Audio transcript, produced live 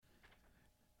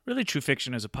Really True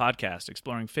Fiction is a podcast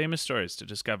exploring famous stories to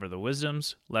discover the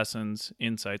wisdoms, lessons,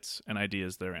 insights, and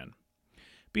ideas therein.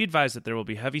 Be advised that there will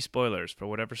be heavy spoilers for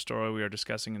whatever story we are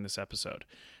discussing in this episode,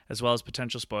 as well as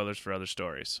potential spoilers for other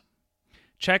stories.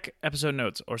 Check episode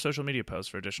notes or social media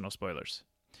posts for additional spoilers.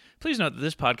 Please note that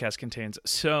this podcast contains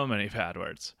so many bad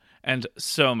words and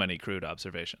so many crude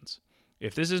observations.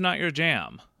 If this is not your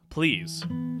jam, please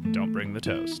don't bring the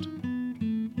toast.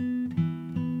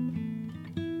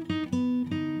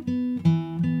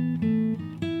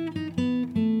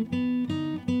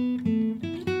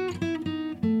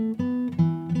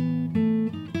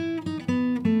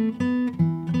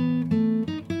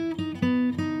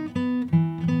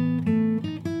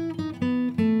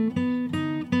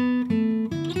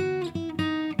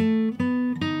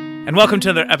 And welcome to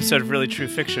another episode of Really True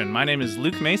Fiction. My name is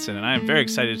Luke Mason, and I am very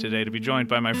excited today to be joined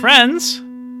by my friends...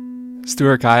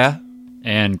 Stuart, Kaija,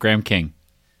 and Graham King.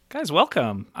 Guys,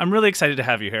 welcome. I'm really excited to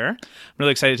have you here. I'm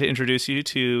really excited to introduce you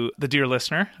to the dear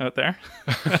listener out there,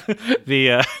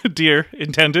 the dear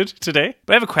intended today.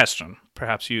 But I have a question.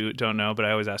 Perhaps you don't know, but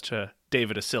I always ask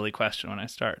David a silly question when I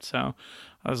start. So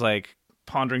I was like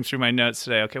pondering through my notes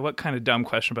today. Okay, what kind of dumb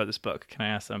question about this book can I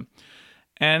ask them?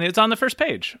 And it's on the first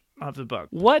page of the book.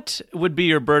 What would be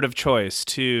your bird of choice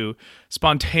to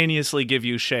spontaneously give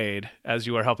you shade as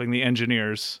you are helping the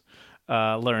engineers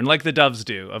learn, like the doves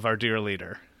do of our dear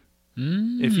leader?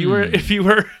 If you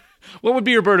were, what would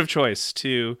be your bird of choice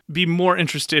to be more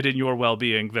interested in your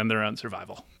well-being than their own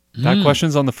survival? That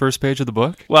question's on the first page of the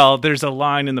book? Well, there's a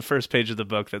line in the first page of the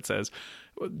book that says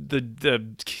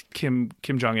the Kim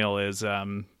Jong-il is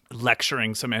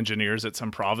lecturing some engineers at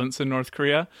some province in North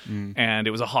Korea, and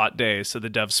it was a hot day, so the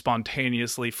doves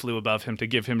spontaneously flew above him to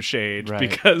give him shade, right,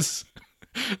 because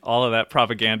all of that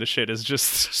propaganda shit is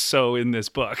just so in this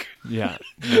book. Yeah.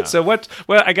 So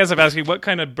I guess I'm asking, what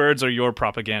kind of birds are your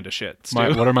propaganda shit, Stu?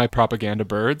 What are my propaganda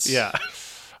birds? Yeah.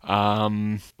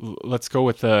 Let's go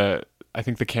with the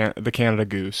Canada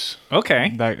goose.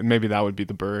 Okay. Maybe that would be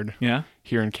the bird. Yeah.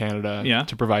 Here in Canada. Yeah.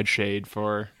 To provide shade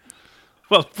for...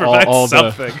 Well, provide all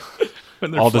something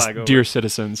when they're all flying the over. dear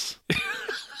citizens.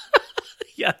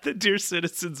 Yeah, the dear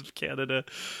citizens of Canada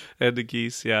and the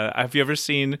geese. Yeah. Have you ever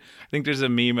seen, I think there's a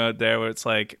meme out there where it's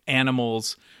like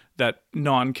animals that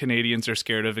non-Canadians are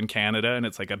scared of in Canada, and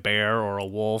it's like a bear or a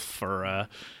wolf or a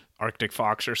Arctic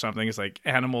fox or something. It's like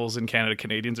animals in Canada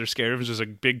Canadians are scared of. It's just a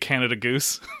big Canada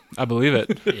goose. I believe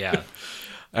it. Yeah.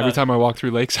 Every time I walk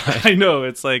through Lakeside. I know.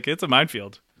 It's like, it's a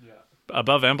minefield.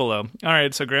 Above Embolo. All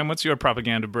right, so Graham, what's your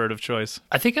propaganda bird of choice?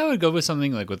 I think I would go with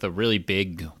something like with a really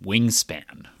big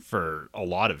wingspan for a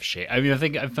lot of shade. I mean, I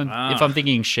think if I'm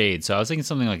thinking shade, so I was thinking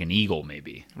something like an eagle,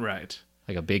 maybe. Right.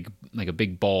 Like a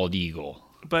big bald eagle.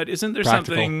 But isn't there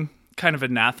Practical. something kind of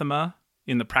anathema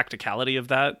in the practicality of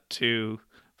that to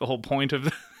the whole point of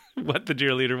what the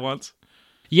dear leader wants?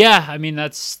 Yeah, I mean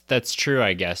that's true.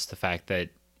 I guess the fact that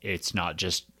it's not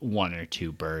just one or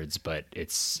two birds, but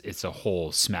it's a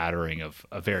whole smattering of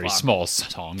a very small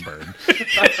songbird.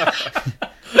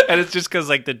 And it's just because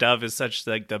like the dove is such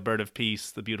like the bird of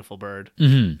peace, the beautiful bird,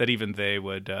 that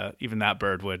even that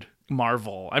bird would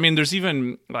marvel. I mean, there's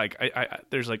even like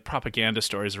there's like propaganda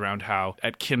stories around how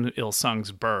at Kim Il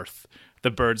Sung's birth,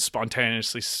 the birds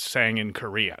spontaneously sang in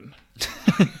Korean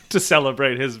to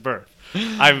celebrate his birth.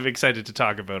 I'm excited to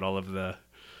talk about all of the,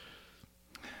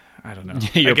 I don't know.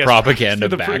 Your propaganda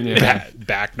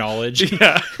back knowledge.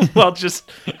 Yeah. Well, just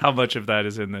how much of that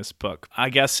is in this book. I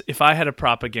guess if I had a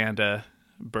propaganda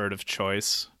bird of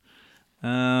choice,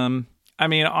 I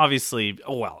mean, obviously,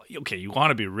 well, okay, you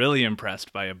want to be really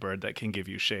impressed by a bird that can give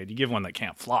you shade. You give one that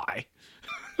can't fly,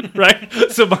 right?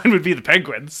 So mine would be the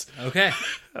penguins. Okay.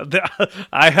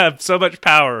 I have so much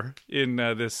power in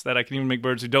this that I can even make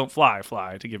birds who don't fly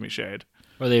to give me shade.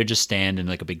 Or they would just stand in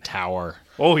like a big tower.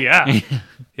 Oh, yeah.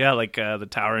 Yeah, like the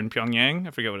tower in Pyongyang. I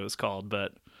forget what it was called,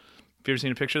 but have you ever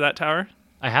seen a picture of that tower?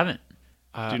 I haven't.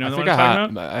 Do you know I the think one I'm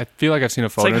talking about? I feel like I've seen a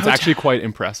photo. like It's actually quite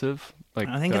impressive. Like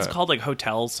I think it's called like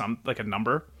Hotel, like a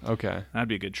number. Okay. That'd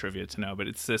be a good trivia to know, but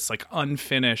it's this like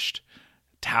unfinished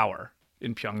tower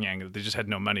in Pyongyang that they just had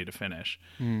no money to finish.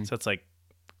 So it's like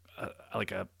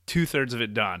a 2/3 of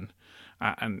it done.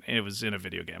 And it was in a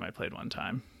video game I played one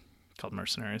time called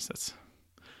Mercenaries.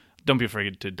 Don't be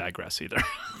afraid to digress either.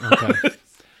 Okay.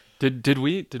 Did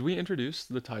we introduce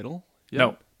the title?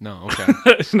 No. No,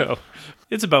 okay. No.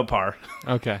 It's about par.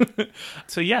 Okay.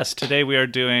 So yes, today we are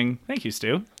doing... Thank you,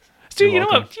 Stu. Stu, You're you know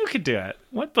welcome. what? You could do it.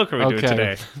 What book are we doing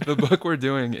today? The book we're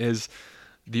doing is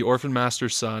The Orphan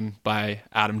Master's Son by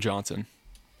Adam Johnson.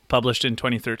 Published in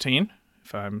 2013,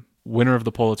 if I'm winner of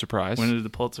the Pulitzer Prize. Winner of the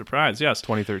Pulitzer Prize, yes.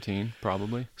 2013,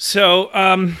 probably. So,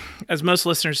 as most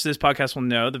listeners to this podcast will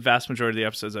know, the vast majority of the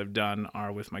episodes I've done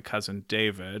are with my cousin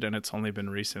David, and it's only been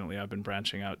recently I've been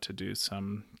branching out to do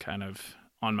some kind of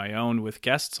on my own with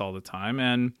guests all the time.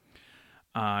 And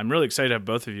I'm really excited to have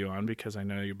both of you on because I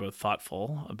know you're both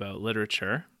thoughtful about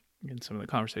literature in some of the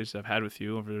conversations I've had with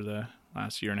you over the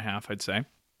last year and a half, I'd say.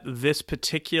 This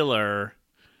particular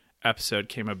episode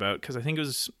came about because I think it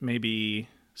was maybe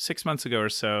 6 months ago or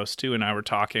so. Stu and I were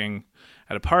talking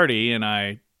at a party, and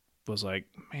I was like,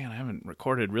 man, I haven't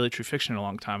recorded Really True Fiction in a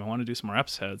long time. I want to do some more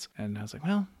episodes. And I was like,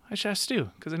 well, I should ask Stu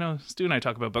because I know Stu and I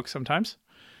talk about books sometimes.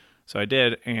 So I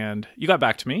did, and you got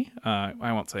back to me. I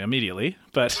won't say immediately,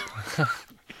 but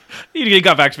you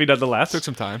got back to me nonetheless. Took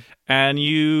some time. And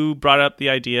you brought up the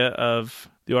idea of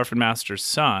The Orphan Master's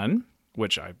Son,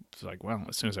 which I was like, well,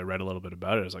 as soon as I read a little bit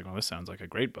about it, I was like, well, this sounds like a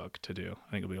great book to do.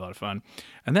 I think it'll be a lot of fun.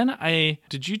 And then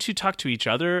did you two talk to each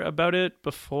other about it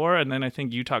before? And then I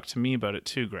think you talked to me about it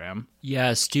too, Graham.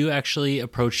 Yeah, Stu actually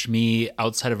approached me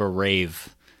outside of a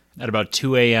rave at about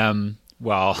 2 a.m.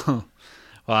 while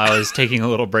I was taking a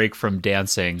little break from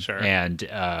dancing. Sure. And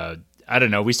I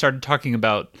don't know, we started talking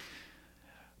about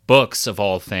books of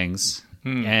all things,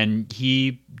 and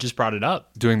he just brought it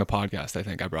up. Doing the podcast, I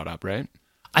think I brought up, right?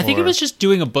 I think it was just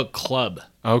doing a book club.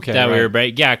 Okay, that right. we were,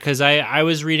 yeah, because I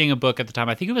was reading a book at the time.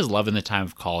 I think it was Love in the Time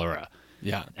of Cholera.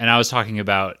 Yeah. And I was talking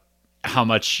about how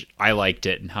much I liked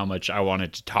it and how much I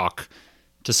wanted to talk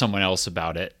to someone else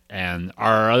about it. And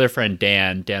our other friend,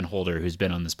 Dan Holder, who's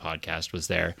been on this podcast, was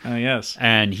there. Oh, yes.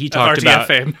 And he talked RTF about...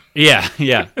 fame. Yeah,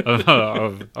 of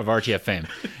RTF fame.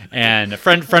 And a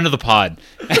friend of the pod.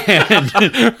 And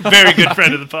very good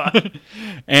friend of the pod.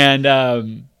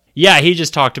 And... yeah, he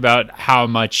just talked about how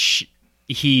much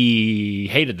he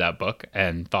hated that book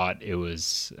and thought it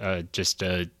was just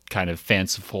a kind of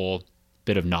fanciful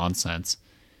bit of nonsense.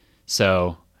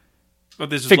 So, well,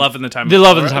 this was Love in the Time of Cholera.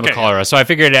 Love in the Time okay, of Cholera. Yeah. So I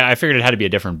figured it had to be a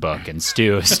different book, and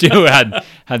Stu had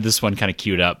this one kind of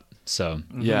queued up. So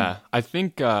yeah, I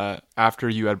think after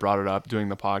you had brought it up doing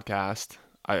the podcast,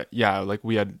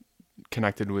 we had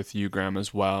connected with you, Graham,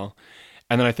 as well.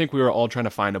 And then I think we were all trying to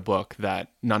find a book that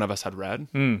none of us had read.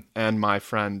 And my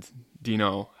friend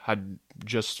Dino had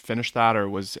just finished that or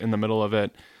was in the middle of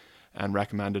it and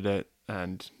recommended it.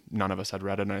 And none of us had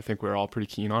read it. And I think we were all pretty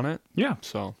keen on it. Yeah.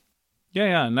 So.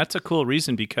 Yeah. And that's a cool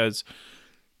reason because,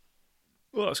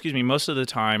 most of the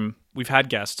time we've had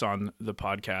guests on the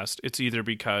podcast. It's either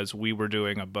because we were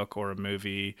doing a book or a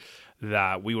movie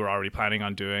that we were already planning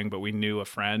on doing, but we knew a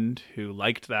friend who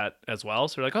liked that as well.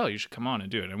 So we're like, oh, you should come on and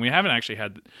do it. And we haven't actually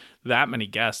had that many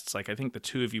guests. Like, I think the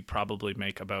two of you probably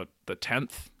make about the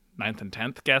 9th and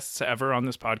 10th guests ever on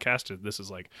this podcast. This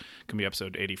is can be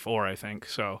episode 84, I think.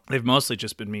 So they've mostly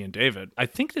just been me and David. I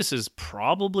think this is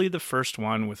probably the first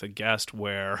one with a guest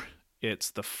where it's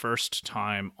the first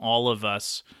time all of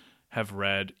us have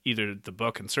read either the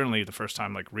book, and certainly the first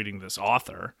time reading this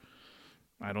author.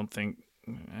 I don't think...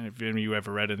 Have any of you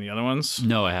ever read any other ones?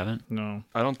 No, I haven't. No.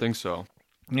 I don't think so.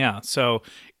 Yeah, so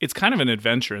it's kind of an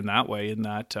adventure in that way, in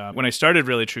that when I started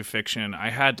Really True Fiction,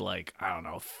 I had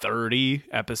 30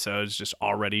 episodes just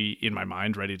already in my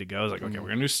mind ready to go. I was like, okay, we're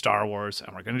going to do Star Wars,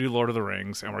 and we're going to do Lord of the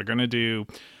Rings, and we're going to do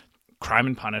Crime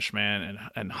and Punishment,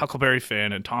 and Huckleberry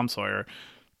Finn, and Tom Sawyer.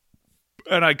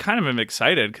 And I kind of am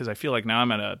excited because I feel like now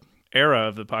I'm at a era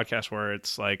of the podcast where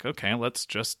it's okay, let's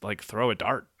just throw a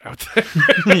dart out there.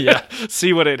 Yeah.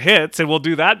 See what it hits, and we'll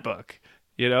do that book.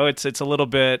 It's a little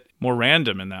bit more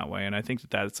random in that way, and I think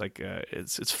that's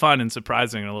it's fun and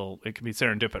surprising, and it can be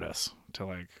serendipitous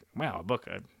to wow, a book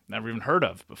I've never even heard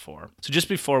of before. So just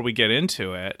before we get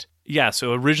into it,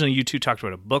 so originally you two talked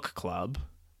about a book club,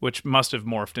 which must have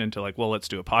morphed into well, let's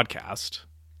do a podcast,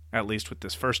 at least with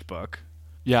this first book.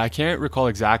 Yeah, I can't recall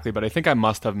exactly, but I think I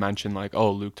must have mentioned oh,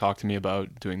 Luke talked to me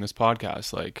about doing this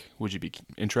podcast. Would you be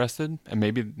interested? And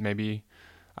maybe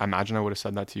I imagine I would have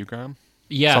said that to you, Graham.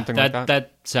 Yeah, something like that.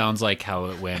 That sounds like how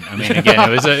it went. I mean, again,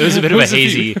 it was a bit of a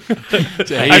hazy,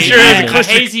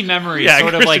 hazy memory,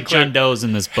 sort of like John Doe's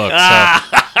in this book. So.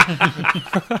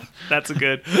 That's a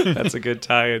good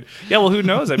tie-in. Yeah, well, who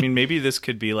knows? I mean, maybe this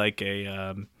could be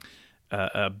a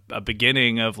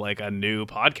beginning of a new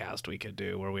podcast we could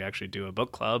do where we actually do a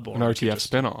book club or an RTF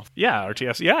spinoff. Yeah,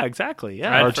 RTF. Yeah, exactly.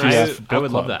 Yeah, RTF. I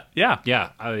would love that.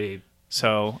 Yeah. I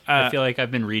feel like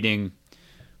I've been reading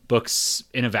books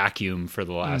in a vacuum for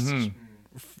the last,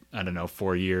 I don't know,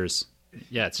 4 years.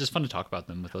 Yeah, it's just fun to talk about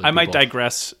them with other I might people.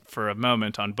 digress for a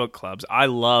moment on book clubs. I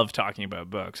love talking about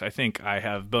books. I think I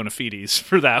have bona fides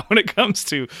for that when it comes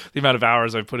to the amount of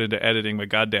hours I've put into editing my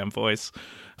goddamn voice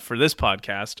for this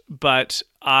podcast. But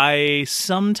I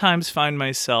sometimes find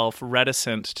myself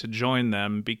reticent to join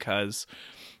them because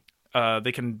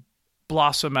they can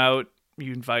blossom out.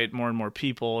 You invite more and more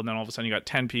people, and then all of a sudden you got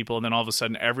 10 people, and then all of a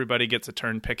sudden everybody gets a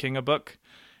turn picking a book.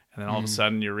 And then all of a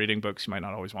sudden you're reading books you might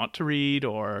not always want to read,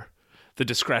 or the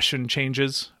discretion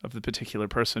changes of the particular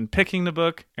person picking the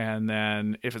book. And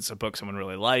then if it's a book someone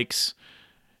really likes,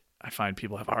 I find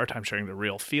people have a hard time sharing their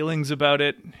real feelings about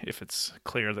it if it's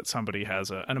clear that somebody has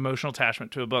an emotional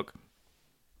attachment to a book.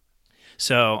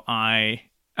 So I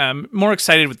am more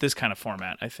excited with this kind of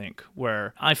format, I think,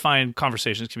 where I find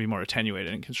conversations can be more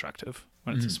attenuated and constructive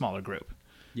when it's a smaller group.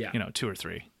 Yeah. 2 or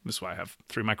 3. This is why I have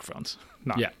 3 microphones,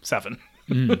 not 7.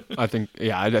 I think,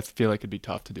 I feel like it'd be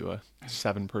tough to do a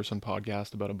 7-person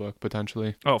podcast about a book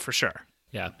potentially. Oh, for sure.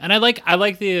 Yeah, and I like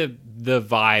the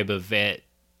vibe of it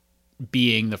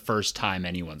being the first time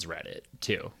anyone's read it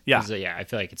too. Yeah. 'Cause, I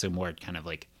feel like it's a more kind of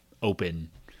like Totally.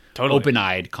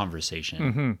 open-eyed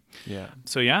conversation. Yeah.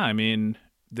 So yeah, I mean,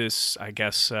 this, I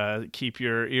guess, keep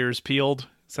your ears peeled.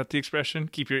 Is that the expression?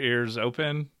 Keep your ears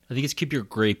open? I think it's keep your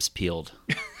grapes peeled.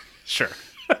 Sure.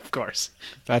 Of course.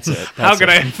 That's it. How could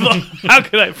I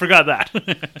forgot that?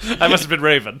 I must have been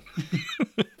Raven.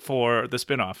 For the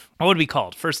spinoff. What would it be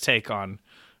called? First take on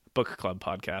book club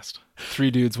podcast.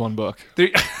 3 dudes, 1 book.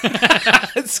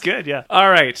 It's good, yeah. All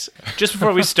right. Just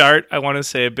before we start, I want to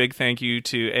say a big thank you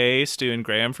to Stu and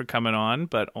Graham for coming on,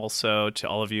 but also to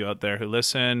all of you out there who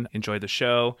listen, enjoy the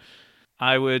show.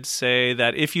 I would say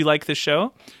that if you like the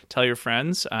show, tell your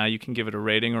friends. You can give it a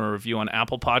rating or a review on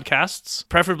Apple Podcasts,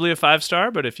 preferably a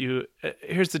 5-star. But if you,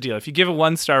 here's the deal: if you give a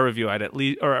 1-star review, I'd at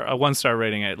least, or a 1-star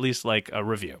rating, I'd at least like a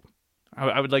review.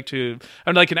 I would like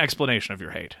an explanation of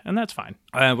your hate, and that's fine.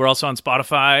 We're also on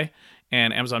Spotify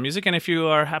and Amazon Music, and if you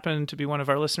happen to be one of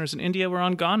our listeners in India, we're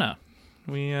on Ghana.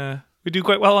 We do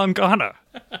quite well on Ghana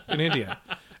in India.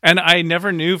 And I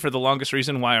never knew for the longest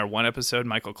reason why our one episode,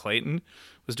 Michael Clayton,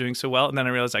 was doing so well. And then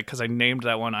I realized because I named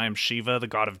that one, I am Shiva, the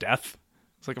god of death.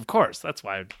 It's like, of course, that's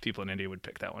why people in India would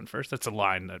pick that one first. That's a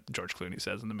line that George Clooney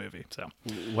says in the movie. So,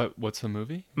 What's the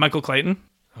movie? Michael Clayton.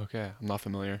 Okay, I'm not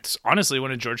familiar. It's honestly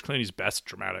one of George Clooney's best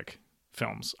dramatic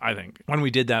films, I think. When we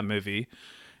did that movie,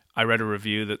 I read a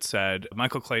review that said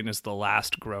Michael Clayton is the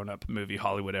last grown-up movie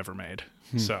Hollywood ever made.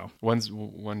 So, when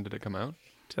did it come out?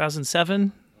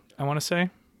 2007, I want to say.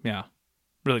 Yeah,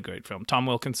 really great film. Tom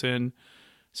Wilkinson,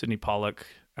 Sidney Pollack,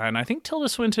 and I think Tilda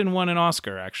Swinton won an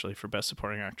Oscar, actually, for Best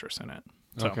Supporting Actress in it.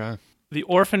 So, Okay. The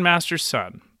Orphan Master's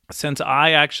Son. Since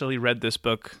I actually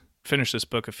finished this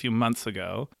book a few months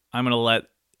ago, I'm going to let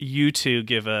you two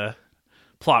give a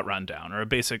plot rundown or a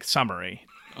basic summary.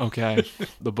 Okay.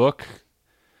 The book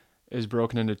is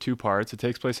broken into 2 parts. It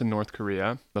takes place in North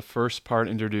Korea. The first part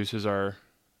introduces our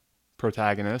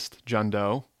protagonist, John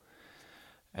Doe.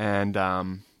 And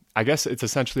I guess it's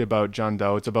essentially about John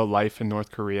Doe. It's about life in North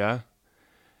Korea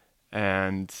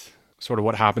and sort of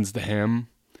what happens to him.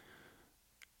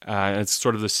 It's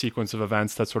sort of the sequence of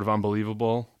events that's sort of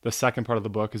unbelievable. The second part of the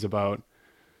book is about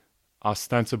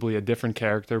ostensibly a different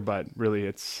character, but really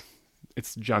it's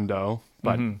John Doe,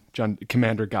 but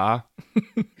Commander Ga.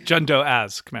 John Doe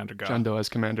as Commander Ga. John Doe as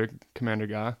Commander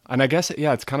Ga. And I guess,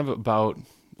 it's kind of about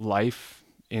life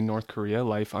in North Korea,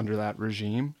 life under that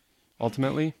regime,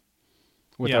 ultimately.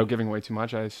 Without giving away too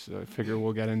much, I figure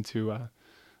we'll get into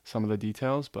some of the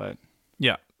details, but...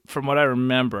 Yeah. From what I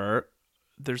remember,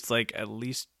 there's like at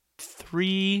least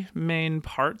 3 main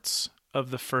parts of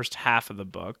the first half of the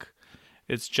book.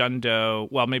 It's John Doe,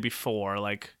 well, maybe 4.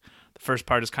 Like, the first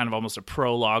part is kind of almost a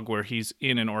prologue where he's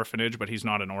in an orphanage, but he's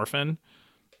not an orphan.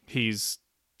 He's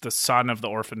the son of the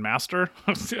orphan master,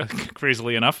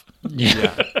 crazily enough.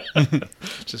 Yeah.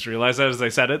 Just realized that as I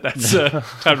said it. That's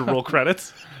time to roll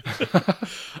credits.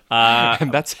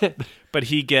 And that's it. But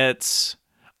he gets,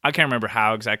 I can't remember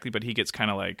how exactly, but he gets kind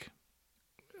of like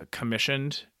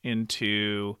commissioned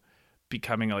into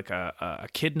becoming like a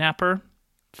kidnapper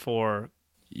for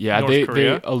North they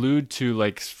Korea. allude to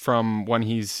like from when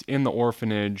he's in the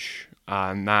orphanage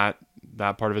and that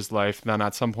part of his life. Then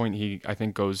at some point he, I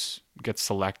think, gets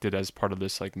selected as part of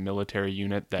this like military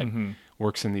unit that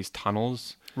works in these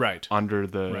tunnels right under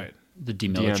the right. The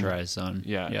demilitarized zone.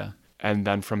 Yeah. And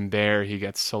then from there he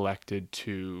gets selected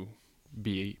to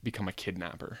become a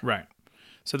kidnapper. Right.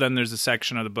 So then there's a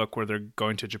section of the book where they're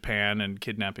going to Japan and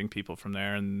kidnapping people from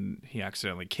there, and he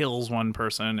accidentally kills one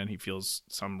person, and he feels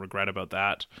some regret about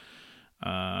that.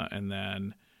 And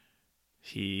then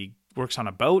he works on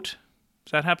a boat.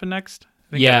 Does that happen next?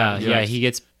 Yeah. He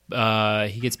gets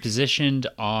positioned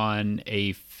on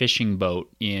a fishing boat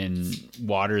in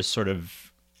waters sort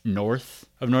of north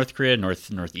of North Korea,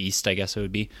 northeast, I guess it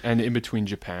would be, and in between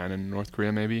Japan and North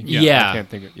Korea, maybe. Yeah. I can't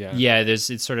think of. Yeah.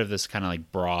 It's sort of this kind of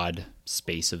like broad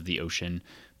space of the ocean,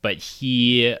 but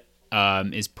he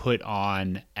is put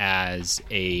on as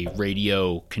a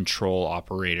radio control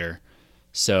operator.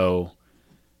 So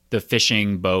the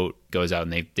fishing boat goes out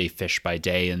and they fish by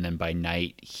day, and then by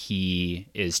night he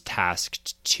is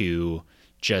tasked to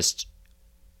just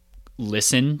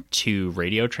listen to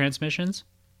radio transmissions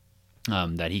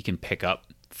that he can pick up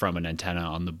from an antenna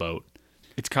on the boat.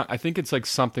 I think it's like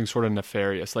something sort of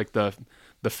nefarious, like the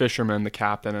fisherman, the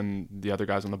captain, and the other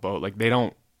guys on the boat. Like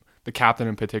the captain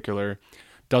in particular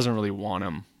doesn't really want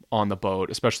him on the boat,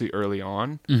 especially early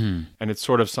on. Mm-hmm. And it's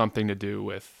sort of something to do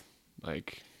with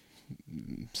like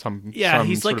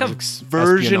he's like a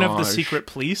version of the secret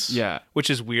police. Yeah, which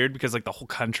is weird because like the whole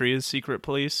country is secret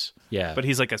police. Yeah, but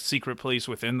he's like a secret police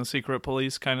within the secret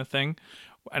police kind of thing.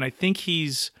 And I think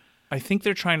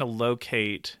they're trying to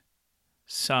locate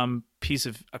some piece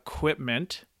of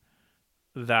equipment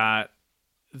that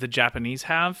the Japanese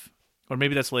have, or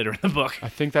maybe that's later in the book. I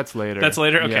think that's later. That's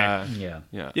later. Okay.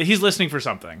 Yeah. He's listening for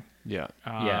something. Yeah.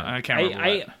 I can't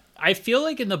remember. what. I feel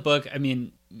like in the book, I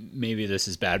mean, maybe this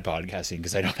is bad podcasting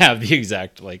because I don't have the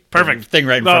exact perfect thing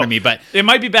right in front of me, but it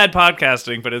might be bad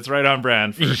podcasting, but it's right on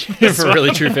brand for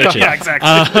really true fiction. Yeah,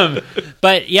 exactly.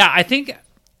 But yeah, I think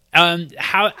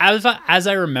how as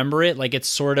I remember it, like it's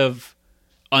sort of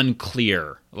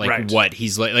unclear, what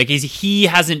he's like he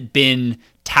hasn't been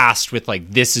tasked with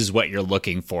like this is what you're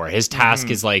looking for. His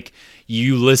task is like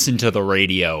you listen to the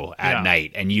radio at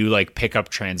night and you like pick up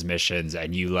transmissions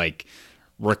and you like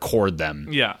record them.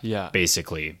 Yeah.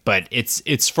 Basically. But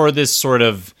it's for this sort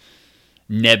of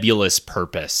nebulous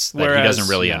purpose that he doesn't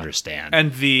really understand.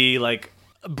 And the like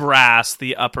brass,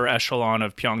 the upper echelon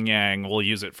of Pyongyang will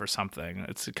use it for something.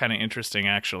 It's kind of interesting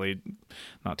actually,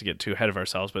 not to get too ahead of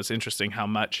ourselves, but it's interesting how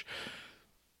much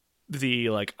the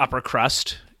like upper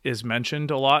crust is mentioned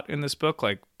a lot in this book,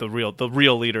 like the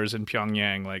real leaders in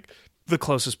Pyongyang, like the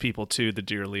closest people to the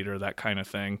dear leader, that kind of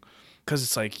thing. Because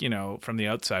it's like, from the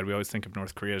outside, we always think of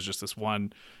North Korea as just this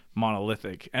one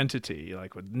monolithic entity,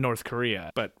 like with North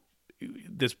Korea. But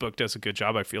this book does a good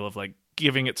job, I feel, of like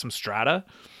giving it some strata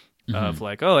of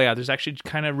like, oh yeah, there's actually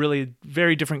kind of really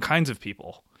very different kinds of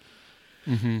people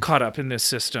caught up in this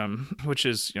system, which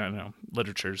is,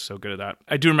 literature is so good at that.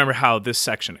 I do remember how this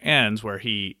section ends where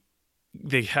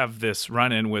they have this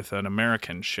run-in with an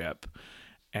American ship,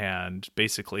 and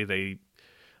basically they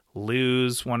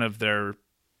lose one of their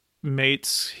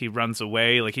mates. He runs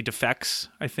away, like he defects,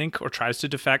 I think, or tries to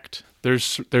defect.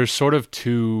 There's sort of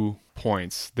 2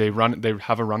 points. They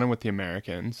have a run-in with the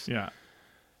Americans. Yeah.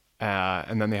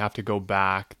 And then they have to go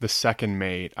back. The second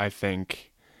mate, I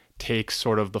think, takes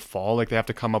sort of the fall. Like they have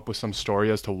to come up with some story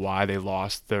as to why they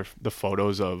lost the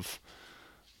photos of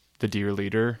the dear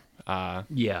leader.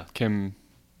 Kim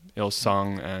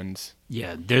Il-sung and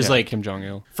there's like Kim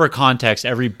Jong-il. For context,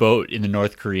 every boat in the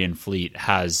North Korean fleet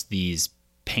has these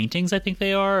paintings, I think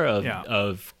they are,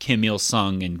 of Kim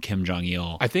Il-sung and Kim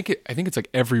Jong-il. I think it's like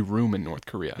every room in North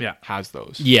Korea has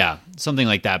those. Yeah, something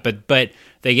like that. But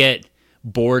they get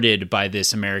boarded by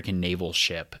this American naval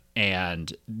ship,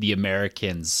 and the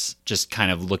Americans just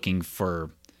kind of looking for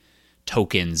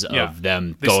tokens of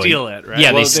them they going. Steal it, right?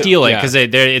 Yeah, they steal it because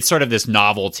it's sort of this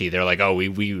novelty. They're like, oh, we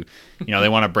they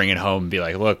want to bring it home and be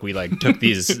like, look, we like took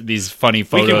these funny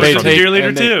photos. We can bring the dear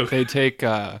leader too. They take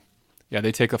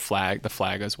they take the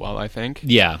flag as well, I think.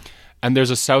 Yeah. And there's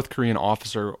a South Korean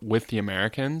officer with the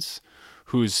Americans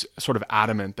who's sort of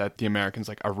adamant that the Americans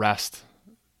like arrest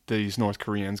these North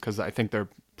Koreans because I think they're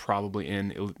probably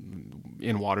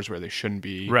in waters where they shouldn't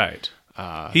be. Right.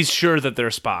 He's sure that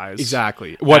they're spies.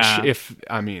 Exactly.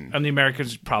 And the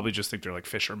Americans probably just think they're like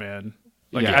fishermen.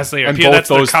 Like as they appear, that's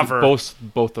the cover.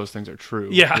 Both those things are true.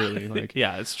 Yeah. Really. Like,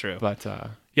 yeah, it's true. But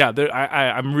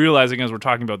I'm realizing as we're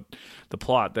talking about the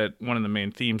plot that one of the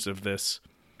main themes of this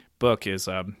book is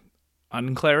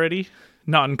unclarity,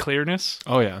 non-clearness.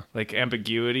 Oh yeah, like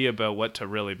ambiguity about what to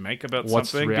really make about what's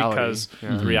something reality? Because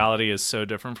the reality is so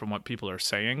different from what people are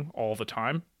saying all the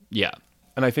time. Yeah,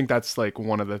 and I think that's like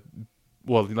one of the,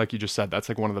 like you just said, that's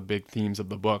like one of the big themes of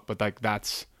the book. But like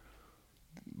that's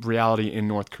reality in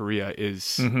North Korea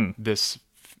is this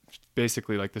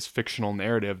basically like this fictional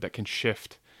narrative that can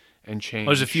shift and change.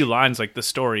 There's a few lines like the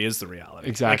story is the reality.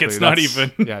 Exactly. Like it's not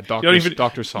even. Yeah,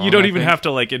 Dr. Song. You don't even have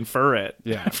to like infer it.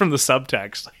 Yeah. From the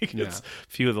subtext. Like it's a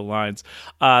few of the lines.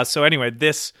 So anyway,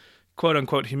 this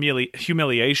quote-unquote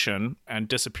humiliation and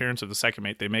disappearance of the second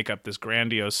mate, they make up this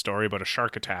grandiose story about a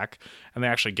shark attack, and they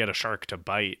actually get a shark to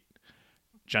bite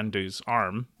Jendu's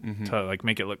arm to like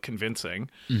make it look convincing.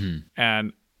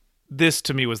 And this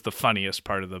to me was the funniest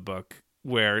part of the book,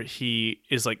 where he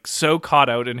is like so caught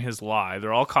out in his lie.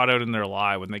 They're all caught out in their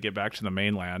lie when they get back to the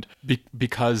mainland.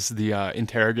 Because the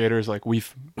interrogators like we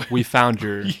found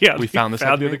your we found the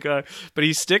other guy, but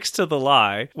he sticks to the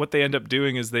lie. What they end up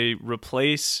doing is they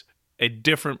replace a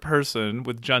different person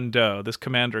with Jun-do, this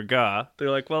Commander Ga. They're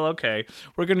like, well, okay,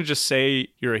 we're going to just say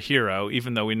you're a hero,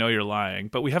 even though we know you're lying,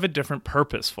 but we have a different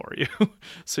purpose for you.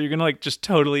 So you're going to like just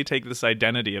totally take this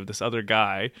identity of this other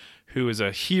guy who is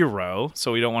a hero,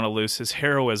 so we don't want to lose his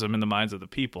heroism in the minds of the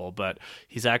people, but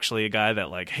he's actually a guy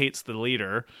that like hates the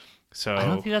leader. So I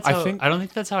don't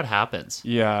think that's how it happens.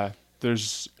 Yeah,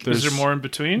 is there more in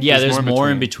between? Yeah, there's more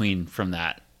in between from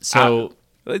that. So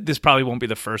this probably won't be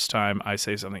the first time I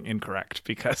say something incorrect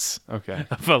because of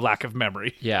a lack of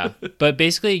memory. Yeah. But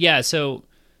basically, yeah, so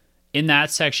in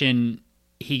that section,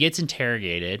 he gets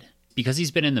interrogated. Because he's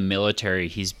been in the military,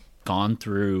 he's gone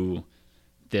through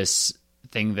this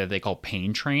thing that they call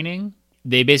pain training.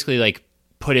 They basically like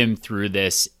put him through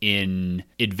this in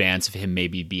advance of him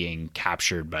maybe being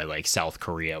captured by like South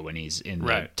Korea when he's in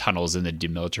the tunnels in the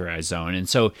demilitarized zone. And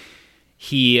so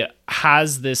he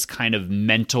has this kind of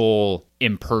mental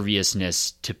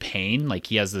imperviousness to pain. Like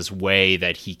he has this way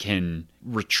that he can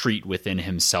retreat within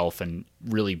himself and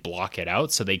really block it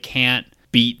out. So they can't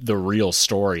beat the real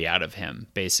story out of him,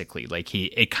 basically. Like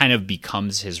it kind of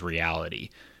becomes his reality.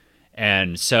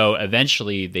 And so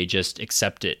eventually they just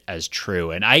accept it as true.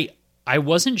 And I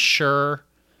wasn't sure,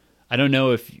 I don't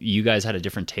know if you guys had a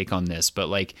different take on this, but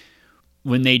like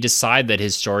when they decide that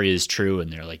his story is true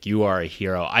and they're like, you are a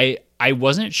hero, I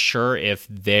wasn't sure if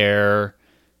they're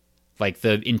like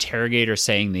the interrogator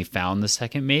saying they found the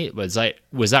second mate. Was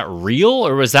that real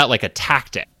or was that like a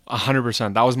tactic?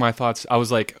 100%. That was my thoughts. I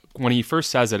was like, when he first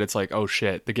says it, it's like, oh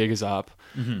shit, the gig is up.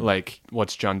 Like,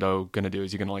 what's Jun-do gonna do?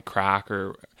 Is he gonna like crack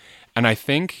or? And I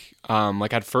think,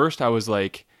 like at first I was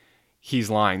like, he's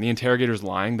lying. The interrogator's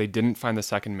lying. They didn't find the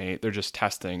second mate. They're just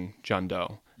testing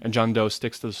Jun-do, and Jun-do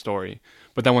sticks to the story.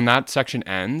 But then when that section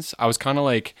ends, I was kind of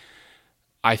like,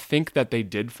 I think that they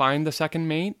did find the second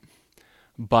mate,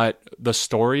 but the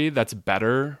story that's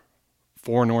better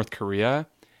for North Korea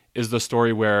is the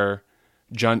story where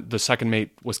the second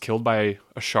mate was killed by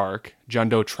a shark.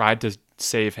 Jun-do tried to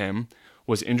save him,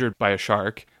 was injured by a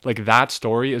shark. Like that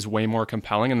story is way more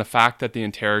compelling. And the fact that the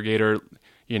interrogator,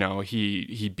 you know,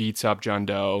 he beats up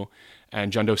Jun-do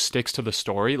and Jun-do sticks to the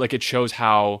story, like it shows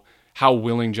how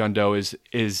willing Jun-do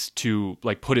is to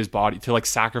like put his body, to like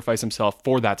sacrifice himself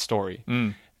for that story.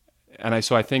 And I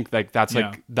think like that's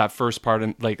like that first part,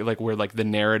 and like where like the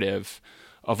narrative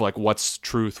of like what's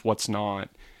truth, what's not,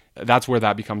 that's where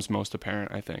that becomes most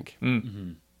apparent, I think.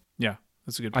 Yeah,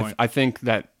 that's a good point. I think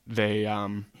that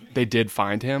they did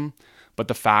find him, but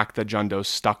the fact that Jun-do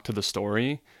stuck to the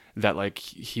story that like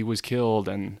he was killed,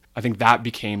 and I think that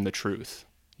became the truth,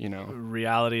 you know.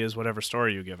 Reality is whatever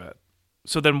story you give it.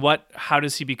 So then how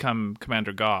does he become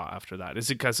Commander Ga after that?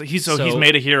 Is it because he's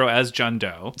made a hero as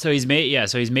Jun-do? So he's made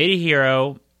a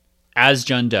hero as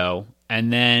Jun-do,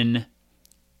 and then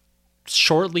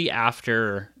shortly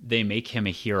after they make him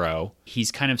a hero,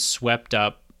 he's kind of swept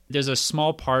up. There's a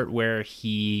small part where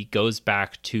he goes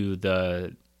back to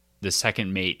the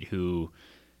second mate, who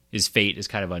his fate is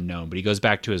kind of unknown, but he goes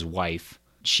back to his wife.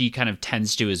 She kind of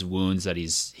tends to his wounds that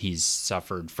he's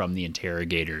suffered from the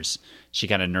interrogators. She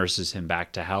kind of nurses him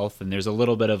back to health, and there's a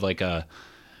little bit of like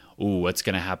what's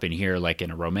going to happen here, like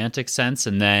in a romantic sense.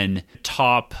 And then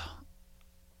top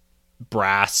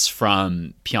brass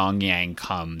from Pyongyang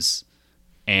comes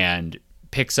and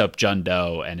picks up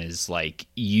Jun-do and is like,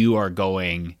 you are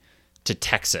going to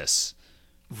Texas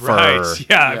for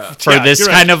this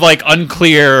kind of like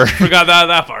unclear. Forgot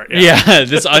that part. Yeah,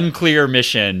 this unclear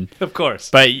mission. Of course.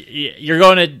 But you're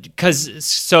going to,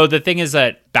 so the thing is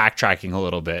that backtracking a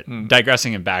little bit,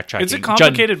 digressing and backtracking. It's a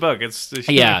complicated book.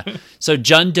 Yeah. So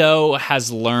Jun-do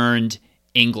has learned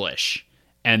English.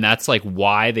 And that's like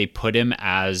why they put him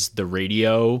as the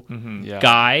radio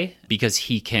guy, because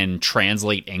he can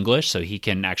translate English. So he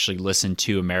can actually listen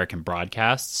to American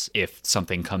broadcasts if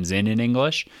something comes in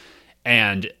English.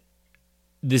 And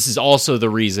this is also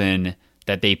the reason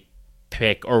that they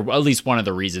pick, or at least one of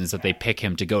the reasons that they pick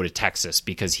him to go to Texas,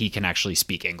 because he can actually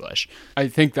speak English. I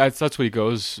think that's what he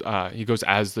goes. He goes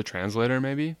as the translator,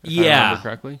 maybe. If I remember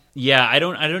correctly. Yeah, I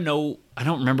don't know. I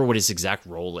don't remember what his exact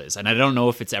role is, and I don't know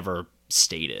if it's ever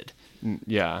stated.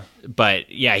 Yeah,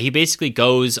 but yeah, he basically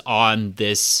goes on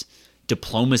this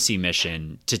diplomacy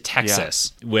mission to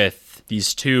Texas with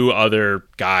these two other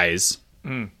guys.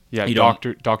 Yeah, You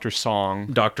Dr. Song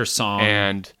Dr. Song.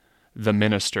 and the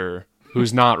minister,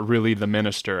 who's not really the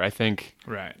minister. I think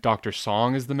Right. Dr.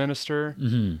 Song is the minister,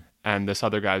 and this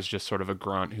other guy's just sort of a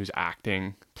grunt who's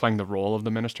playing the role of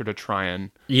the minister to try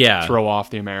and throw off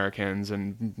the Americans,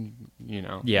 and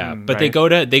Yeah, but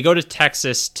right. they go to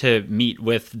Texas to meet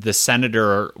with the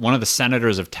senator, one of the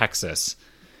senators of Texas,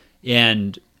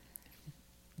 and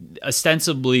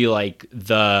ostensibly like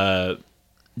the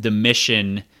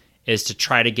mission is to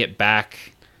try to get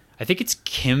back. I think it's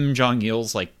Kim Jong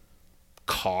Il's like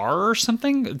car or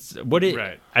something.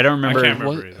 Right. I don't remember. I can't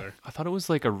remember either. I thought it was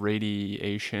like a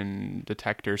radiation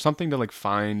detector, something to like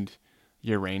find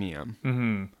uranium.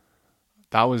 Mm-hmm.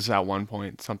 That was at one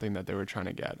point something that they were trying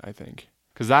to get, I think.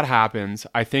 Because that happens.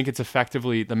 I think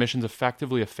the mission's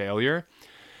effectively a failure.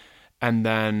 And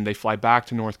then they fly back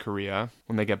to North Korea.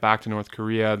 When they get back to North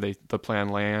Korea, the plan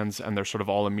lands, and they're sort of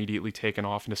all immediately taken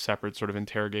off into separate sort of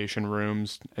interrogation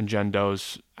rooms. And Jen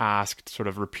Doe's asked sort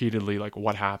of repeatedly, like,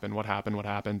 what happened?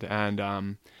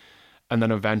 And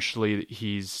then eventually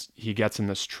he gets in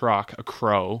this truck, a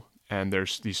Crow, and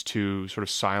there's these two sort of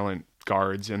silent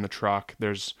guards in the truck.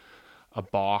 There's a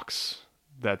box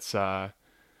that's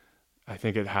I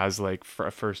think it has like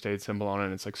a first aid symbol on it,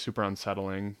 and it's like super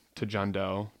unsettling to John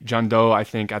Doe. John Doe, I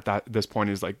think at this point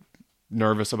is like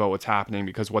nervous about what's happening,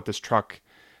 because what this truck,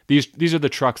 these are the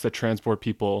trucks that transport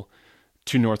people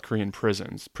to North Korean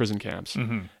prison camps.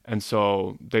 Mm-hmm. And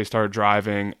so they start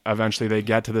driving. Eventually they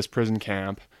get to this prison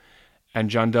camp, and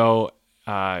John Doe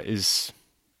at this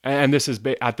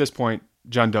point,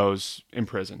 John Doe's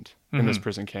imprisoned in this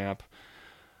prison camp.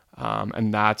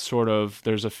 And that sort of,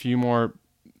 there's a few more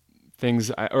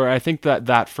things, or I think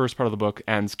that first part of the book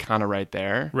ends kind of right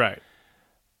there. Right.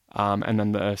 And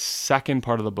then the second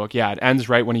part of the book, it ends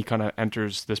right when he kind of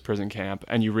enters this prison camp,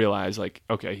 and you realize, like,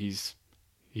 okay, he's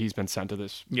been sent to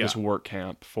this work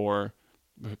camp for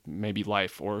maybe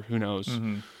life, or who knows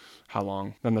how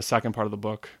long. Then the second part of the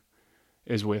book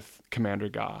is with Commander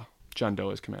Ga. John Doe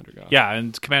is Commander Ga. Yeah,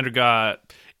 and Commander Ga,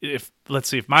 let's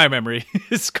see if my memory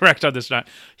is correct on this or not,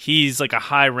 he's like a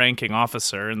high-ranking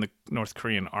officer in the North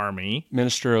Korean army.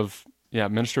 Minister of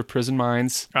Prison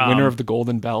Mines, winner of the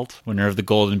Golden Belt. Winner of the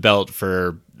Golden Belt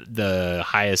for the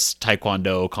highest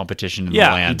taekwondo competition in the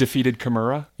land. He defeated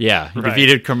Kimura. Yeah, he Right.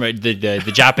 defeated Kimura,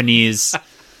 the Japanese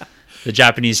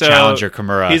challenger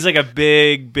Kimura. He's like a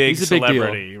big He's a big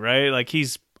celebrity, right? Like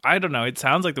I don't know, it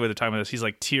sounds like the way they're talking about this, he's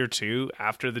like tier 2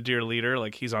 after the Dear Leader,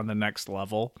 like he's on the next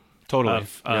level. Totally.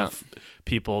 Of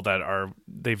people that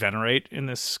they venerate in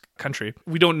this country.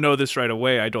 We don't know this right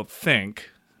away, I don't think,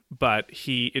 but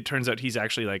it turns out he's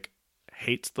actually like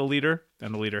hates the leader,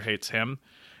 and the leader hates him,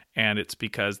 and it's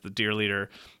because the Dear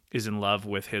Leader is in love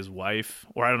with his wife,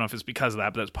 or I don't know if it's because of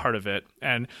that, but that's part of it.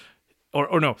 And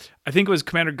or no, I think it was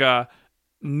Commander Ga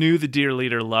knew the Dear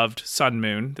Leader loved Sun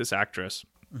Moon, this actress.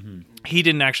 Mm-hmm. He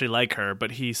didn't actually like her,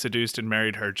 but he seduced and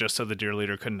married her just so the Dear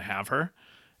Leader couldn't have her.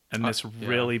 And this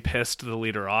really pissed the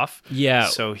leader off. Yeah,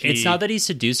 so it's not that he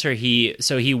seduced her.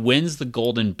 He wins the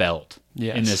Golden Belt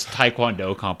in this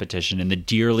taekwondo competition, and the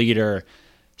Dear Leader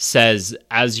says,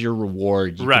 as your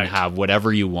reward, you can have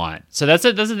whatever you want. So that's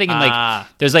the thing.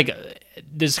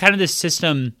 There's kind of this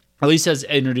system, at least as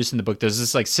introduced in the book, there's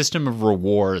this like system of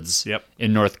rewards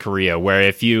in North Korea, where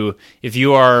if you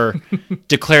are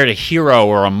declared a hero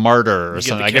or a martyr or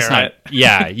something, I guess not.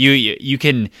 Yeah, you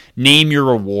can name your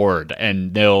reward,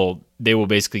 and they will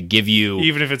basically give you,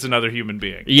 even if it's another human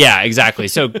being. Yeah, exactly.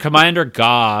 So Commander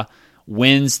Ga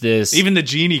wins this. Even the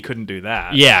genie couldn't do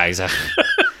that. Yeah, exactly.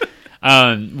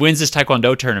 Wins this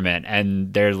taekwondo tournament,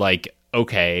 and they're like,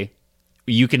 okay,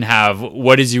 you can have,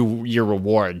 what is your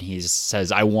reward? And he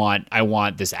says, I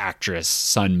want this actress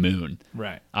Sun Moon,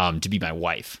 right, to be my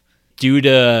wife. Due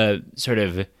to sort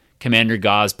of Commander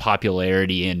Ga's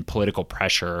popularity and political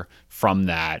pressure from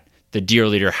that, the Dear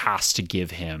Leader has to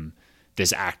give him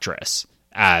this actress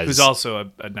who's also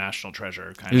a national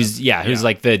treasure, who's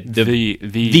like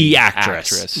the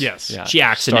actress. Yes, yeah. She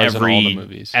acts in all the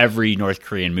movies. every North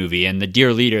Korean movie, and the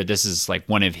Dear Leader, this is like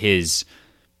one of his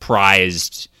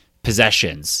prized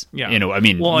possessions. Yeah,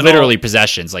 literally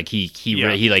possessions. Like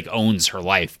he like owns her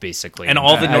life basically. And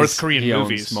all the North Korean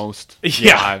movies, most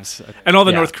lives, and all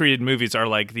the North Korean movies are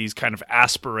like these kind of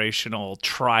aspirational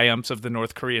triumphs of the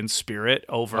North Korean spirit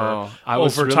over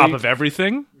top of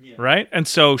everything. Right, and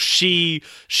so she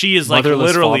is like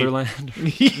literally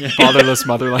fatherless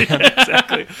motherland.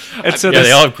 Exactly, and so they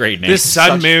all have great names. This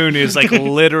Sun Moon is like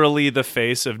literally the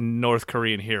face of North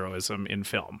Korean heroism in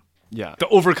film. Yeah, the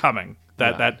overcoming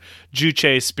that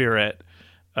juche spirit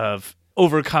of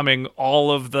overcoming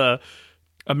all of the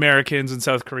Americans and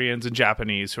South Koreans and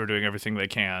Japanese who are doing everything they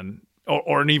can,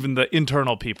 or even the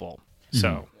internal people.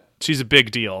 So she's a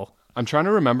big deal. I'm trying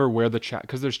to remember where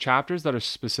because there's chapters that are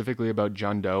specifically about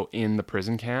John Doe in the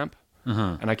prison camp,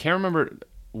 and I can't remember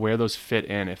where those fit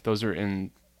in. If those are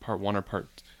in part 1 or part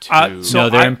 2. No,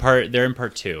 they're in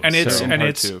part 2. And it's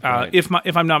right.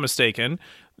 if I'm not mistaken,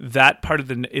 that part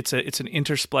of it's an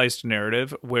interspliced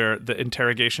narrative where the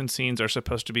interrogation scenes are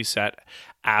supposed to be set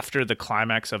after the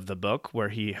climax of the book where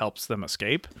he helps them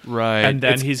escape. Right. And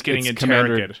then he's getting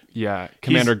interrogated.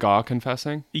 Commander Gaw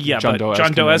confessing. Yeah, John Doe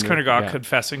as Commander Gaw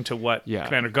confessing to what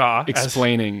Commander Gaw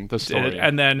explaining the story.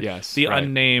 And then the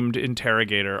unnamed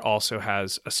interrogator also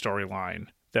has a storyline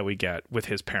that we get with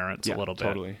his parents a little bit.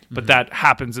 Totally. But that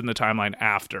happens in the timeline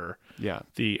after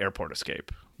the airport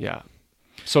escape. Yeah.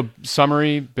 So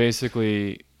summary,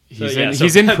 basically, he's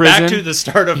he's in prison. Back to the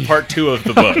start of part 2 of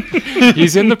the book.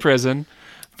 He's in the prison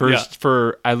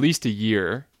for at least a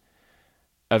year,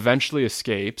 eventually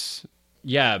escapes.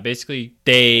 Yeah, basically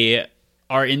they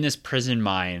are in this prison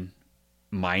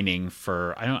mining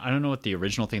for I don't know what the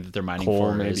original thing that they're mining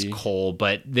is coal,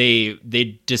 but they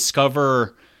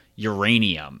discover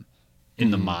uranium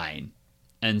in the mine.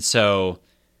 And so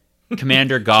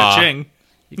Commander Gaw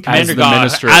as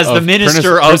the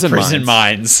minister of prison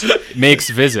mines makes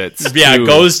visits.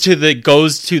 Goes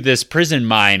to this prison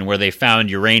mine where they found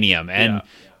uranium, and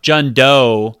John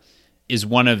Doe is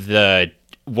one of the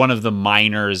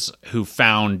miners who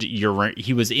found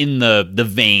he was in the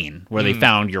vein where they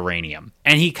found uranium,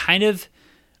 and he kind of,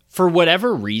 for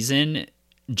whatever reason,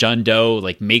 John Doe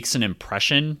makes an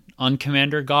impression on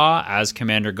Commander Gaw as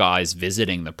Commander Gaw is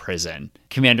visiting the prison.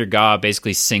 Commander Gaw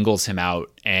basically singles him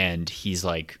out, and he's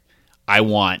like, I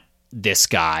want this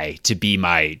guy to be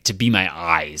my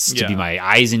eyes, to be my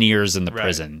eyes and ears in the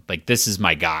prison. Like, this is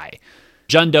my guy.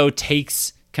 John Doe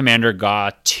takes Commander Gaw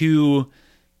to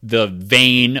the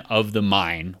vein of the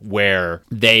mine where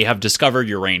they have discovered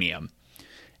uranium.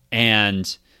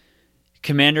 And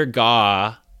Commander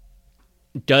Gaw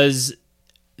does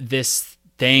this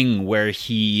thing where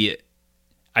it's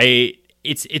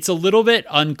a little bit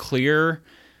unclear,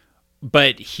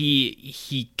 but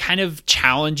he kind of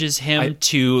challenges him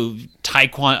to a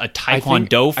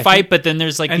taekwondo fight. But then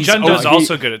there's and John Doe's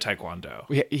also good at taekwondo.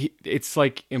 It's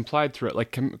implied through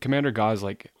it. Commander Gaw is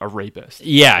a rapist.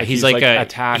 Yeah, he's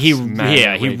attacks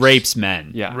men. He rapes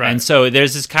men. Yeah, right. And so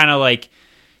there's this kind of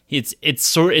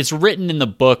it's written in the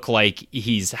book like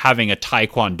he's having a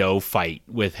taekwondo fight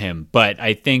with him, but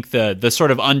I think the sort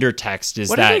of undertext is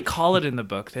what do they call it in the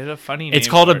book? They had a funny name. It's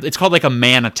called like a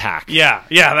man attack. Yeah,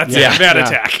 that's it. Man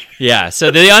attack. Yeah.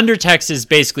 So the undertext is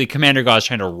basically Commander Gaw is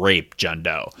trying to rape John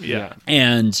Doe. Yeah.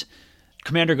 And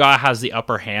Commander Gaw has the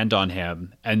upper hand on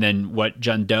him, and then what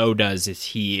John Doe does is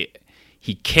he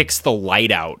kicks the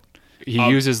light out. He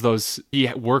uses those.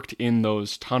 He worked in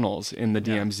those tunnels in the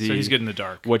DMZ, so he's good in the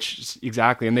dark.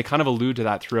 Exactly, and they kind of allude to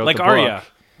that throughout the book. Arya.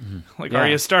 Like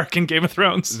Arya Stark in Game of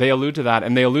Thrones. They allude to that,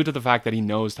 and they allude to the fact that he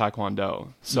knows Taekwondo.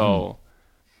 So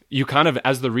you kind of,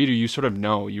 as the reader, you sort of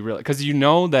know, because you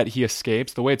know that he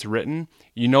escapes. The way it's written,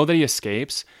 you know that he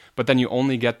escapes, but then you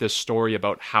only get this story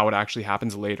about how it actually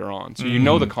happens later on. So you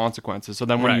know the consequences. So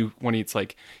then when it's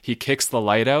he kicks the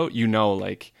light out, you know,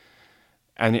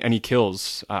 and he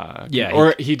kills.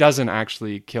 Or he doesn't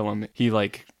actually kill him. He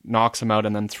knocks him out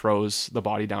and then throws the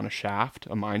body down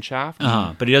a mine shaft.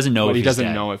 But he doesn't know. But he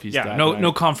doesn't know if he's dead.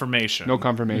 No confirmation. No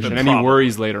confirmation, and he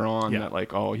worries later on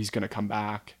that he's gonna come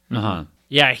back.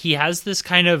 Yeah, he has this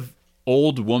kind of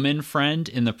old woman friend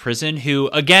in the prison who,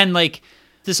 again,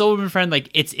 this old woman friend,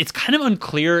 it's kind of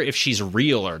unclear if she's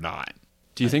real or not.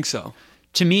 Do you think so?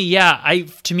 To me, yeah. I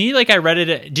read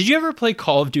it. Did you ever play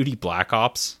Call of Duty Black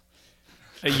Ops?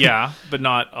 Yeah, but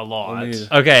not a lot.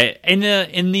 Okay, in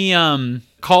the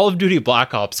Call of Duty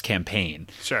Black Ops campaign,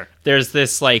 sure, there's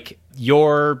this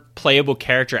your playable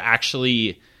character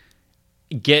actually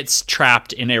gets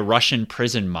trapped in a Russian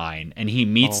prison mine, and he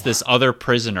meets this other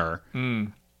prisoner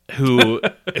who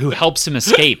helps him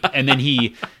escape, and then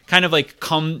he kind of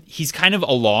he's kind of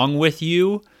along with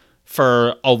you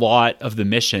for a lot of the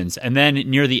missions, and then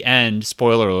near the end,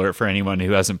 spoiler alert for anyone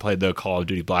who hasn't played the Call of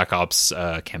Duty Black Ops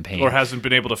campaign or hasn't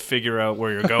been able to figure out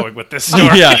where you're going with this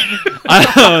story.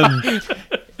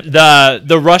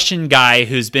 The Russian guy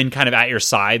who's been kind of at your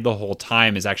side the whole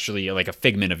time is actually a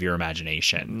figment of your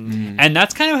imagination, and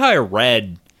that's kind of how I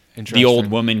read the old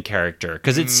woman character,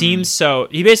 because it seems so.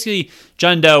 He basically,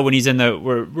 John Doe, when he's in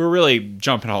we're really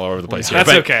jumping all over the place here.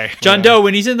 That's okay. John Doe,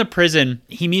 when he's in the prison,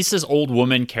 he meets this old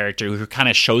woman character who kind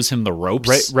of shows him the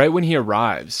ropes. Right when he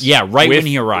arrives. Yeah, when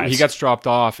he arrives. He gets dropped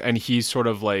off, and he's sort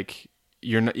of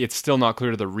it's still not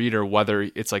clear to the reader whether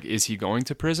it's like, is he going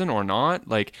to prison or not?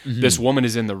 Like this woman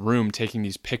is in the room taking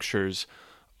these pictures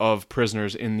of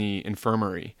prisoners in the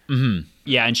infirmary. Mm-hmm.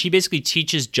 Yeah, and she basically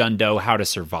teaches John Doe how to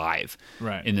survive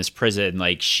in this prison.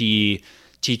 Like she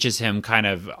teaches him kind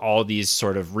of all these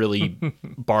sort of really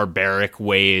barbaric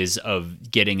ways of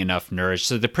getting enough nourish.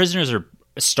 So the prisoners are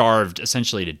starved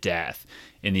essentially to death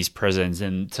in these prisons,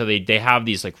 and so they have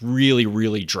these like really,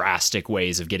 really drastic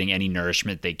ways of getting any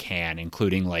nourishment they can,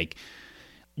 including like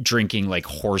drinking like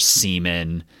horse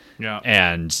semen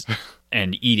and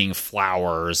eating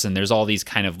flowers, and there's all these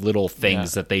kind of little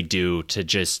things that they do to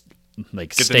just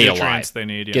like get stay the nutrients alive, they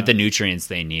need, get the nutrients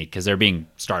they need because they're being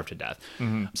starved to death.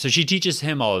 So she teaches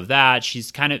him all of that.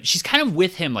 She's kind of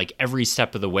with him like every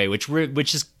step of the way, which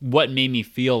is what made me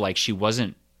feel like she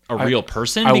wasn't a real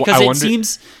person, because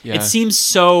it seems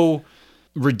so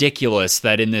ridiculous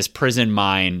that in this prison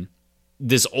mine,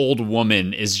 this old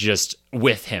woman is just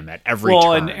with him at every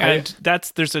turn. And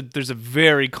there's a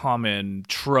very common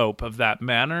trope of that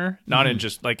manner, not in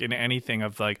just like in anything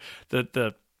of like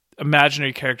the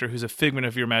imaginary character who's a figment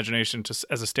of your imagination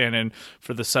as a stand-in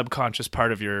for the subconscious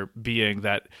part of your being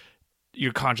that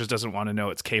your conscious doesn't want to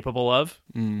know it's capable of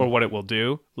or what it will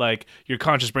do. Like your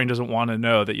conscious brain doesn't want to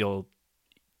know that you'll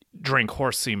drink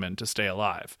horse semen to stay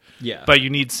alive. Yeah. But you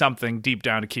need something deep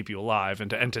down to keep you alive and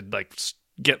to like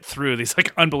get through these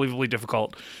like unbelievably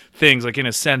difficult things. Like in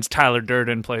a sense, Tyler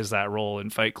Durden plays that role in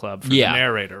Fight Club for the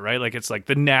narrator, right? Like it's like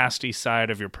the nasty side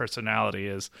of your personality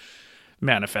is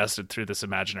manifested through this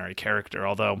imaginary character.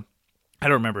 Although I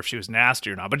don't remember if she was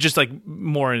nasty or not, but just like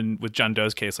more with John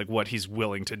Doe's case, like what he's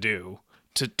willing to do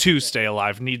to stay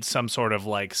alive needs some sort of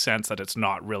like sense that it's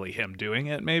not really him doing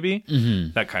it, maybe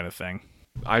that kind of thing.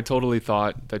 I totally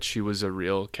thought that she was a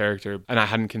real character, and I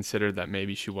hadn't considered that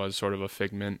maybe she was sort of a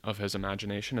figment of his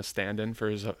imagination, a stand-in for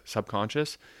his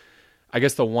subconscious. I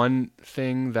guess the one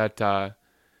thing that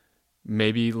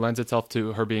maybe lends itself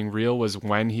to her being real was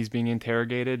when he's being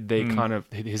interrogated, they kind of,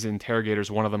 his interrogators,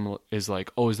 one of them is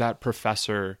like, oh, is that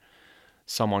Professor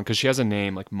someone? Because she has a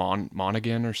name like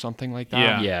Monaghan or something like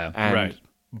that. Yeah, and,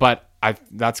 but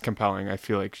that's compelling. I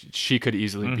feel like she could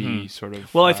easily be sort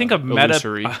of I think a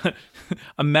illusory.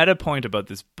 a meta point about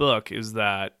this book is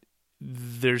that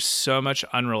there's so much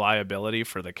unreliability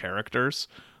for the characters.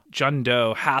 John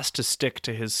Doe has to stick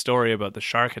to his story about the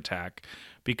shark attack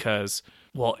because,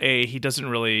 well,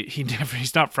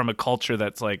 he's not from a culture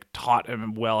that's like taught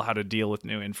him well how to deal with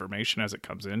new information as it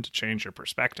comes in to change your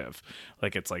perspective.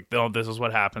 Like it's like, oh, this is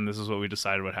what happened. This is what we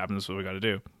decided what happened. This is what we got to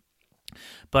do.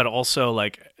 But also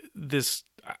like this,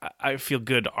 I feel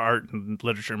good art and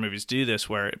literature and movies do this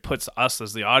where it puts us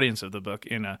as the audience of the book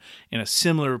in a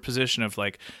similar position of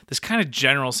like this kind of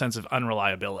general sense of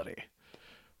unreliability,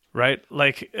 right?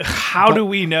 Like how do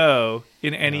we know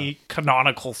in any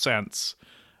canonical sense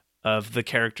of the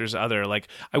character's other? Like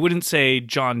I wouldn't say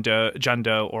John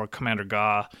Doe or Commander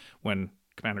Ga when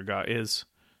Commander Ga is,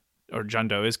 or John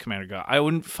Doe is Commander Ga. I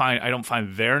don't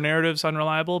find their narratives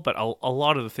unreliable, but a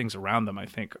lot of the things around them I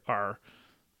think are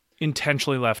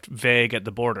intentionally left vague at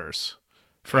the borders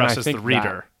for us as the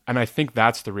reader. And I think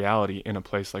that's the reality in a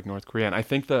place like North Korea. And I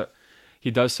think that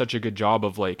he does such a good job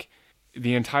of like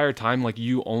the entire time, like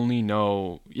you only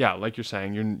know, like you're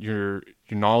saying, your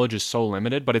knowledge is so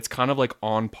limited, but it's kind of like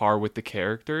on par with the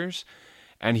characters.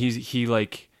 And he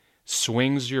like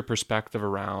swings your perspective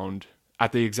around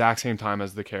at the exact same time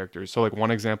as the characters. So like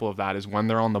one example of that is when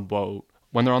they're on the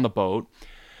boat,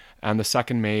 and the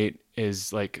second mate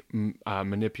is like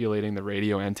manipulating the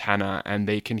radio antenna, and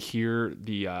they can hear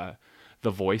the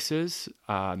voices.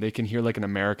 They can hear like an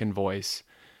American voice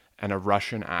and a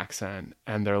Russian accent,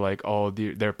 and they're like, oh,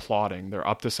 they're plotting. They're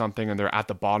up to something, and they're at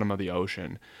the bottom of the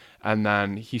ocean. And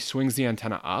then he swings the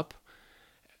antenna up,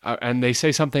 and they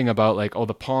say something about like, oh,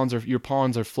 your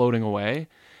pawns are floating away.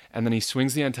 And then he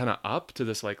swings the antenna up to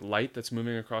this like light that's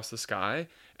moving across the sky,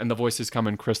 and the voices come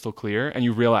in crystal clear, and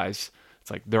you realize it's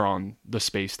like they're on the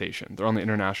space station. They're on the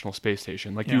International Space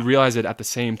Station. Like you realize it at the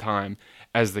same time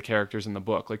as the characters in the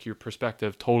book. Like your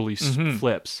perspective totally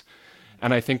flips.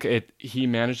 And I think he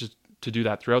manages to do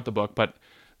that throughout the book, but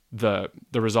the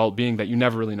result being that you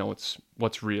never really know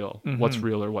what's real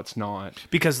or what's not.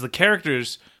 Because the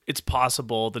characters, it's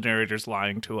possible the narrator's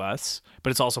lying to us,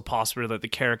 but it's also possible that the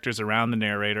characters around the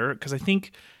narrator, because I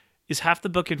think, is half the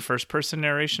book in first-person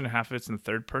narration and half of it's in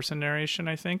third-person narration,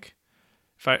 I think?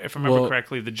 If I remember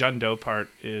correctly, the John Doe part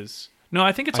is... No,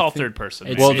 I think it's all third person.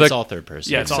 It's all third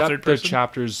person. Yeah, it's all third person. The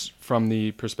chapters from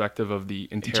the perspective of the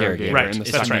interrogator right. in the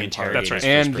That's second right. part. That's right.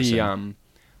 And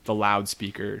the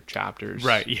loudspeaker chapters.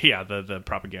 Right. Yeah. The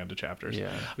propaganda chapters.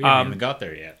 Yeah. We haven't even got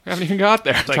there yet. I haven't even got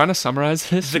there. Trying to summarize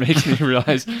this makes me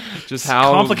realize just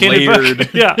how complicated layered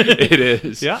book. Yeah. it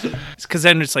is. Yeah. Because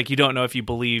then it's like you don't know if do you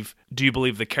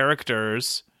believe the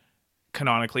characters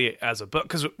canonically as a book?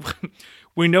 Because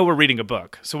we know we're reading a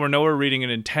book. So we know we're reading an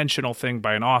intentional thing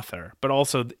by an author. But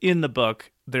also in the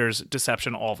book, there's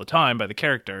deception all the time by the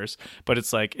characters. But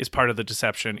it's like, is part of the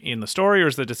deception in the story, or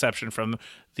is the deception from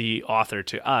the author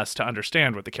to us to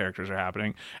understand what the characters are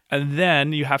happening? And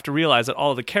then you have to realize that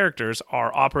all of the characters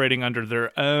are operating under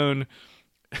their own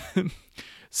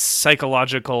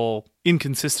psychological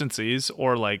inconsistencies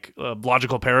or like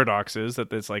logical paradoxes,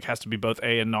 that it's like has to be both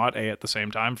A and not A at the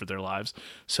same time for their lives.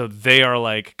 So they are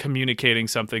like communicating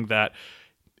something that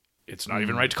it's not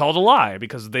even right to call it a lie,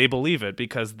 because they believe it,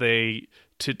 because they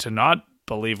to not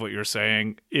believe what you're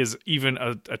saying is even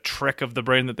a trick of the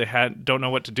brain that they don't know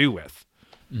what to do with.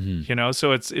 You know,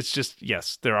 so it's just,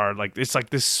 yes, there are like, it's like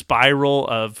this spiral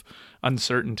of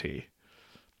uncertainty.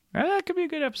 That could be a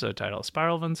good episode title,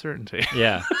 Spiral of Uncertainty.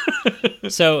 Yeah.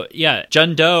 So, yeah,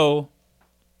 Jun Do,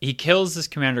 he kills this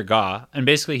Commander Ga, and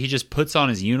basically he just puts on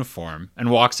his uniform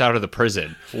and walks out of the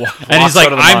prison. And he's like,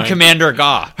 I'm Commander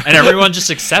Ga. And everyone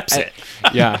just accepts it.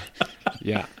 Yeah.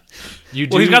 Well,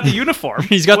 he's got the uniform.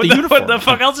 He's got the uniform. What the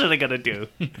fuck else are they going to do?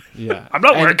 Yeah. I'm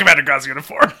not wearing Commander Ga's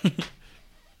uniform.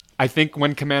 I think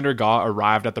when Commander Ga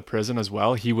arrived at the prison as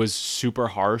well, he was super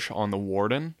harsh on the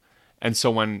warden. And so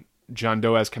when Jun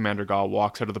Do as Commander Ga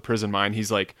walks out of the prison mine,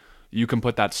 he's like, you can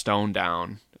put that stone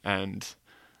down. And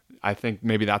I think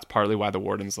maybe that's partly why the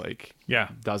warden's like,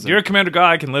 doesn't. You're a Commander Ga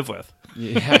I can live with.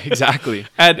 Yeah, exactly.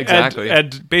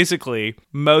 And basically,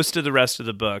 most of the rest of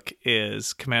the book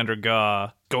is Commander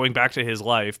Ga going back to his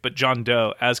life, but Jun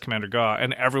Do as Commander Ga,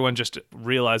 and everyone just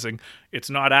realizing it's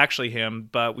not actually him,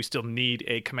 but we still need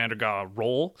a Commander Ga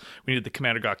role. We need the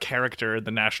Commander Ga character, the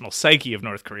national psyche of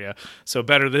North Korea. So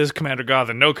better this Commander Ga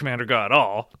than no Commander Ga at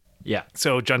all. Yeah.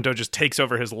 So Jun Do just takes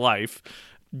over his life,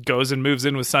 goes and moves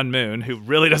in with Sun Moon, who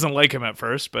really doesn't like him at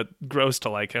first, but grows to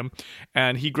like him.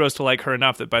 And he grows to like her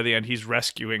enough that by the end, he's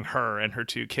rescuing her and her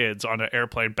 2 kids on an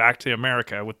airplane back to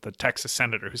America with the Texas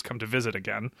senator who's come to visit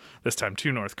again, this time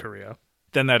to North Korea.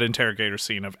 Then that interrogator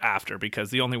scene of after,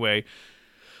 because the only way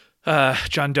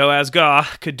Jun Do as Ga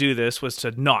could do this was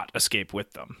to not escape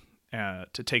with them,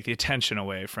 to take the attention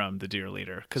away from the Dear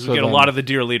Leader. Because we get a lot of the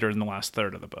Dear Leader in the last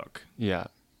third of the book. Yeah.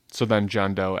 So then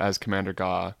Jun Do as Commander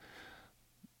Ga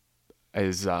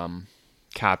is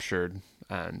captured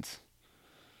and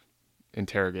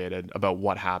interrogated about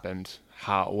what happened,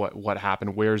 what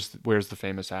happened, where's the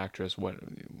famous actress,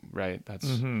 right? That's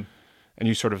and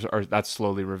you sort of are, that's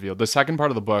slowly revealed. The second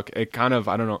part of the book, it kind of,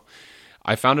 I don't know,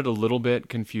 I found it a little bit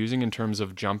confusing in terms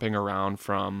of jumping around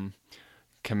from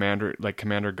Commander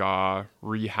Ga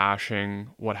rehashing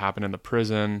what happened in the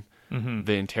prison,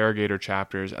 the interrogator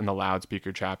chapters and the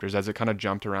loudspeaker chapters. As it kind of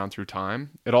jumped around through time,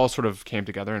 it all sort of came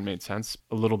together and made sense.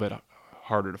 A little bit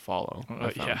harder to follow.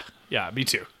 Yeah, me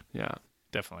too. Yeah,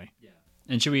 definitely. Yeah.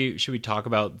 And should we talk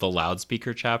about the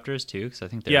loudspeaker chapters too? Because I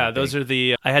think those are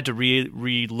the. I had to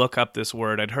re-look up this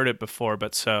word. I'd heard it before,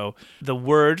 but so the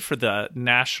word for the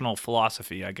national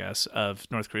philosophy, I guess, of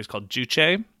North Korea is called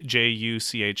Juche,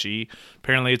 Juche.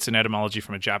 Apparently, it's an etymology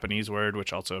from a Japanese word,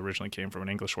 which also originally came from an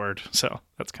English word. So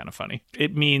that's kind of funny.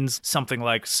 It means something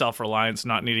like self-reliance,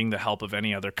 not needing the help of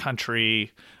any other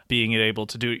country, being able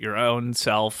to do it your own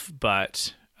self.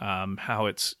 But how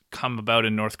it's come about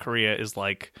in North Korea is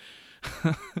like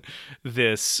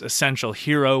this essential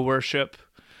hero worship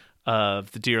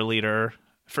of the Dear Leader,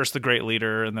 first the Great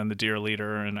Leader and then the Dear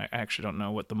Leader, and I actually don't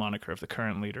know what the moniker of the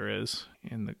current leader is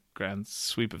in the grand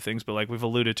sweep of things, but like we've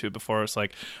alluded to it before, it's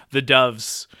like the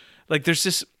doves, like there's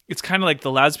this, it's kind of like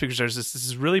the loudspeakers, there's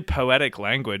this really poetic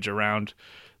language around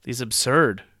these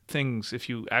absurd things if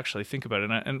you actually think about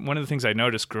it. And one of the things I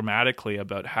noticed grammatically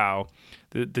about how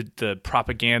the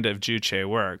propaganda of Juche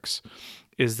works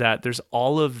is that there's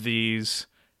all of these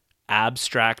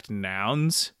abstract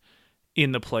nouns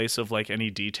in the place of like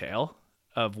any detail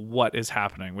of what is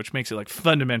happening, which makes it like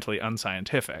fundamentally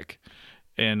unscientific.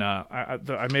 And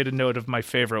I made a note of my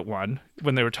favorite one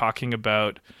when they were talking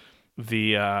about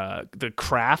the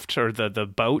craft or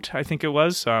the boat, I think it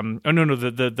was.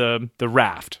 The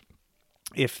raft,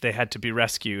 if they had to be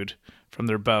rescued from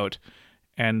their boat.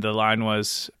 And the line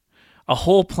was, a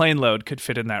whole plane load could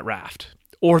fit in that raft,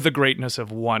 or the greatness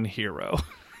of one hero.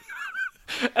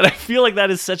 And I feel like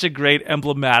that is such a great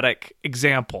emblematic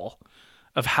example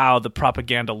of how the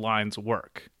propaganda lines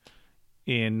work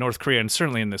in North Korea, and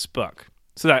certainly in this book.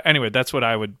 So that, anyway, that's what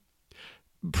I would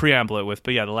preamble it with.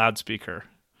 But yeah, the loudspeaker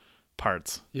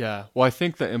parts. Yeah. Well, I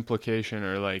think the implication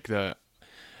or like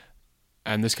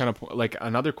and this kind of like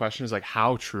another question is like,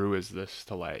 how true is this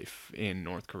to life in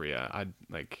North Korea?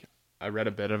 I read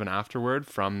a bit of an afterword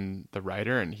from the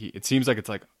writer, and it seems like it's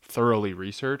like thoroughly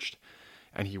researched,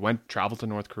 and he traveled to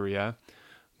North Korea,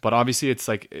 but obviously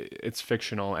it's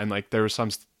fictional, and like there was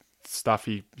some stuff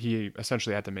he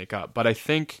essentially had to make up. But I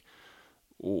think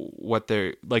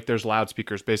there's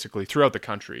loudspeakers basically throughout the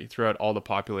country, throughout all the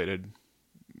populated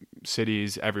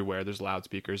cities, everywhere there's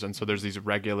loudspeakers, and so there's these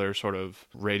regular sort of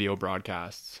radio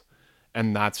broadcasts.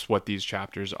 And that's what these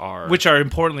chapters are. Which are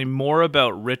importantly more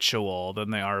about ritual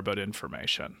than they are about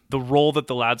information. The role that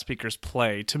the loudspeakers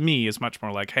play, to me, is much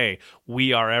more like, hey,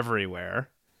 we are everywhere.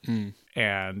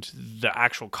 And the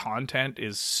actual content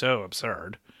is so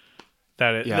absurd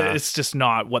that it's just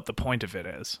not what the point of it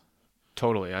is.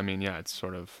 Totally. I mean, yeah, it's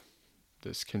sort of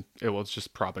it's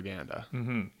just propaganda,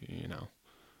 you know.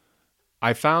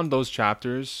 I found those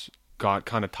chapters got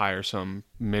kind of tiresome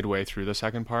midway through the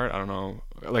second part. I don't know.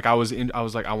 Like I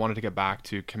wanted to get back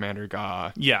to Commander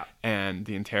Ga and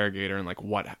the interrogator and like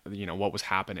what was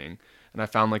happening. And I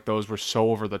found like those were so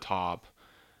over the top.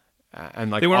 And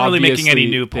like they weren't really making any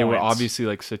new points. They were obviously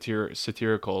like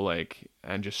satirical, like,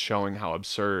 and just showing how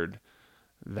absurd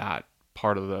that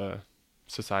part of the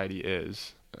society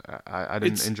is. I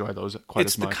didn't enjoy those quite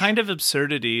as much. It's the kind of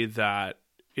absurdity that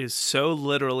is so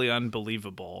literally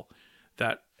unbelievable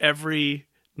that every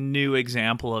new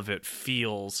example of it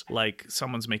feels like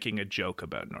someone's making a joke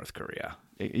about North Korea.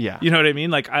 Yeah. You know what I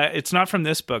mean? Like, it's not from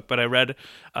this book, but I read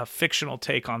a fictional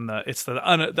take on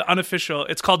the unofficial,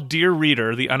 it's called Dear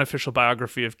Reader, the unofficial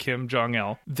biography of Kim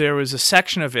Jong-il. There was a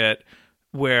section of it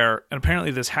where, and apparently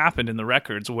this happened in the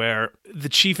records, where the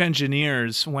chief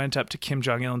engineers went up to Kim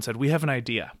Jong-il and said, we have an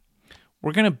idea.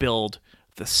 We're going to build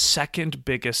the second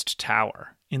biggest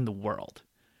tower in the world.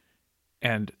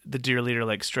 And the dear leader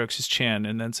like strokes his chin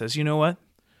and then says, you know what,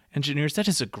 engineers, that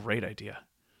is a great idea.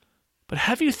 But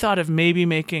have you thought of maybe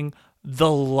making the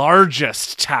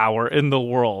largest tower in the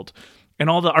world? And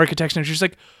all the architects and engineers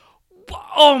like,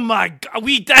 oh my God,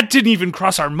 that didn't even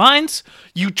cross our minds.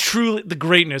 The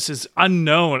greatness is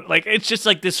unknown. Like, it's just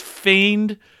like this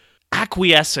feigned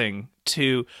acquiescing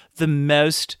to the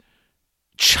most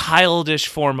childish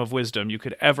form of wisdom you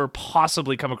could ever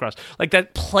possibly come across. Like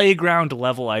that playground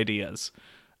level ideas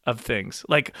of things.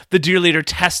 Like the dear leader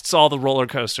tests all the roller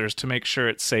coasters to make sure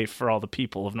it's safe for all the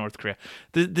people of North Korea.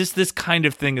 This kind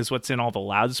of thing is what's in all the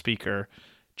loudspeaker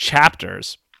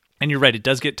chapters. And you're right, it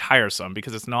does get tiresome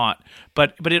because it's not.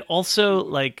 But it also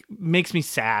like makes me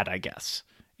sad, I guess,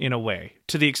 in a way,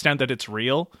 to the extent that it's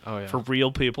real for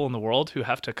real people in the world who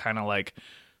have to kind of like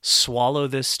swallow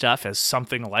this stuff as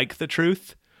something like the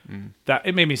truth. That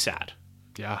it made me sad.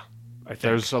 Yeah, I think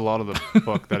there's a lot of the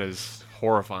book that is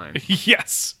horrifying.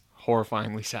 Yes,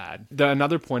 horrifyingly sad.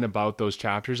 Another point about those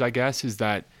chapters, I guess, is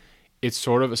that it's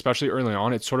sort of, especially early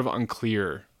on, it's sort of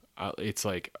unclear. It's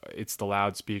like it's the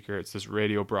loudspeaker, it's this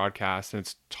radio broadcast, and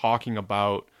it's talking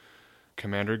about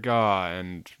Commander Ga,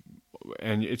 and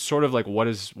it's sort of like what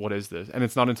is this? And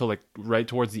it's not until like right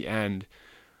towards the end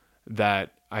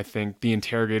that I think the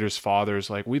interrogator's father is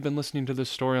like, we've been listening to this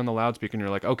story on the loudspeaker, and you're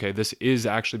like, okay, this is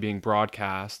actually being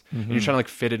broadcast. And you're trying to like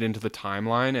fit it into the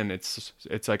timeline, and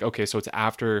it's like, okay, so it's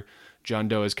after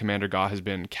Jeon-do as Commander Ga has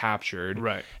been captured.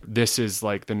 Right. This is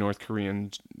like the North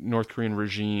Korean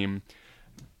regime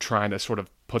trying to sort of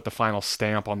put the final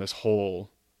stamp on this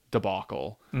whole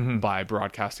debacle by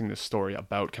broadcasting this story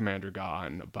about Commander Ga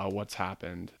and about what's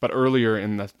happened. But earlier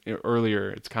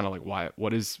it's kind of like,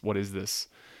 what is this?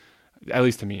 At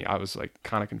least to me, I was like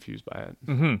kind of confused by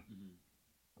it.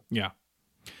 Yeah.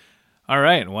 All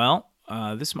right. Well,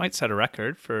 this might set a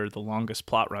record for the longest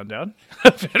plot rundown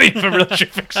of any familiar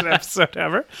fiction episode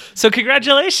ever. So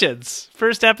congratulations.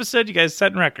 First episode, you guys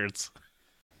setting records.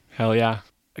 Hell yeah.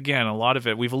 Again, a lot of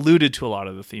it, we've alluded to a lot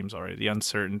of the themes already. The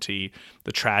uncertainty,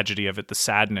 the tragedy of it, the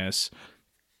sadness.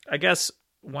 I guess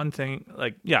one thing,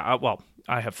 like, yeah, well,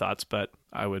 I have thoughts, but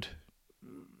I would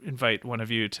invite one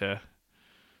of you to...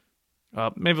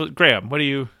 maybe Graham,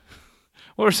 what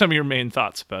were some of your main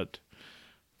thoughts about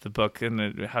the book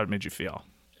and how it made you feel?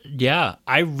 Yeah,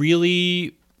 I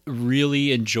really,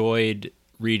 really enjoyed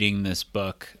reading this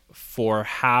book for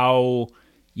how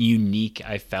unique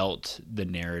I felt the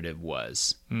narrative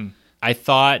was. I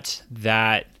thought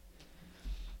that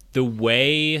the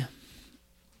way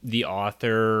the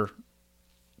author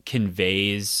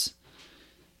conveys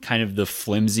kind of the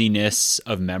flimsiness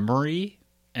of memory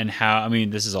and how, I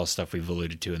mean, this is all stuff we've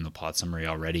alluded to in the plot summary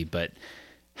already, but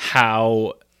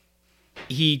how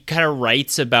he kind of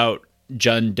writes about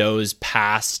Jeon-do's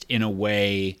past in a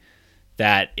way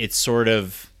that it's sort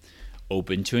of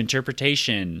open to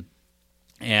interpretation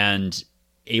and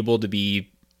able to be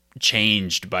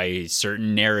changed by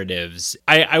certain narratives.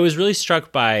 I was really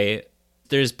struck by,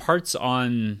 there's parts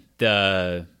on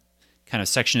the kind of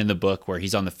section in the book where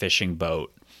he's on the fishing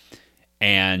boat,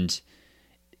 and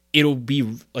it'll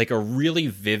be like a really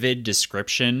vivid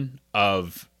description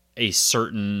of a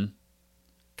certain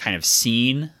kind of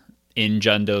scene in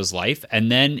Jundo's life, and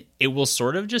then it will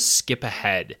sort of just skip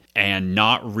ahead and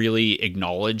not really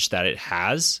acknowledge that it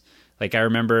has. Like, I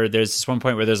remember there's this one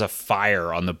point where there's a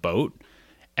fire on the boat,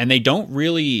 and they don't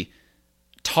really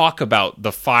talk about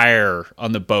the fire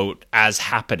on the boat as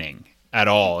happening at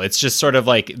all. It's just sort of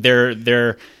like there's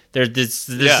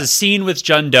a scene with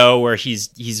Jundo where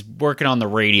he's working on the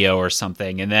radio or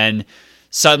something, and then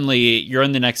suddenly you're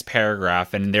in the next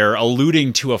paragraph and they're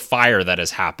alluding to a fire that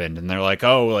has happened, and they're like,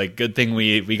 oh, like, good thing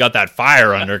we got that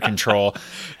fire under control.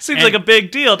 Seems like a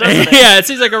big deal, doesn't it? Yeah, it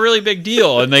seems like a really big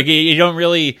deal. And like, it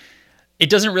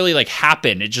doesn't really like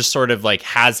happen. It just sort of like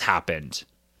has happened.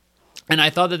 And I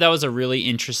thought that was a really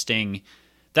interesting,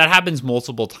 that happens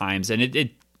multiple times. And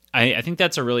I think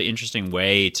that's a really interesting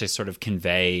way to sort of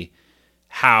convey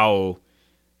how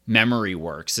memory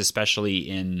works, especially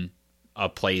in a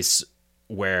place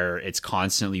where it's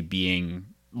constantly being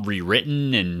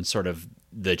rewritten and sort of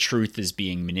the truth is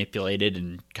being manipulated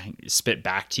and kind of spit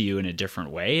back to you in a different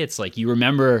way. It's like you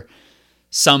remember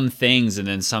some things, and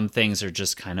then some things are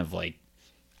just kind of like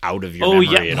out of your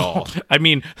memory at all. I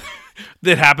mean,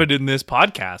 that happened in this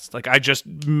podcast. Like, I just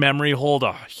memory hold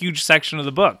a huge section of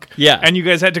the book. Yeah. And you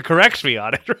guys had to correct me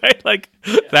on it, right? Like,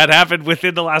 that happened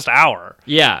within the last hour.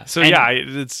 Yeah. So,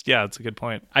 it's a good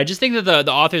point. I just think that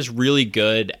the author's really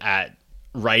good at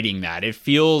writing that. It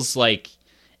feels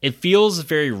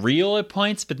very real at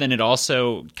points, but then it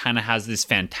also kind of has this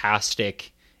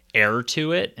fantastic air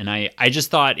to it. And I just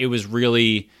thought it was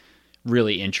really,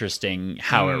 really interesting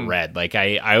how it read. Like,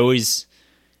 I always,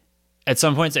 at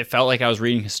some points it felt like I was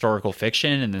reading historical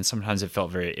fiction, and then sometimes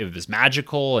it was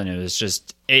magical, and I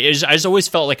just always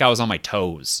felt like I was on my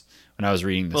toes when I was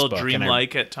reading this book. A little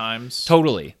dreamlike at times.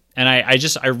 Totally. And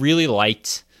I really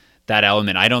liked that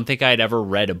element. I don't think I'd ever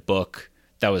read a book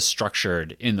that was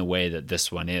structured in the way that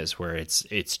this one is, where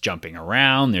it's jumping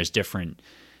around. There's different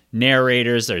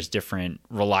narrators. There's different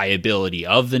reliability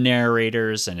of the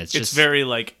narrators, and it's very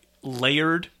like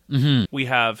layered. Mm-hmm. We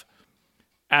have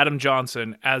Adam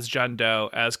Johnson as John Doe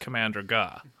as Commander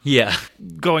Ga. Yeah,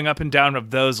 going up and down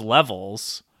of those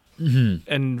levels, and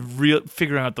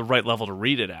figuring out the right level to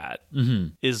read it at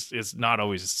is not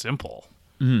always simple.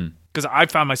 Because I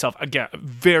found myself, again,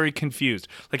 very confused.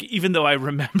 Like, even though I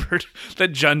remembered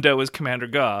that Jundo was Commander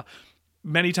Ga,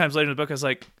 many times later in the book, I was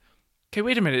like, okay,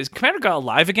 wait a minute, is Commander Ga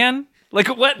alive again? Like,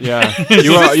 what? Yeah.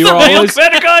 You are always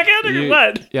Commander Ga again, or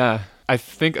what? Yeah. I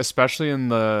think especially in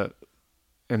the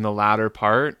latter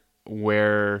part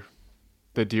where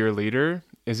the Dear Leader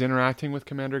is interacting with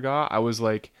Commander Ga, I was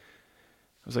like,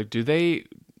 do they,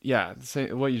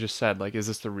 say what you just said, like, is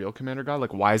this the real Commander Ga?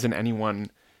 Like, why isn't anyone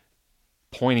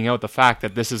pointing out the fact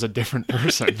that this is a different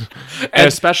person? And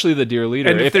especially the Dear Leader.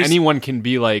 If anyone can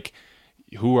be like,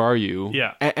 who are you?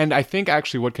 Yeah. And I think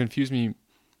actually what confused me,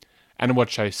 and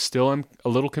what I still am a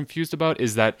little confused about,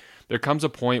 is that there comes a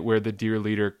point where the Dear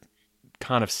Leader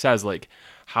kind of says, like,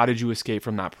 how did you escape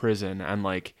from that prison? And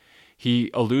like,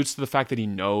 he alludes to the fact that he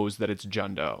knows that it's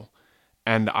Jundo.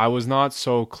 And I was not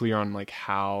so clear on like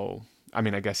how, I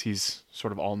mean, I guess he's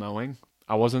sort of all-knowing.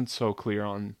 I wasn't so clear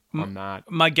on that.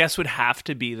 My guess would have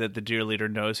to be that the Dear Leader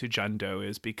knows who John Doe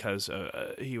is, because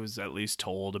he was at least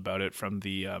told about it from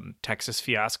the Texas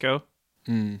fiasco.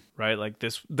 Right? Like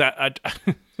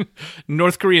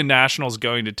North Korean nationals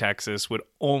going to Texas would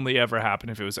only ever happen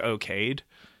if it was okayed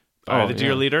by the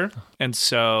Dear Leader. And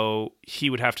so he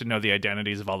would have to know the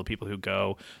identities of all the people who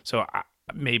go. So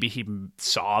maybe he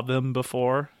saw them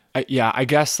before. I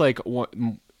guess like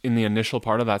in the initial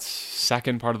part of that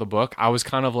second part of the book, I was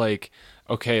kind of like,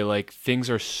 okay, like things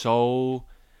are so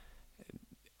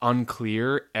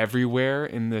unclear everywhere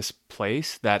in this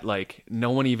place that like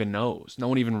no one even knows. No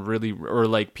one even really, or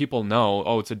like people know,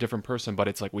 oh, it's a different person, but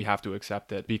it's like we have to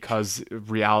accept it because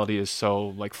reality is so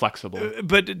like flexible.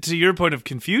 But to your point of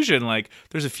confusion, like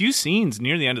there's a few scenes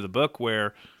near the end of the book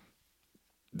where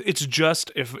it's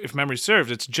just, if memory serves,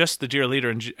 it's just the Dear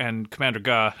Leader and Commander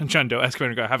Ga, and John Doe as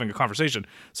Commander Ga having a conversation.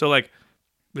 So like,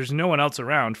 there's no one else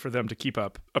around for them to keep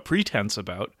up a pretense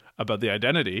about the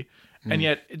identity, and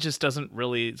yet it just doesn't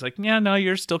really. It's like, yeah, no,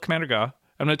 you're still Commander Ga.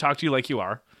 I'm going to talk to you like you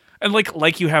are, and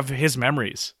like you have his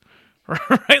memories,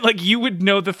 right? Like you would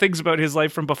know the things about his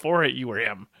life from before you were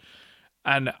him.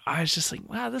 And I was just like,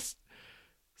 wow, this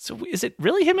So is it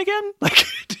really him again? Like,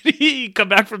 did he come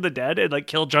back from the dead and like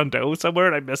kill John Doe somewhere?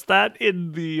 And I missed that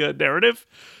in the narrative.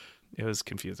 It was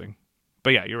confusing.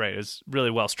 But yeah, you're right. It's really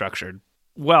well structured.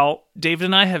 Well, David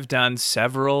and I have done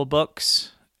several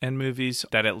books and movies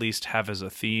that at least have as a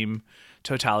theme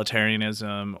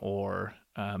totalitarianism or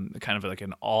kind of like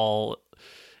an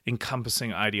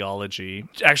all-encompassing ideology.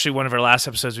 Actually, one of our last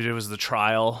episodes we did was The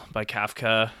Trial by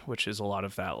Kafka, which is a lot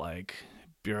of that like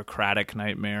bureaucratic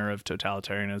nightmare of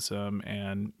totalitarianism,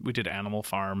 and we did Animal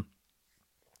Farm.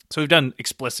 So we've done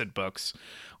explicit books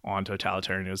on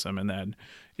totalitarianism, and then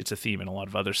it's a theme in a lot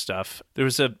of other stuff. There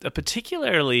was a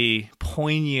particularly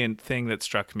poignant thing that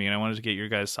struck me, and I wanted to get your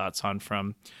guys' thoughts on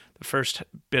from the first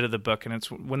bit of the book, and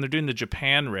it's when they're doing the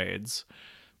Japan raids,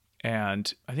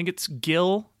 and I think it's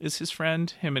Gil is his friend,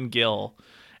 him and Gil,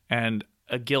 and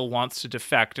Gil wants to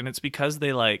defect, and it's because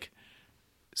they like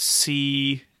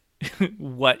see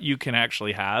what you can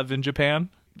actually have in Japan.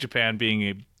 Japan being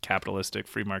a capitalistic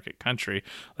free market country,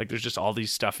 like there's just all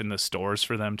these stuff in the stores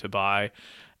for them to buy.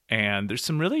 And there's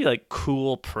some really like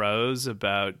cool prose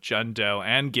about John Doe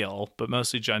and Gil, but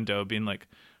mostly John Doe being like,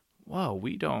 whoa,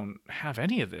 we don't have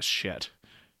any of this shit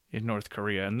in North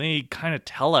Korea. And they kind of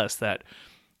tell us that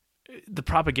the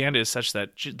propaganda is such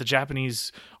that the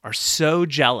Japanese are so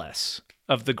jealous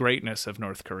of the greatness of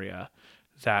North Korea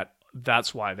that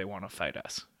that's why they want to fight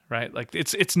us. Right? Like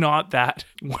it's not that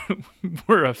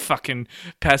we're a fucking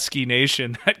pesky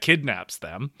nation that kidnaps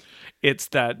them. It's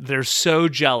that they're so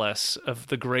jealous of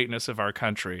the greatness of our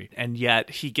country. And yet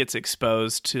he gets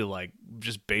exposed to like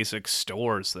just basic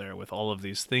stores there with all of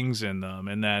these things in them.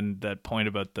 And then that point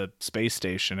about the space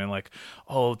station and like,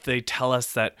 oh, they tell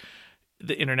us that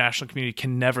the international community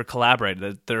can never collaborate,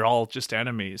 that they're all just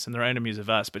enemies and they're enemies of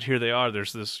us. But here they are.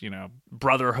 There's this,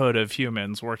 brotherhood of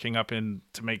humans working up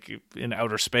to make in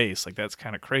outer space. Like that's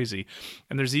kind of crazy.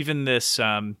 And there's even this,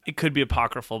 it could be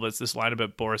apocryphal, but it's this line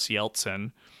about Boris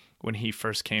Yeltsin when he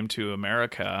first came to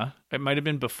America. It might've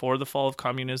been before the fall of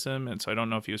communism. And so I don't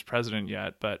know if he was president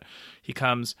yet, but he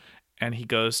comes and he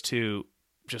goes to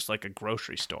just like a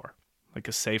grocery store, like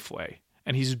a Safeway.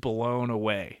 And he's blown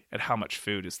away at how much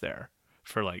food is there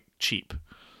for like cheap.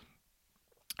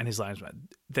 And his lines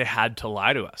went, they had to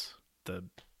lie to us, the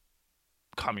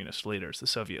communist leaders, the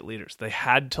Soviet leaders. They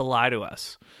had to lie to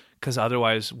us because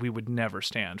otherwise we would never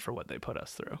stand for what they put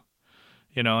us through.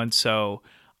 And so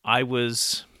I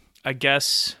was, I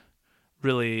guess,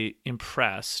 really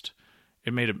impressed.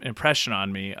 It made an impression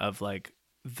on me of like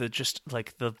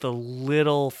the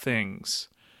little things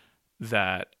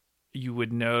that you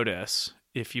would notice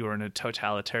if you were in a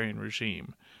totalitarian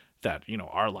regime. That,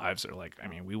 our lives are like,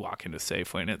 we walk into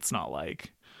Safeway and it's not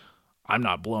like, I'm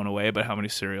not blown away by how many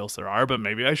cereals there are, but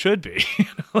maybe I should be,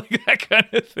 like that kind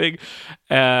of thing.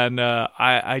 And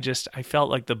I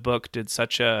felt like the book did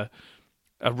such a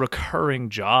recurring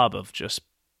job of just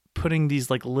putting these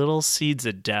like little seeds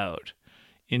of doubt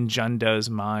in John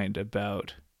Doe's mind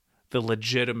about the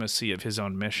legitimacy of his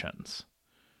own missions,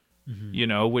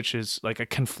 which is like a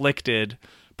conflicted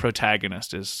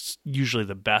protagonist is usually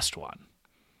the best one.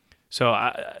 So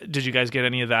did you guys get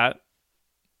any of that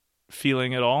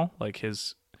feeling at all? Like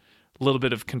his little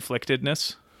bit of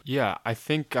conflictedness? Yeah, I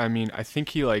think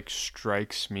he like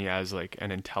strikes me as like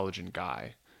an intelligent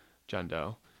guy, John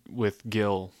Doe. With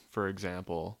Gil, for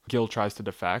example, Gil tries to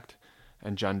defect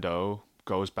and John Doe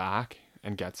goes back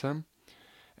and gets him.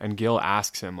 And Gil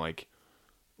asks him like,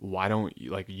 why don't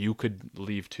you, like, you could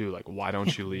leave too. Like, why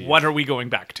don't you leave? What are we going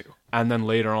back to? And then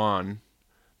later on,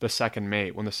 when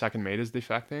the second mate is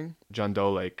defecting, John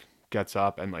Doe like gets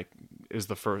up and like is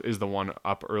the one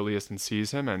up earliest and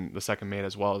sees him, and the second mate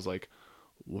as well is like,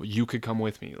 well, you could come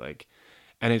with me, like.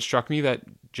 And it struck me that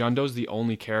John Doe's the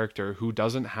only character who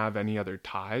doesn't have any other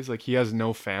ties. Like he has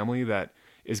no family that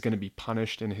is going to be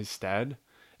punished in his stead,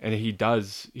 and he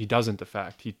doesn't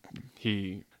defect.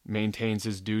 He maintains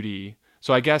his duty.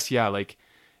 So I guess like.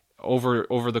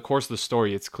 Over the course of the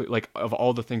story, it's clear, like, of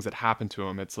all the things that happen to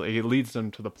him, it's like it leads them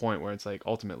to the point where it's like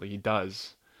ultimately he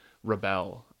does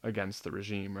rebel against the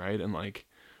regime, right? And like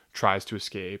tries to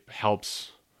escape,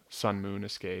 helps Sun Moon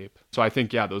escape. So I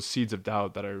think those seeds of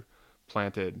doubt that are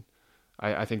planted,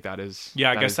 I think that is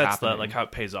I guess that's happening. how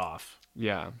it pays off.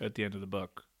 Yeah, at the end of the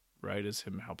book, right? Is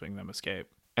him helping them escape.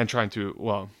 And trying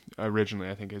to, originally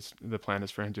I think the plan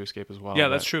is for him to escape as well. Yeah,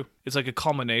 that's true. It's like a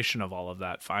culmination of all of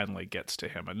that finally gets to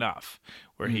him enough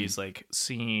where he's like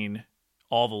seeing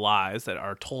all the lies that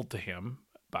are told to him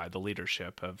by the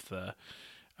leadership of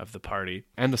the party.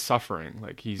 And the suffering.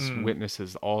 Like he's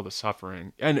witnesses all the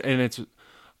suffering. And it's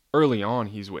early on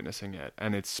he's witnessing it.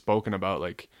 And it's spoken about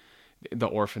like the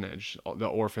orphanage, the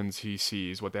orphans he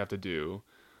sees, what they have to do,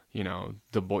 you know,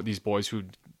 these boys who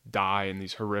die in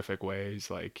these horrific ways.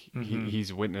 Like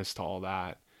he's witness to all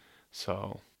that.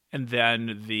 So, and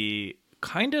then the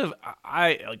kind of,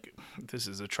 I like, this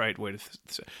is a trite way to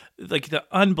say, like the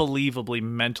unbelievably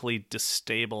mentally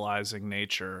destabilizing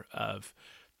nature of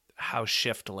how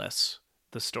shiftless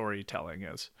the storytelling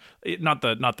is. Not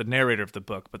the narrator of the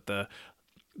book, but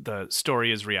the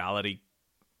story is reality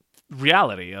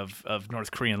of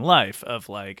North Korean life, of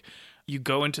like, you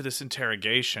go into this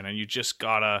interrogation and you just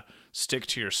gotta stick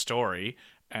to your story,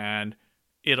 and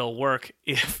it'll work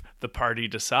if the party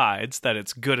decides that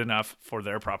it's good enough for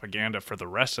their propaganda for the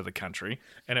rest of the country,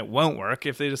 and it won't work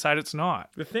if they decide it's not.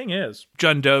 The thing is,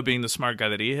 Jun Do, being the smart guy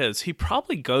that he is, he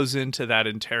probably goes into that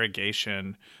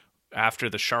interrogation after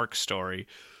the shark story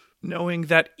knowing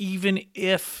that even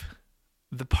if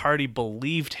the party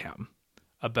believed him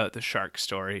about the shark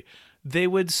story, they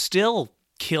would still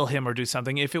kill him or do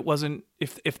something if it wasn't,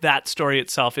 if that story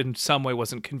itself in some way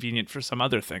wasn't convenient for some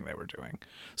other thing they were doing.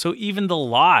 So even the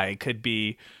lie could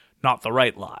be not the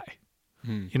right lie.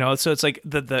 You know, so it's like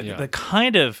the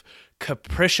kind of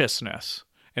capriciousness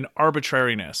and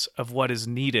arbitrariness of what is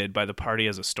needed by the party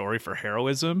as a story for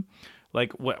heroism.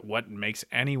 Like what makes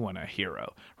anyone a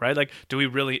hero, right? Like, do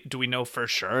we know for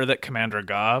sure that Commander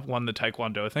Ga won the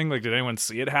Taekwondo thing? Like, did anyone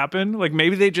see it happen? Like,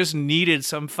 maybe they just needed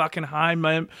some fucking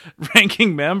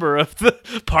ranking member of the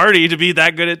party to be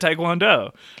that good at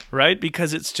Taekwondo, right?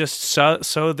 Because it's just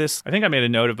so this, I think I made a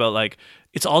note about, like,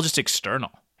 it's all just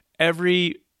external.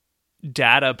 Every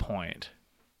data point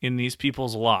in these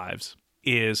people's lives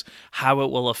is how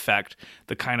it will affect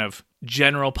the kind of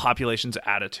general population's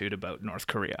attitude about North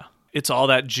Korea. It's all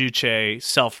that juche,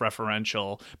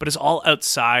 self-referential, but it's all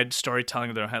outside storytelling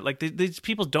of their own head. Like, these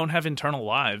people don't have internal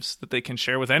lives that they can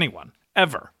share with anyone,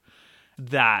 ever.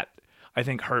 That, I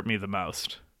think, hurt me the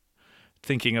most.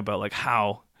 Thinking about, like,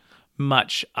 how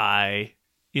much I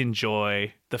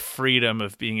enjoy the freedom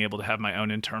of being able to have my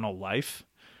own internal life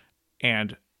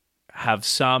and have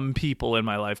some people in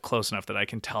my life close enough that I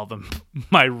can tell them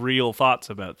my real thoughts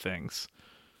about things.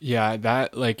 Yeah,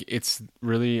 that, like, it's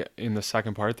really in the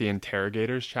second part, the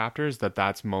interrogators chapters,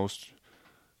 that's most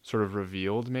sort of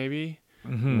revealed, maybe,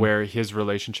 where his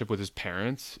relationship with his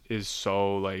parents is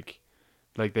so, like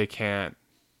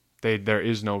there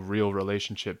is no real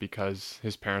relationship because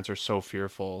his parents are so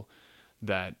fearful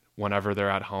that whenever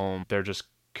they're at home, they're just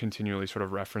continually sort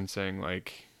of referencing,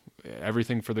 like,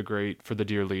 everything for the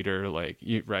dear leader, like,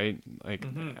 right? Like,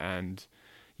 and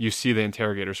you see the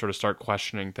interrogator sort of start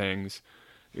questioning things.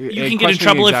 You can get in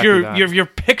trouble if your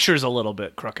picture's a little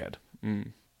bit crooked.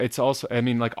 It's also, I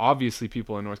mean, like, obviously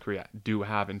people in North Korea do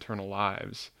have internal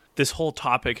lives. This whole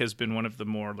topic has been one of the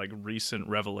more, like, recent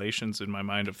revelations in my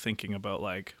mind of thinking about,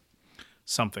 like,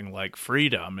 something like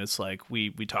freedom. It's like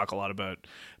we talk a lot about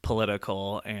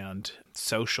political and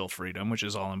social freedom, which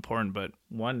is all important, but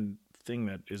one thing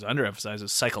that is underemphasized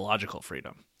is psychological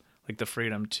freedom. Like the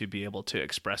freedom to be able to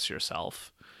express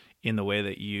yourself in the way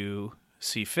that you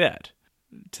see fit,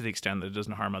 to the extent that it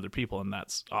doesn't harm other people, and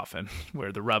that's often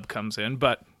where the rub comes in.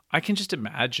 But I can just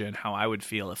imagine how I would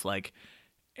feel if, like,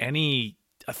 any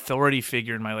authority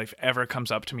figure in my life ever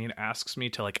comes up to me and asks me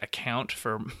to, like, account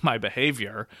for my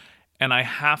behavior, and I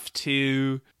have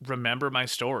to remember my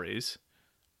stories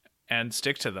and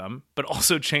stick to them, but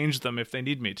also change them if they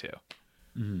need me to.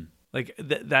 Like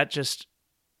that just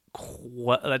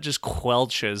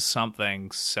quelches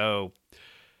something so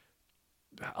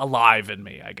alive in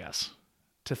me, I guess,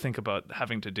 to think about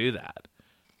having to do that.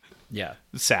 Yeah.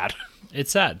 It's sad.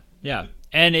 It's sad. Yeah.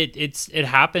 And it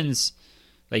happens,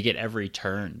 like, at every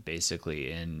turn,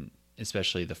 basically, and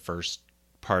especially the first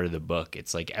part of the book.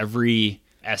 It's like every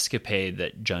escapade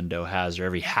that Jundo has, or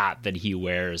every hat that he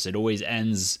wears, it always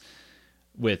ends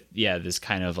with, this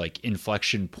kind of, like,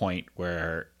 inflection point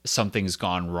where something's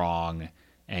gone wrong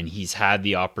and he's had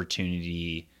the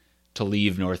opportunity to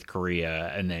leave North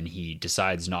Korea, and then he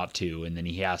decides not to, and then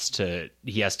he has to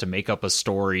make up a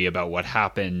story about what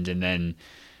happened, and then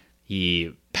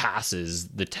he passes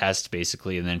the test,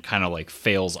 basically, and then kind of, like,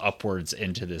 fails upwards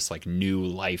into this, like, new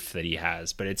life that he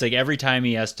has. But it's like every time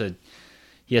he has to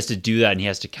do that, and he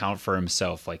has to count for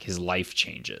himself, like, his life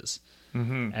changes.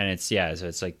 And it's so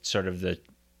it's like sort of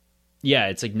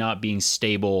it's like not being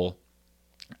stable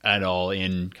at all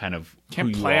in kind of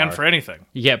can't plan for anything.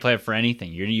 You can't plan for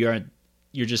anything.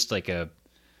 You're just like you're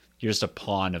just a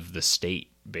pawn of the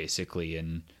state, basically.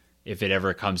 And if it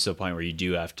ever comes to a point where you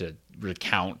do have to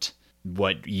recount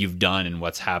what you've done and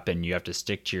what's happened, you have to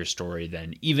stick to your story.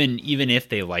 Then even if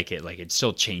they like it, like, it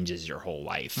still changes your whole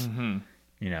life.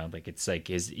 You know, like, it's like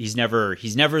he's never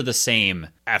the same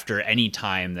after any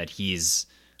time that he's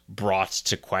brought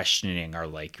to questioning or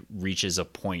like reaches a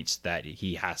point that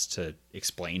he has to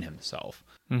explain himself.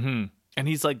 Mm-hmm. And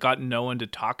he's like got no one to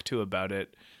talk to about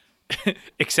it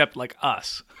except like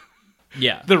us.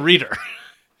 Yeah. The reader.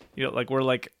 Like we're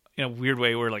like, in a weird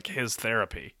way, we're like his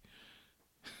therapy.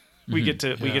 We get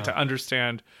to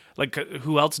understand like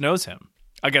who else knows him.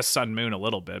 I guess Sun Moon a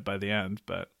little bit by the end,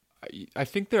 but I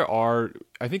think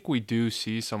we do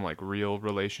see some like real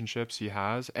relationships he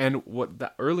has. And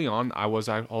early on, I was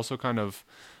also kind of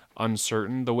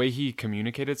uncertain the way he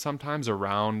communicated sometimes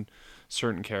around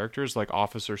certain characters, like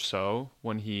Officer So,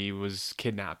 when he was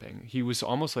kidnapping. He was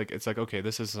almost like, it's like, okay,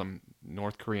 this is some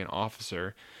North Korean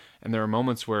officer. And there are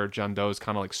moments where John Doe is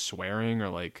kind of like swearing or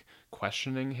like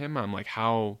questioning him. I'm like,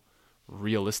 how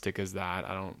realistic is that?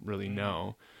 I don't really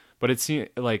know. But it seemed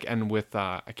like, and with,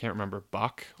 I can't remember,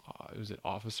 Buck, was it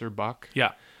Officer Buck?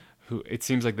 Yeah. Who it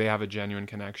seems like they have a genuine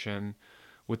connection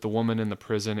with the woman in the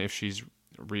prison, if she's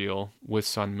real, with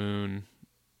Sun Moon.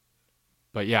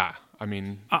 But yeah, I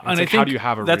mean, and like, how do you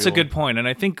have a that's real... a good point. And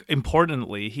I think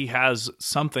importantly, he has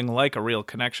something like a real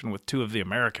connection with two of the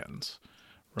Americans,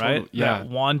 right? Totally, yeah. That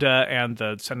Wanda and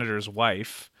the senator's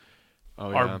wife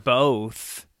are yeah.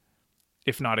 both,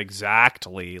 if not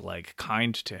exactly like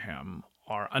kind to him,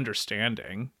 are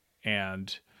understanding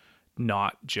and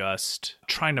not just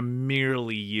trying to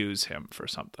merely use him for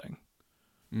something.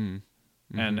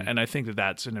 Mm-hmm. And I think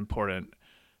that's an important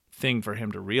thing for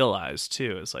him to realize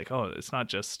too. Is like, oh, it's not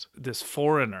just this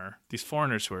foreigner. These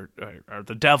foreigners who are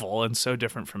the devil and so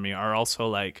different from me are also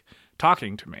like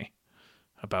talking to me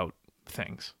about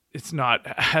things. It's not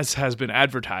as has been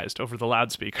advertised over the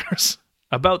loudspeakers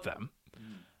about them.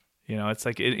 It's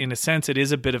like in a sense, it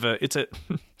is a bit of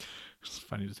it's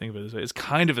funny to think about it this way. It's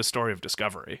kind of a story of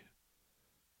discovery.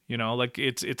 Like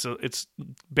it's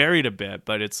buried a bit,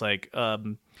 but it's like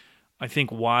I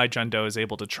think why John Doe is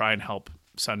able to try and help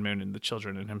Sun Moon and the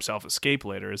children and himself escape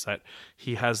later is that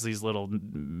he has these little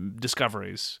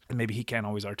discoveries, and maybe he can't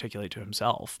always articulate to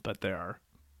himself, but they are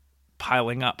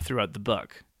piling up throughout the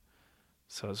book.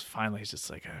 So finally, he's just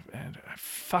like, I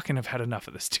fucking have had enough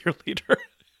of this dear leader.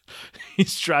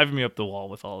 He's driving me up the wall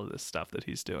with all of this stuff that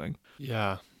he's doing.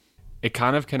 Yeah. It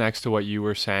kind of connects to what you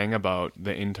were saying about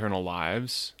the internal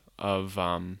lives of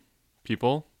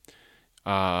people.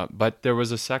 But there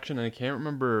was a section, and I can't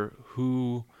remember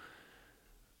who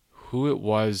it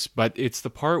was, but it's the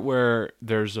part where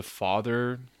there's a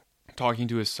father talking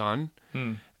to his son,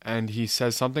 and he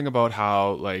says something about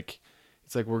how like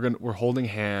it's like we're holding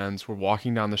hands, we're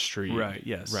walking down the street. Right,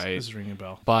 yes. Right. This is ringing a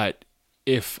bell. But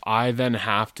if I then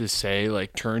have to say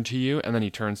like turn to you, and then he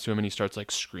turns to him and he starts like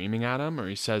screaming at him, or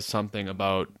he says something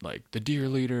about like the dear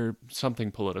leader, something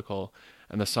political,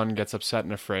 and the son gets upset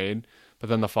and afraid, but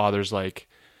then the father's like,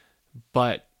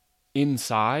 but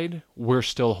inside we're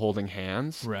still holding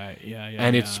hands. Right. Yeah.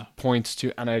 And it points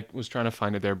to, and I was trying to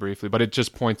find it there briefly, but it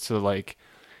just points to like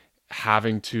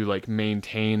having to like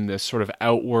maintain this sort of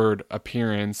outward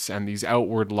appearance and these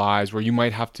outward lies where you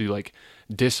might have to like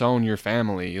disown your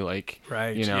family. Like,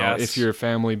 right. If your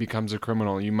family becomes a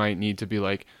criminal, you might need to be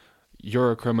like,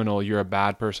 you're a criminal, you're a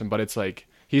bad person. But it's like,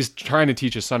 he's trying to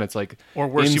teach his son. It's like, or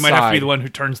worse, you might have to be the one who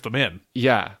turns them in.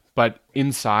 Yeah. But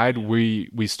inside we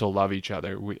still love each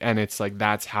other. And it's like,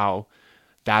 that's how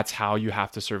you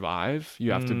have to survive.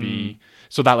 You have to be,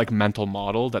 so that like mental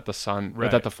model that the son, or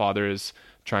that the father is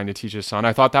trying to teach his son.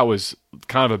 I thought that was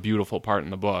kind of a beautiful part in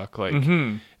the book. Like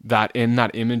that in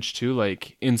that image too,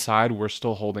 like inside we're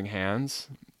still holding hands,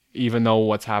 even though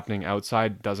what's happening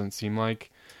outside doesn't seem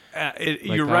like.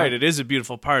 You're right. It is a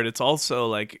beautiful part. It's also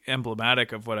like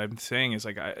emblematic of what I'm saying is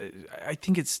like, I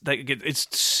think it's like, it's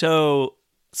so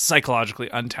psychologically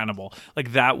untenable,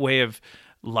 like that way of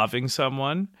loving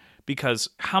someone, because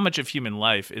how much of human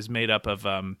life is made up of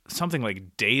something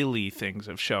like daily things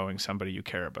of showing somebody you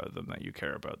care about them, that you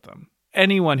care about them.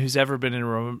 Anyone who's ever been in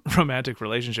a romantic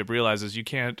relationship realizes you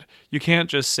can't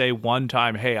just say one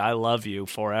time, hey, I love you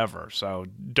forever, so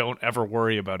don't ever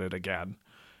worry about it again,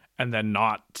 and then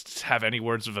not have any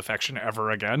words of affection ever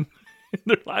again in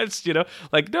their lives.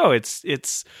 Like, no,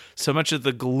 it's so much of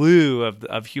the glue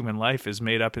of human life is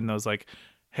made up in those like,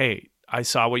 hey, I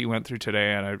saw what you went through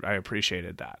today and I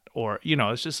appreciated that. Or,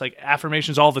 it's just like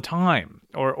affirmations all the time,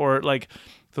 or like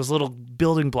those little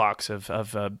building blocks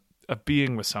of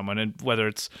being with someone, and whether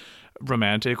it's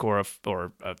romantic or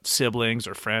siblings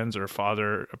or friends or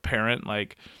father, a parent,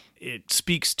 like it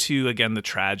speaks to, again, the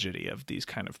tragedy of these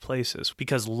kind of places,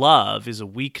 because love is a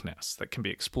weakness that can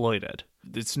be exploited.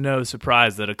 It's no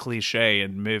surprise that a cliche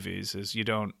in movies is you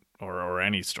don't, or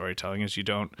any storytelling is you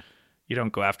don't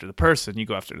go after the person, you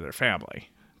go after their family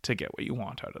to get what you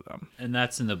want out of them. And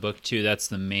that's in the book too. That's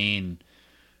the main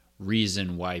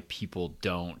reason why people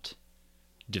don't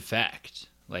defect,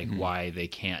 like why they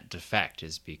can't defect,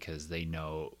 is because they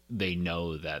know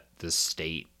that the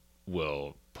state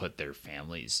will put their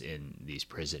families in these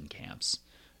prison camps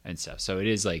and stuff. So it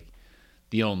is like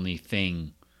the only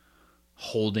thing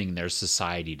holding their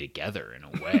society together in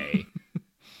a way.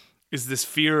 Is this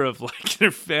fear of like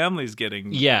their families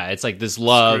getting it's like this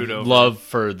love over.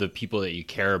 for the people that you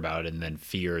care about, and then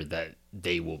fear that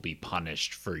they will be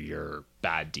punished for your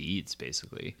bad deeds,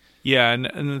 basically. Yeah,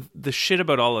 and the shit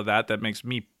about all of that makes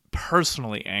me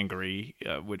personally angry,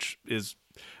 which is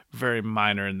very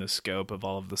minor in the scope of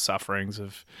all of the sufferings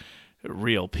of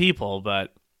real people,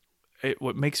 but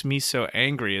what makes me so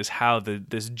angry is how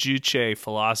this Juche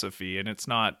philosophy, and it's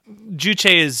not... Juche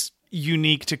is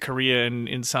unique to Korea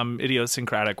in some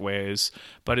idiosyncratic ways,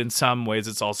 but in some ways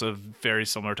it's also very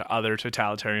similar to other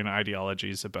totalitarian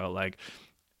ideologies about like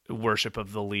worship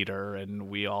of the leader, and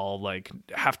we all like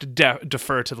have to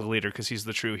defer to the leader because he's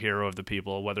the true hero of the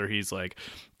people, whether he's like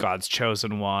God's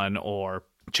chosen one or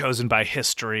chosen by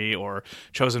history or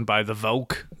chosen by the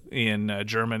Volk in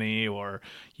Germany, or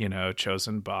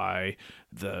chosen by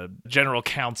the General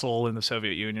Council in the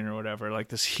Soviet Union or whatever, like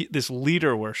this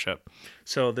leader worship.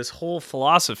 So this whole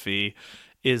philosophy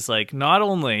is like not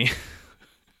only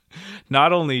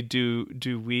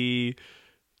do we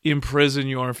imprison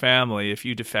your family if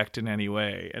you defect in any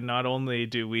way, and not only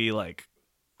do we like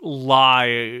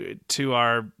lie to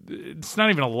it's not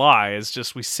even a lie, it's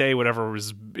just we say whatever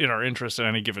was in our interest at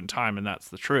any given time, and that's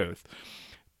the truth.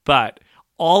 But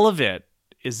all of it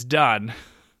is done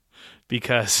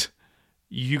because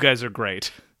you guys are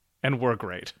great and we're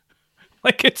great.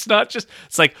 Like it's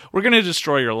like we're going to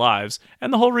destroy your lives,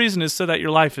 and the whole reason is so that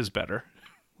your life is better.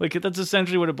 Like that's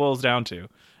essentially what it boils down to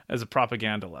as a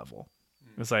propaganda level.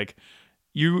 It's like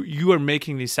you are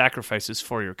making these sacrifices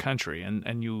for your country,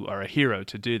 and you are a hero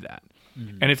to do that.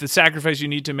 Mm-hmm. And if the sacrifice you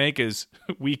need to make is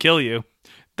we kill you,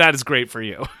 that is great for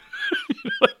you.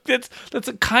 Like that's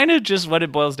kind of just what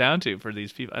it boils down to for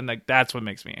these people, and like that's what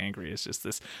makes me angry. It's just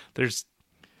this.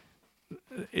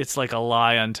 It's like a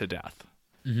lie unto death,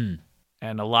 and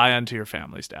a lie unto your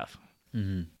family's death.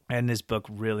 Mm-hmm. And this book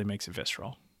really makes it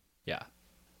visceral. Yeah.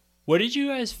 What did you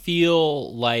guys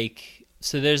feel like?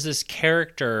 So there's this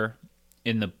character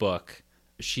in the book.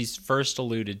 She's first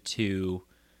alluded to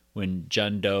when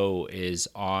Jun-do is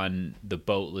on the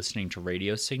boat listening to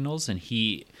radio signals, and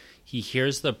he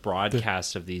hears the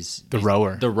broadcast of these... The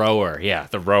rower. The rower, yeah,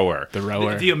 the rower. The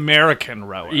rower. The American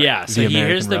rower. Yeah, so he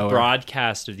hears the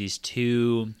broadcast of these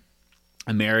two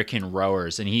American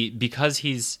rowers, and because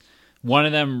he's... One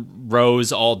of them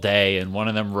rows all day and one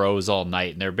of them rows all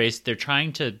night, and they're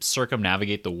trying to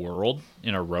circumnavigate the world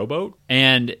in a rowboat.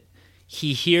 And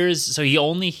he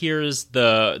only hears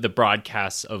the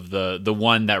broadcasts of the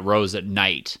one that rows at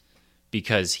night,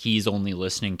 because he's only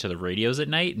listening to the radios at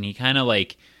night, and he kind of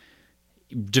like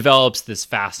develops this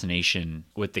fascination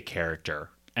with the character.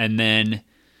 And then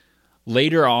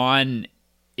later on,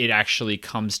 it actually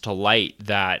comes to light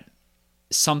that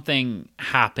something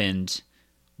happened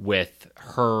with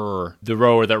her, the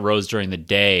rower that rows during the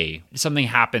day. Something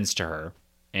happens to her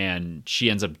and she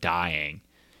ends up dying,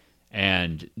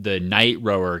 and the night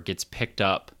rower gets picked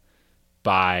up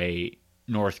by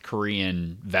North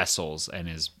Korean vessels and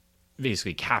is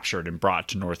basically captured and brought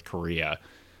to North Korea,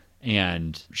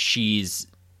 and she's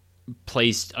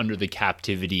placed under the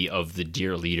captivity of the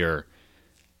dear leader,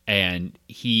 and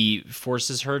he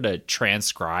forces her to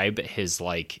transcribe his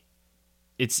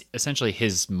it's essentially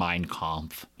his Mein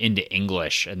Kampf into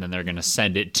English, and then they're going to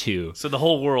send it to... So the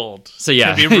whole world. So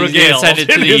yeah, be regaled send it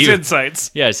to his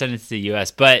insights. Yeah, send it to the U.S.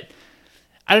 But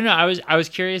I don't know. I was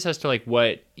curious as to like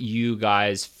what you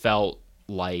guys felt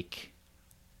like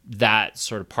that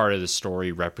sort of part of the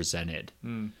story represented,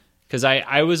 because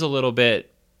I was a little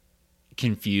bit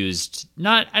confused.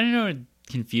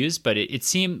 Confused, but it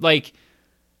seemed like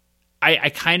I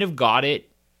kind of got it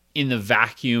in the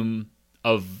vacuum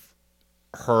of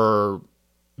her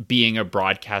being a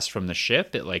broadcast from the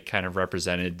ship. It like kind of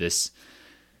represented this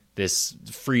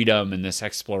freedom and this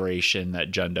exploration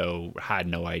that Jun-do had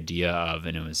no idea of,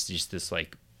 and it was just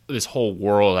this whole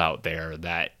world out there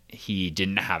that he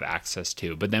didn't have access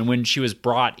to. But then when she was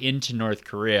brought into North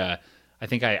Korea, I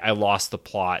think I lost the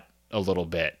plot a little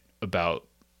bit about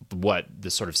what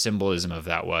the sort of symbolism of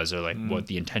that was, or like what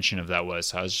the intention of that was.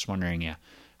 So I was just wondering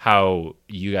how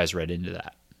you guys read into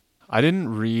that. I didn't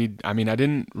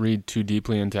read too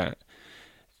deeply into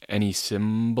any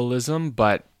symbolism,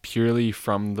 but purely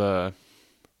from the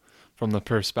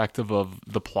perspective of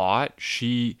the plot,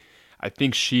 I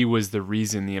think she was the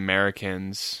reason the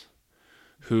Americans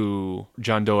who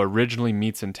John Doe originally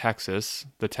meets in Texas,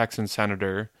 the Texan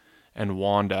senator, and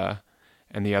Wanda,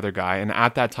 and the other guy. And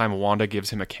at that time, Wanda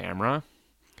gives him a camera,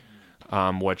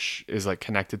 which is like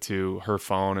connected to her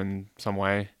phone in some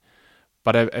way.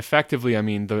 But effectively, I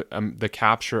mean, the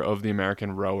capture of the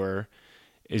American rower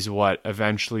is what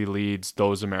eventually leads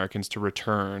those Americans to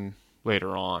return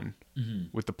later on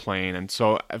with the plane. And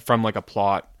so from like a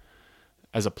plot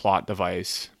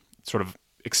device, it sort of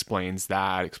explains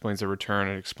the return,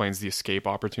 and explains the escape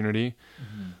opportunity.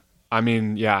 I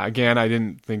mean, yeah, again, I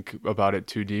didn't think about it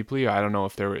too deeply. I don't know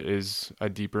if there is a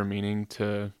deeper meaning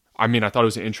to, I mean, I thought it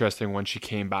was interesting when she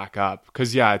came back up,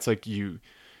 because yeah, it's like you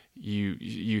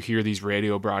hear these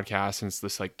radio broadcasts, and it's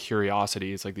this like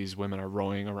curiosity. It's like these women are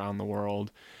rowing around the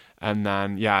world, and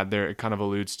then yeah, there it kind of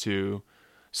alludes to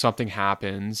something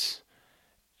happens,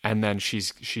 and then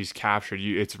she's captured.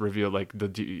 It's revealed like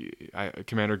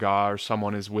Commander Ga or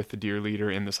someone is with the deer leader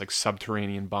in this like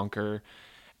subterranean bunker,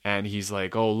 and he's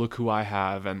like, "Oh, look who I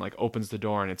have," and like opens the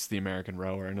door, and it's the American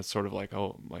rower, and it's sort of like,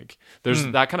 oh, like there's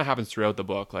that kind of happens throughout the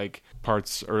book, like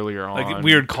parts earlier on, like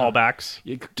weird callbacks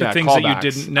to things that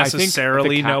you didn't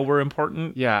necessarily know were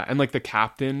important. Yeah, and like the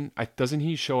captain, doesn't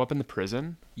he show up in the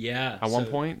prison? Yeah, at one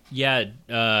point. Yeah,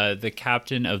 the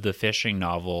captain of the fishing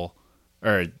novel,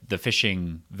 or the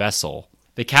fishing vessel.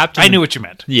 The captain. I knew what you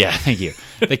meant. Yeah, thank you.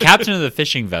 The captain of the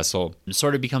fishing vessel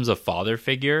sort of becomes a father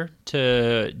figure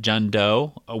to John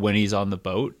Doe when he's on the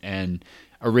boat, and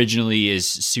originally is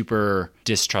super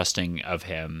distrusting of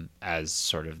him as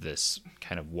sort of this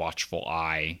kind of watchful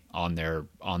eye on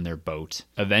their boat.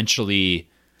 Eventually,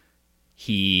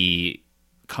 he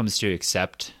comes to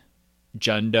accept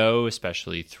John Doe,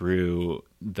 especially through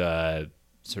the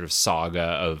sort of saga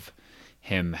of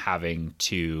him having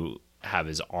to have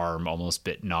his arm almost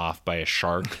bitten off by a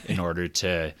shark in order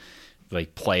to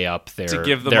like play up their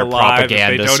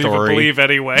propaganda they don't story. Even believe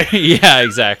anyway. Yeah,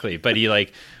 exactly. But he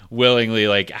like willingly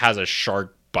like has a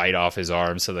shark bite off his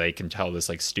arm so they can tell this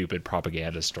like stupid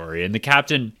propaganda story. And the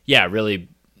captain, yeah, really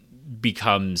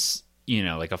becomes, you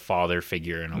know, like a father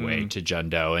figure in a way to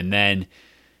John Doe. And then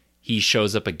he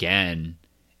shows up again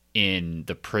in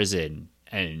the prison,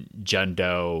 and John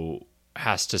Doe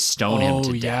has to stone him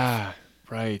to death. Yeah.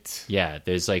 Right. Yeah,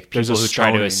 there's like people who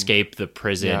try to escape the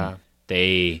prison.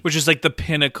 Yeah. Which is like the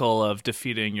pinnacle of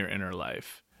defeating your inner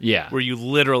life. Yeah. Where you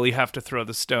literally have to throw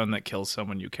the stone that kills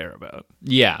someone you care about.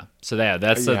 Yeah. So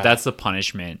that's the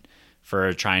punishment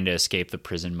for trying to escape the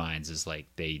prison mines, is like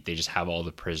they just have all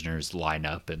the prisoners line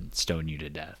up and stone you to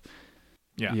death.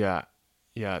 Yeah. Yeah.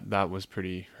 Yeah, that was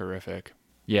pretty horrific.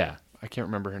 Yeah. I can't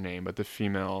remember her name, but the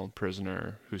female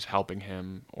prisoner who's helping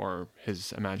him, or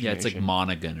his imagination. Yeah, it's like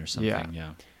Monaghan or something.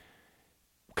 Yeah.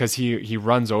 Because he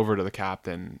runs over to the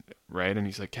captain, right? And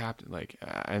he's like, "Captain," like,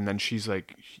 and then she's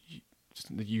like,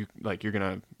 "You like, you're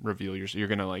gonna reveal you're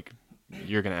gonna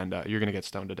get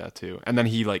stoned to death too." And then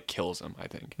he like kills him, I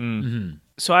think. Mm-hmm.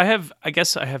 So I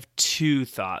guess I have two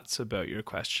thoughts about your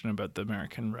question about the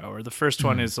American rower. The first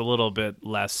one is a little bit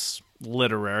less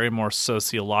literary, more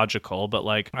sociological, but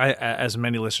like as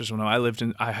many listeners will know,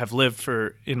 I have lived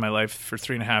in my life for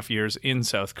 3.5 years in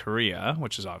South Korea,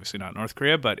 which is obviously not North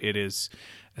Korea, but it is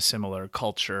a similar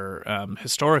culture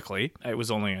historically. It was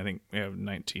only, I think,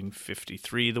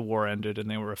 1953 the war ended,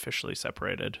 and they were officially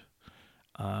separated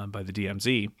by the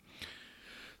DMZ.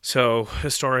 So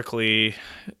historically,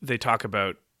 they talk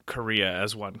about Korea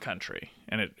as one country,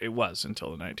 and it was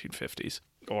until the 1950s,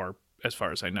 or as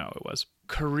far as I know, it was.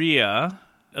 Korea,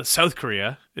 South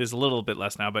Korea, is a little bit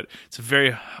less now, but it's a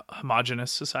very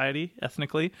homogenous society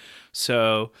ethnically.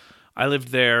 So I lived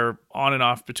there on and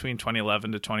off between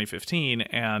 2011 to 2015,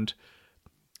 and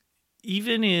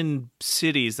even in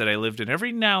cities that I lived in,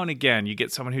 every now and again, you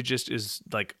get someone who just is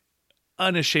like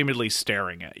unashamedly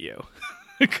staring at you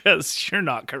because you're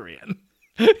not Korean.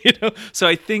 You know? So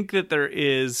I think that there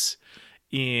is,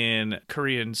 in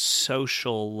Korean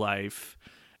social life,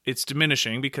 it's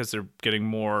diminishing because they're getting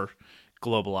more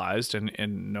globalized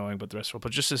and knowing about the rest of the world,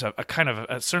 but just as a kind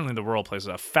of, certainly the world places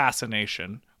a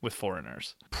fascination with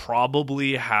foreigners.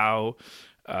 Probably how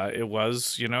it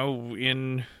was, you know,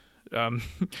 in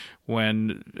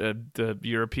when the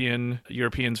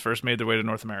Europeans first made their way to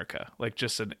North America, like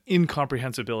just an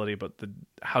incomprehensibility about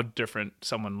how different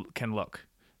someone can look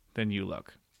than you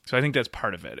look. So I think that's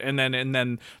part of it, and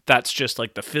then that's just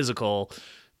like the physical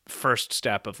first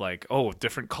step of like, oh,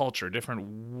 different culture, different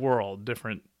world,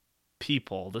 different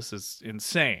people. This is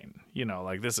insane, you know,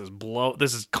 like this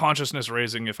is consciousness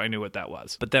raising if I knew what that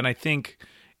was. But then I think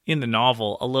in the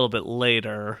novel a little bit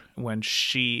later, when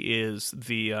she is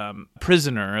the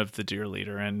prisoner of the deer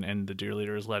leader, and the deer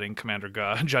leader is letting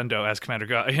John Doe as Commander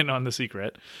Ga in on the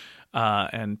secret,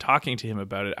 and talking to him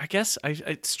about it, I guess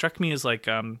it struck me as like,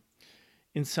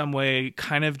 in some way,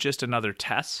 kind of just another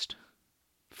test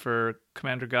for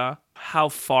Commander Ga. How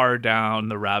far down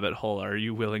the rabbit hole are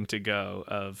you willing to go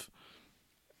of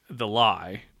the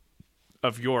lie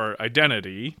of your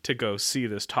identity to go see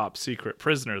this top secret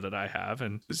prisoner that I have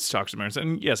and talk to Americans?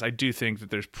 And yes, I do think that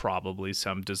there's probably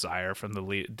some desire from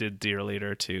the dear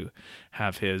leader to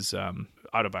have his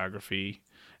autobiography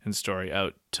and story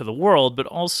out to the world, but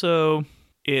also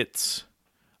it's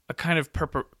a kind of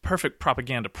perfect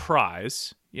propaganda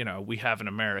prize. You know, we have an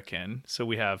American, so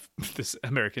we have this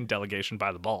American delegation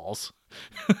by the balls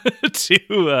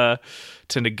to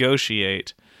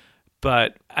negotiate.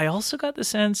 But I also got the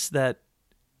sense that,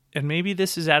 and maybe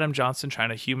this is Adam Johnson trying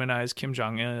to humanize Kim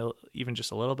Jong-il even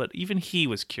just a little bit, even he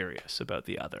was curious about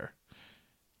the other.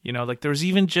 You know, like there was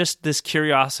even just this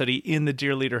curiosity in the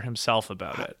dear leader himself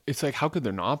about it. It's like, how could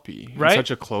there not be? Right? In such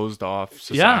a closed off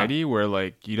society where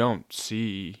like you don't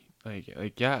see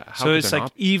like yeah. How so could it's there like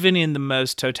not be? even in the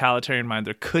most totalitarian mind,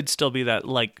 there could still be that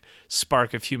like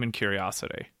spark of human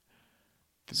curiosity.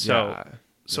 So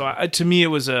to me, it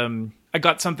was I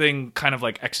got something kind of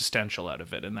like existential out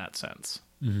of it in that sense.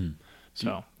 Mm-hmm.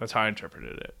 So that's how I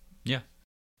interpreted it. Yeah.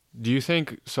 Do you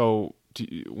think so?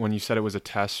 When you said it was a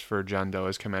test for John Doe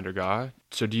as Commander Ga,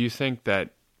 so do you think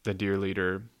that the dear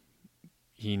leader,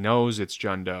 he knows it's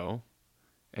John Doe,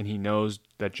 and he knows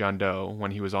that John Doe,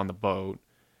 when he was on the boat,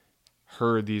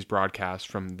 heard these broadcasts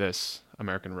from this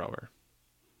American rower?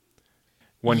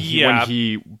 When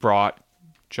he brought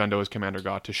John Doe as Commander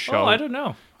Ga to show. Oh, I don't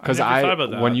know. Because thought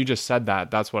about that. When you just said that,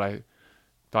 that's what I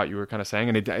thought you were kind of saying,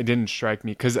 and it didn't strike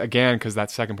me because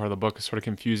that second part of the book is sort of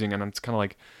confusing, and it's kind of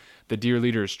like the dear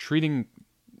leader is treating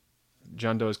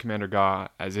John Doe as Commander Ga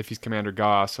as if he's Commander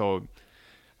Ga, so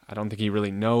I don't think he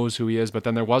really knows who he is. But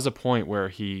then there was a point where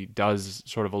he does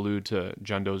sort of allude to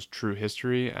John Doe's true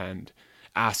history and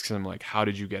asks him, like, how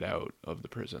did you get out of the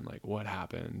prison? Like, what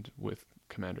happened with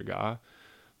Commander Ga?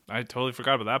 I totally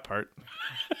forgot about that part.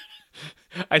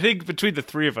 I think between the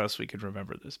three of us, we could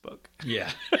remember this book. Yeah.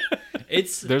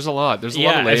 There's a lot. There's a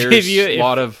lot of layers,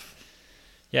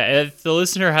 if the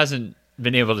listener hasn't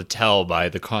been able to tell by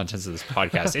the contents of this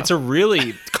podcast, it's a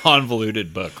really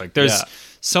convoluted book. Like there's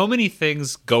so many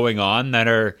things going on that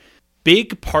are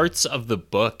big parts of the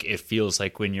book, it feels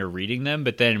like, when you're reading them,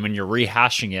 but then when you're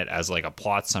rehashing it as like a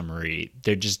plot summary,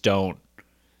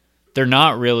 they're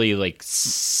not really like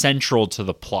central to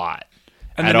the plot.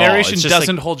 And the narration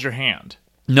doesn't hold your hand.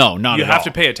 No, not at all. You have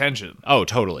to pay attention. Oh,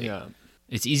 totally. Yeah.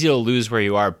 It's easy to lose where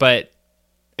you are. But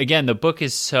again, the book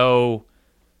is so,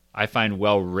 I find,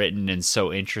 well written and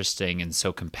so interesting and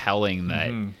so compelling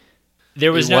that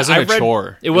there was wasn't a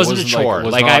chore. It wasn't a chore.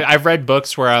 I've read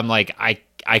books where I'm like,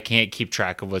 I can't keep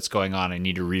track of what's going on. I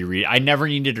need to reread. I never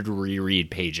needed to reread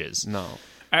pages. No.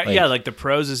 Like the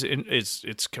prose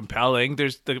it's compelling.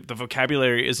 There's the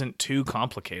vocabulary isn't too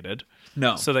complicated.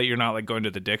 No. So that you're not like going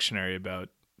to the dictionary about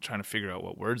trying to figure out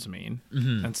what words mean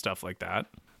and stuff like that.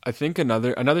 I think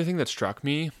another thing that struck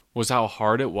me was how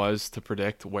hard it was to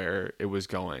predict where it was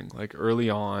going. Like early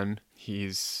on,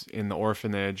 he's in the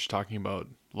orphanage talking about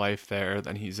life there.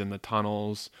 Then he's in the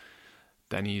tunnels.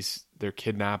 Then they're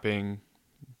kidnapping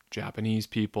Japanese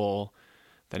people.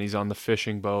 Then he's on the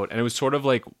fishing boat. And it was sort of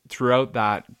like throughout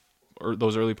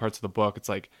those early parts of the book, it's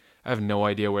like, I have no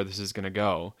idea where this is going to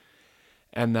go.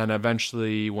 And then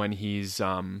eventually when he's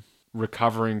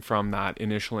recovering from that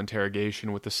initial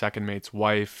interrogation with the second mate's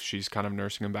wife, she's kind of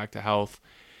nursing him back to health.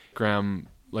 Graham,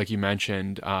 like you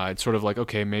mentioned, it's sort of like,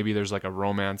 okay, maybe there's like a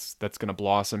romance that's going to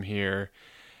blossom here.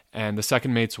 And the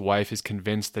second mate's wife is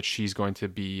convinced that she's going to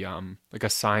be like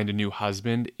assigned a new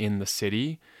husband in the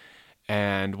city.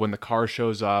 And when the car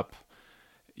shows up,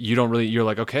 you're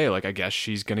like, okay, like I guess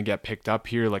she's going to get picked up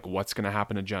here. Like what's going to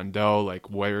happen to John Doe? Like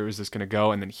where is this going to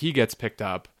go? And then he gets picked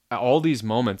up. At all these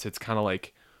moments, it's kind of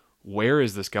like, where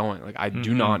is this going? Like I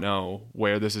do not know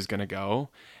where this is going to go.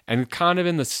 And kind of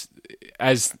in this,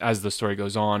 as the story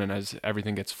goes on and as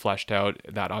everything gets fleshed out,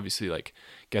 that obviously like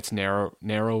gets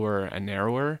narrower and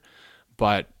narrower.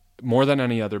 But more than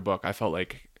any other book, I felt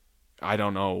like I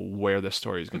don't know where this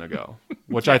story is going to go,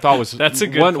 which I thought was that's a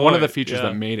good one of the features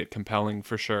that made it compelling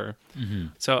for sure. Mm-hmm.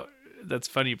 So that's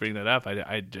funny you bring that up.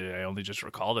 I only just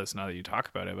recall this now that you talk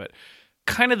about it, but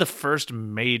kind of the first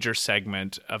major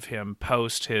segment of him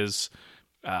post his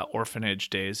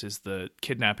orphanage days is the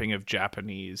kidnapping of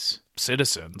Japanese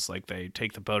citizens. Like they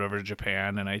take the boat over to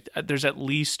Japan, and there's at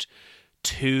least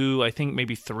 2, I think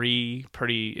maybe 3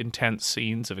 pretty intense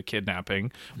scenes of a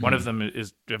kidnapping. One of them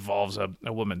involves a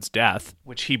woman's death,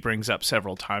 which he brings up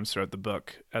several times throughout the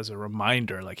book as a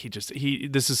reminder. Like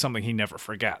this is something he never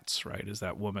forgets, right? Is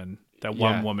that woman,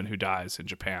 one woman who dies in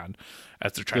Japan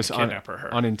as they're trying to kidnap her.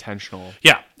 Unintentional.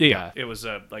 Yeah. It was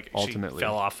ultimately she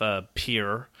fell off a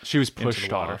pier. She was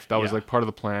pushed off. That was Yeah. like part of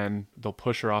the plan. They'll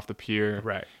push her off the pier.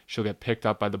 Right. She'll get picked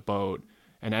up by the boat.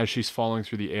 And as she's falling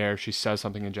through the air, she says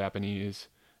something in Japanese.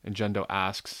 And Gendo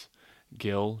asks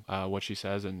Gil what she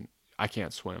says. And I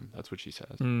can't swim. That's what she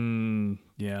says.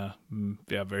 Yeah,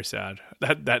 very sad.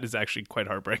 That is actually quite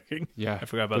heartbreaking. Yeah. I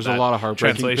forgot about There's that. a lot of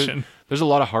heartbreaking. Translation. There's a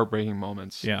lot of heartbreaking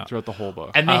moments Yeah. throughout the whole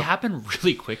book. And they happen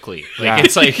really quickly. Like Yeah.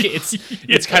 it's like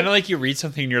it's kind of like you read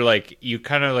something and you're like you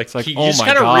kind of like, like, you oh just my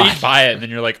kind of God. read by it and then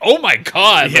you're like, oh my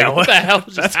God, Yeah, like, what the hell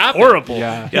just That's happened? horrible.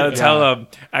 Yeah. That's how.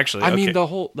 Actually, I mean, okay. the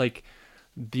whole, like,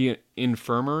 the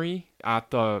infirmary at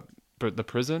the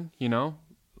prison, you know?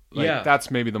 Like, Yeah. that's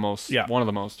maybe one of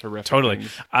the most horrific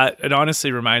things. It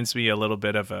honestly reminds me a little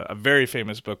bit of a very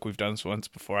famous book we've done once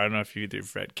before. I don't know if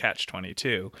you've read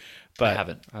Catch-22, but I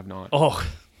haven't. I have not. oh,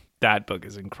 that book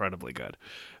is incredibly good.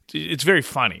 It's very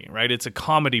funny, right? It's a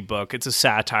comedy book. It's a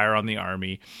satire on the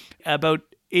army. About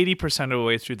 80% of the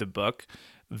way through the book,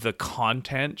 the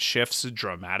content shifts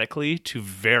dramatically to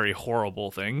very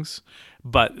horrible things,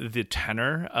 but the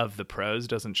tenor of the prose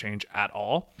doesn't change at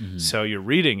all. Mm-hmm. So you're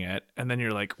reading it, and then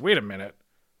you're like, wait a minute,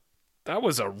 that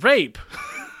was a rape.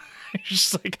 You're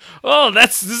just like, oh,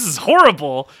 this is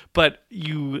horrible. But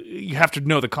you have to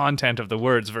know the content of the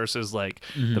words versus like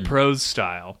the prose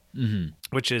style,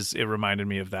 which is, it reminded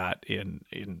me of that in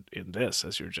this,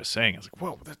 as you were just saying. I was like,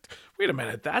 whoa, wait a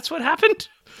minute, that's what happened?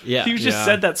 Yeah. You just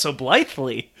said that so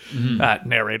blithely,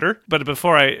 narrator. But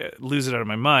before I lose it out of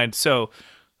my mind, so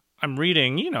I'm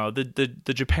reading,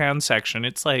 the Japan section.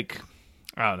 It's like,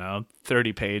 I don't know,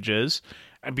 30 pages.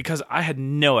 And because I had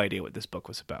no idea what this book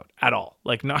was about at all.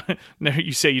 Like, no,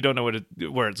 you say you don't know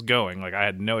where it's going. Like, I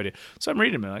had no idea. So I'm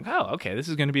reading it like, oh, okay, this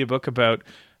is going to be a book about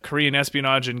Korean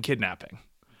espionage and kidnapping.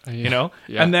 Yeah.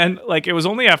 And then, like, it was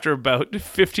only after about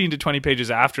 15 to 20 pages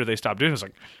after they stopped doing it, I was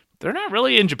like, they're not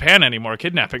really in Japan anymore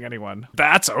kidnapping anyone.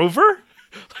 That's over?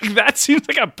 Like, that seems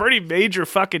like a pretty major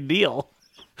fucking deal.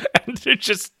 And they're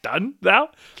just done now?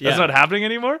 That's not happening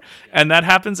anymore? And that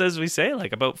happens, as we say,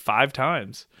 like, about 5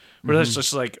 times. Where it's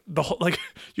just like the whole, like,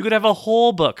 you could have a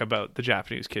whole book about the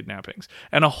Japanese kidnappings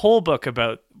and a whole book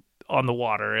about on the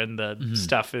water and the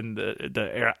stuff in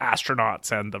the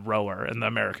astronauts and the rower and the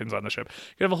Americans on the ship.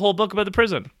 You could have a whole book about the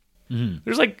prison.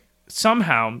 There's like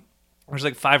there's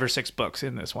like 5 or 6 books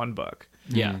in this one book.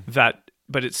 Yeah.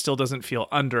 But it still doesn't feel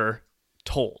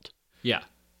undertold. Yeah.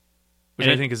 Which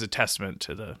I think is a testament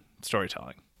to the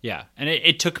storytelling. Yeah. And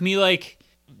it took me like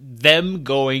them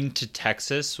going to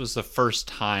Texas was the first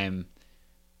time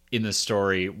in the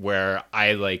story where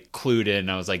I like clued in.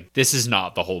 I was like, this is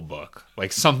not the whole book.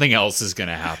 Like something else is going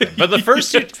to happen. But the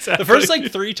first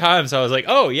like 3 times I was like,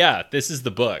 oh yeah, this is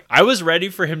the book. I was ready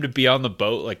for him to be on the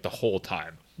boat like the whole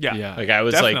time. Yeah. Like I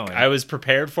was definitely. like, I was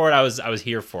prepared for it. I was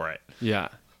here for it. Yeah.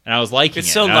 And I was liking it.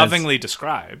 It's so And I was- lovingly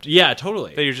described Yeah,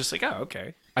 totally. that you're just like, oh,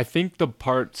 okay. I think the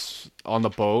parts on the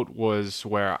boat was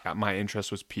where my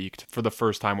interest was piqued for the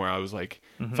first time, where I was like,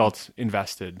 felt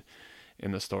invested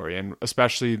in the story. And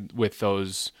especially with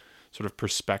those sort of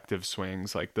perspective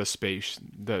swings, like the space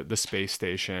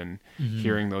station,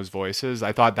 hearing those voices.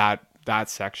 I thought that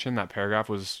section, that paragraph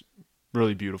was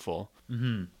really beautiful.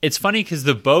 It's funny because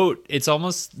the boat, it's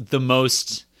almost the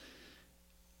most,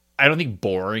 I don't think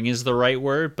boring is the right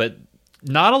word, but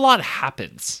not a lot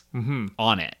happens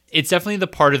on it. It's definitely the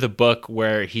part of the book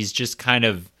where he's just kind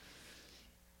of,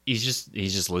 he's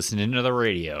just listening to the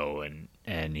radio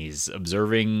and he's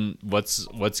observing what's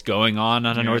going on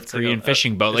a North it's like Korean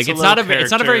fishing boat. Like it's it's a not a little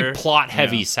it's not a very character. plot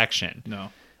heavy Yeah. section.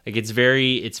 No. Like it's just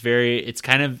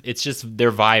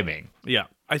they're vibing. Yeah.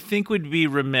 I think we'd be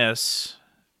remiss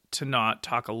to not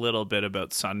talk a little bit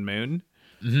about Sun Moon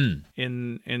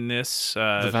in this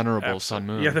The Venerable episode. Sun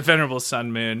Moon. Yeah, the Venerable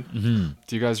Sun Moon.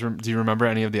 Do you guys do you remember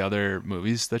any of the other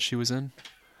movies that she was in?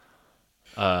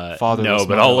 No, Fatherless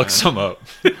but I'll look Motherland. some up.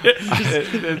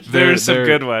 There's some they're-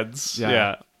 good ones. yeah.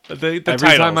 Yeah. The Every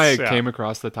titles, time I yeah. came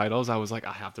across the titles, I was like,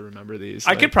 I have to remember these.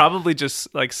 I could probably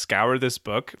just like scour this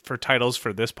book for titles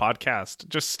for this podcast.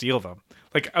 Just steal them.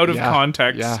 Like out of Yeah,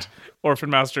 context, yeah. Orphan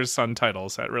Master's Son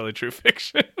titles at Really True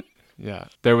Fiction. Yeah.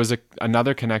 There was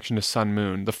another connection to Sun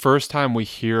Moon. The first time we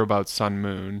hear about Sun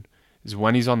Moon is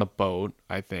when he's on the boat,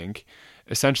 I think.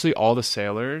 Essentially, all the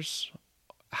sailors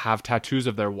have tattoos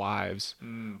of their wives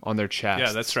on their chest.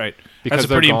 Yeah, that's right. Because That's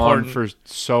they're pretty gone important. for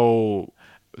so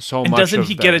And much doesn't of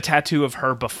he the- get a tattoo of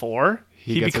her before?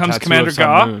 he gets becomes a tattoo Commander of Sun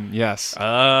Ga? Moon. Yes.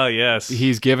 Oh, yes.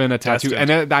 He's given a tattoo.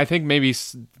 Destined. And I think maybe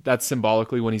that's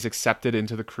symbolically when he's accepted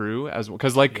into the crew as well.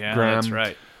 Because like Yeah, Graham that's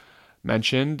right.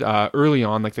 mentioned, early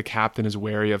on, like the captain is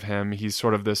wary of him. He's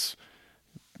sort of this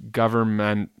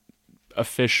government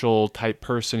official type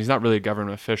person. He's not really a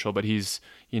government official, but he's,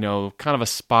 kind of a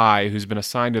spy who's been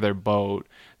assigned to their boat.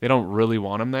 They don't really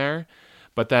want him there.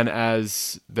 But then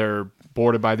as they're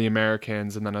boarded by the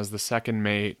Americans, and then as the second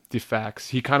mate defects,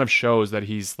 he kind of shows that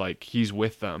he's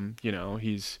with them,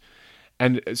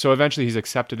 and so eventually he's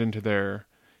accepted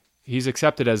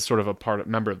as sort of a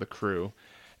member of the crew.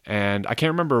 And I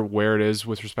can't remember where it is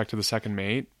with respect to the second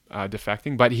mate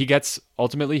defecting, but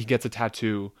ultimately he gets a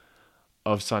tattoo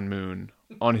of Sun Moon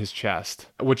on his chest,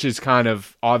 which is kind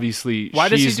of obviously. Why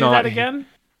does he do that again?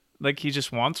 Like he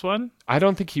just wants one? I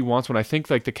don't think he wants one. I think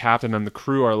like the captain and the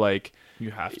crew are like, you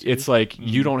have to. It's like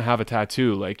you don't have a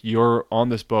tattoo. Like you're on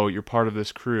this boat, you're part of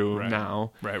this crew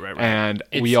now. Right. And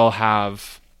we all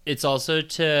have. It's also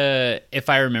to, if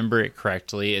I remember it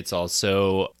correctly, it's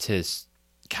also to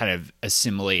kind of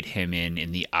assimilate him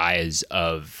in the eyes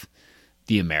of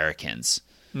the Americans.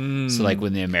 So like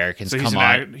when the Americans come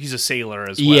on, he's a sailor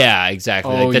as well. Yeah,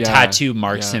 exactly. Oh, like the yeah. tattoo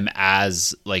marks him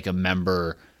as like a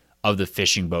member of the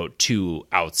fishing boat to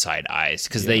outside eyes,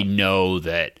 because they know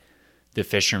that the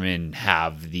fishermen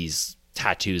have these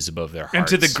tattoos above their hearts. And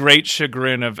to the great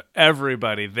chagrin of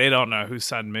everybody, they don't know who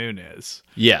Sun Moon is.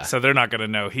 Yeah. So they're not going to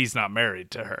know he's not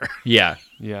married to her. Yeah.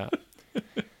 Yeah.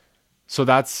 So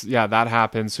that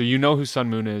happens. So you know who Sun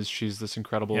Moon is. She's this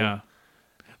incredible. Yeah.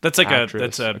 That's like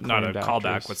actress, not a acclaimed callback.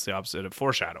 actress. What's the opposite of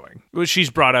foreshadowing? Well, she's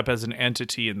brought up as an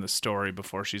entity in the story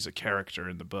before she's a character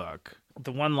in the book.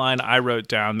 The one line I wrote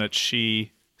down that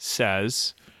she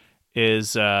says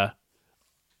is, I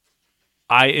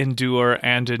endure,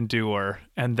 and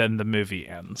then the movie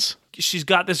ends. She's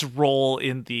got this role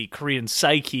in the Korean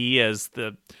psyche as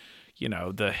the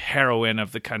heroine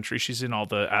of the country. She's in all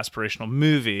the aspirational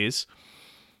movies.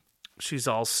 She's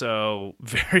also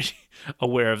very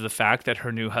aware of the fact that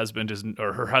her husband is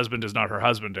not her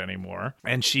husband anymore.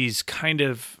 And she's kind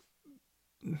of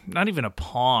not even a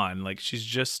pawn. Like she's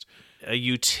just a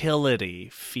utility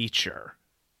feature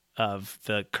of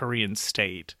the Korean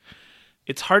state.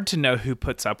 It's hard to know who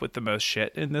puts up with the most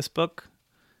shit in this book.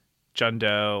 Jun-do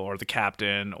or the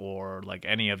captain or like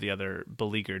any of the other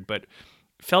beleaguered. But it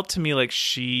felt to me like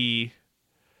I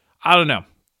don't know.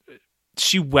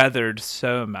 She weathered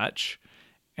so much,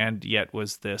 and yet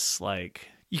was this like,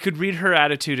 you could read her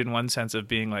attitude in one sense of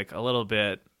being like a little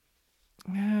bit,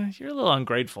 you're a little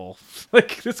ungrateful.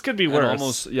 Like this could be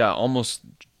worse. Almost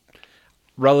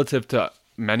relative to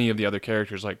many of the other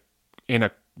characters, like in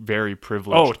a very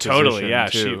privileged totally, position, yeah.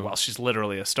 too. She's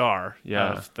literally a star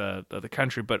of the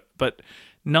country, but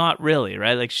not really,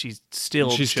 right? Like she's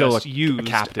still used a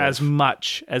captive. As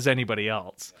much as anybody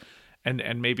else.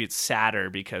 And maybe it's sadder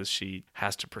because she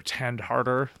has to pretend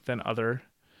harder than other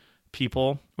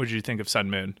people. What did you think of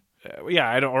Sun Moon?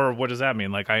 I don't. Or what does that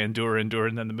mean? Like I endure, and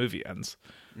then the movie ends.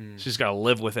 She's got to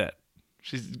live with it.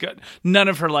 She's got none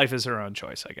of her life is her own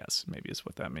choice. I guess maybe is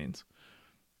what that means.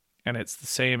 And it's the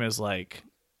same as like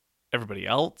everybody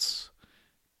else,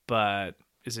 but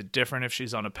is it different if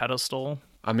she's on a pedestal?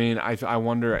 I mean, I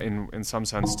wonder in some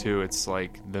sense too. It's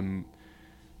like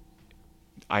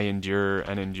I endure,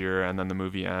 and then the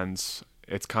movie ends.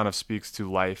 It kind of speaks to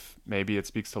life. Maybe it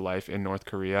speaks to life in North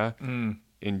Korea.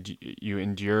 You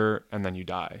endure and then you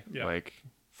die. Yeah. Like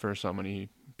for so many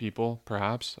people,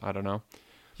 perhaps. I don't know.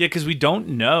 Yeah, because we don't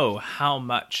know how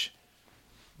much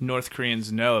North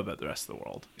Koreans know about the rest of the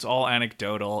world. It's all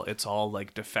anecdotal. It's all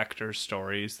like defector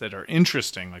stories that are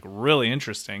interesting, like really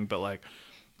interesting, but like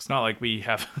it's not like we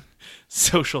have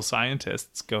social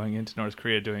scientists going into North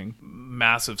Korea doing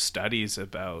massive studies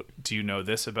about, do you know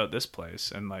this about this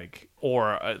place? And like,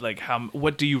 or like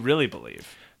what do you really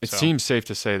believe? It seems safe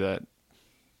to say that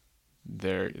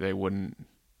they wouldn't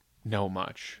know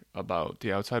much about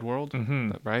the outside world,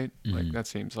 right? Mm-hmm. Like that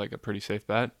seems like a pretty safe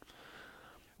bet.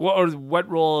 What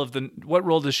role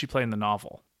does she play in the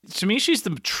novel? To me, she's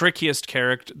the trickiest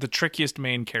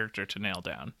main character to nail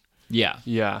down. Yeah.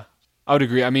 Yeah. I would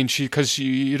agree. I mean, because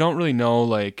you don't really know,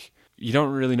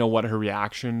 what her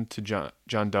reaction to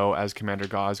Jun-do as Commander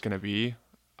Ga is going to be.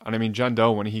 And I mean,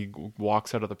 Jun-do, when he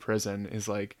walks out of the prison, is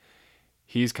like,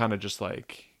 he's kind of just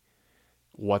like,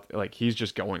 he's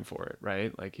just going for it,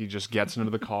 right? Like, he just gets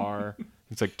into the car.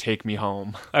 It's like, take me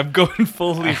home. I'm going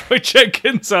full Leroy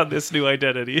Jenkins on this new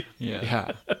identity.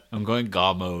 Yeah. I'm going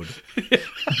Ga mode.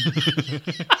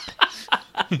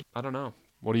 I don't know.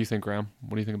 What do you think, Graham?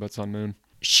 What do you think about Sun Moon?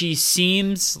 She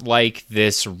seems like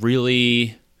this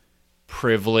really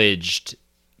privileged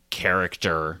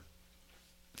character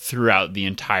throughout the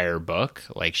entire book.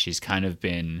 Like, she's kind of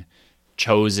been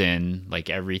chosen, like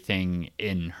everything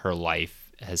in her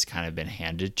life has kind of been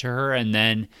handed to her. And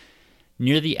then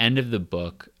near the end of the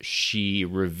book, she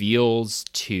reveals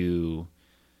to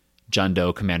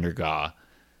Jun-do, Commander Ga,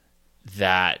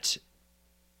 that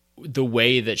the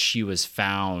way that she was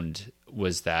found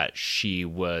was that she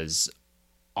was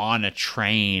on a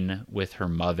train with her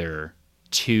mother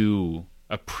to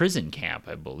a prison camp,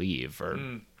 I believe,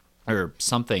 or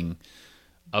something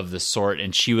of the sort.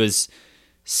 And she was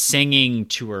singing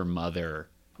to her mother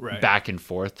back and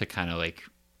forth to kind of like,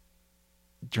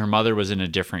 her mother was in a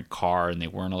different car and they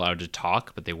weren't allowed to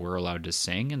talk, but they were allowed to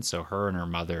sing. And so her and her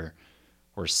mother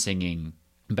were singing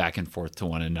back and forth to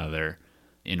one another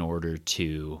in order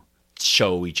to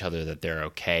show each other that they're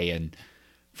okay. And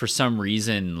for some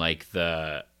reason, like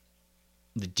the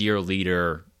dear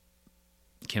leader,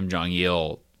 Kim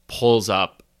Jong-il,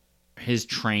 his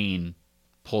train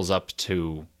pulls up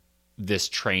to this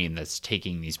train that's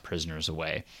taking these prisoners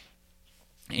away.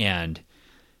 And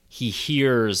he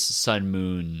hears Sun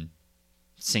Moon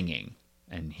singing.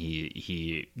 And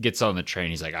he gets on the train.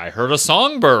 He's like, I heard a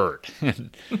songbird.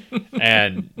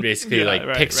 And basically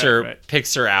picks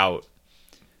her out.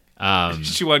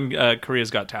 She won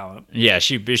Korea's Got Talent. Yeah,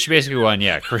 she basically won,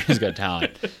 Korea's Got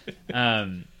Talent.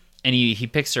 And he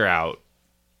picks her out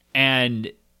and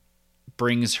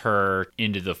brings her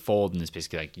into the fold and is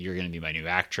basically like, you're going to be my new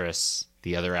actress.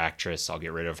 The other actress, I'll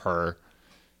get rid of her.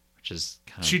 Which is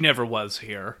kind of... She never was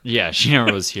here. Yeah, she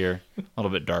never was here. A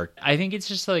little bit dark. I think it's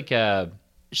just like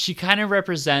she kind of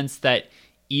represents that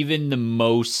even the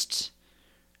most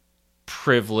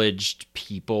privileged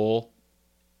people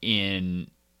in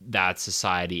that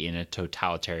society, in a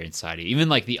totalitarian society, even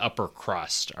like the upper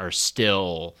crust, are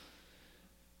still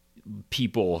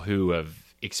people who have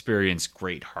experienced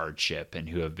great hardship and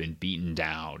who have been beaten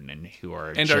down and who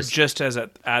are just as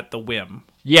at the whim.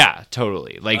 Yeah,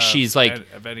 totally. Like she's like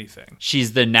of anything.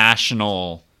 She's the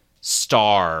national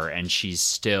star, and she's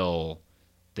still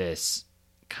this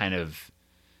kind of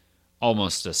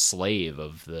almost a slave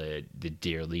of the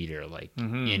dear leader, like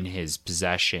in his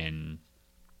possession,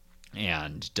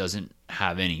 and doesn't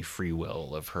have any free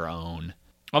will of her own.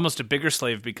 Almost a bigger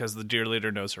slave because the dear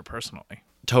leader knows her personally.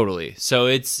 Totally. So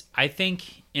it's, I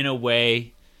think, in a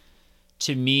way,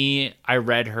 to me, I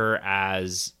read her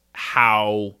as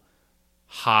how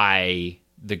high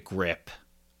the grip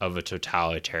of a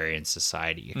totalitarian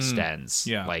society extends.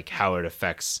 Like how it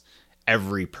affects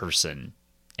every person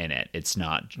in it. It's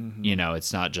not,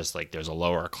 it's not just like there's a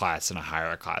lower class and a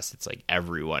higher class. It's like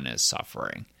everyone is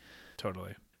suffering.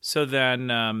 Totally. So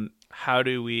then how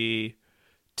do we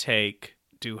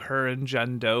do her and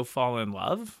Jun-do fall in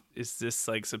love? Is this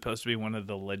like supposed to be one of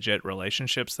the legit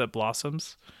relationships that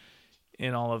blossoms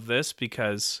in all of this?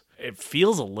 Because it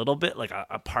feels a little bit like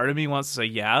a part of me wants to say,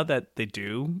 yeah, that they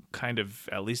do kind of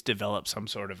at least develop some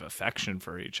sort of affection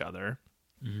for each other.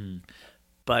 Mm-hmm.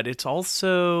 But it's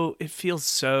also, it feels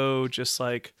so just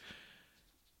like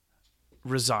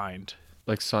resigned.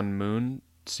 Like Sun Moon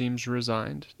seems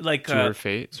resigned like to her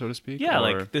fate, so to speak. Yeah,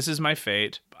 like this is my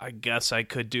fate. I guess I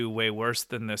could do way worse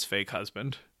than this fake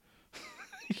husband.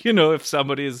 If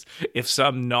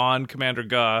some non-Commander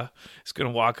Ga is going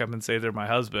to walk up and say they're my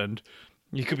husband,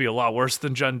 you could be a lot worse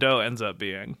than Jun-do ends up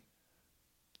being.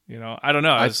 I don't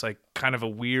know. It's like kind of a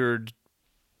weird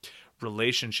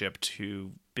relationship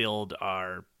to build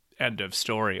our end of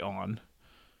story on.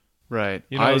 Right.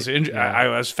 I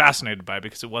was fascinated by it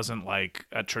because it wasn't like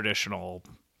a traditional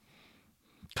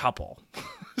couple,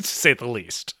 to say the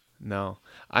least. No.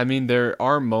 I mean, there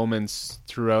are moments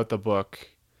throughout the book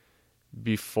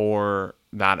before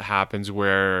that happens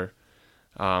where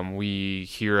we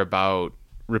hear about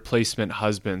replacement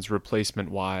husbands,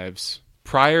 replacement wives.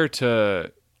 Prior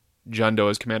to Jun-do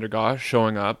as Commander Ga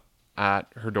showing up at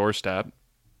her doorstep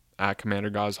at Commander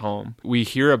Ga's home, we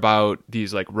hear about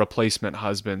these like replacement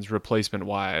husbands, replacement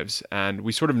wives, and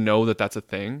we sort of know that that's a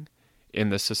thing in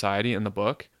this society in the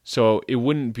book. So it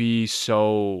wouldn't be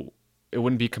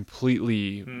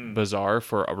completely bizarre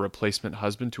for a replacement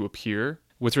husband to appear.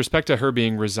 With respect to her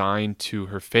being resigned to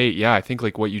her fate, yeah, I think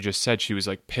like what you just said, she was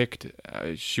like picked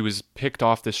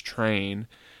off this train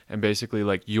and basically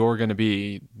like, you're going to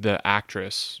be the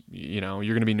actress, you're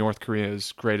going to be North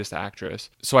Korea's greatest actress.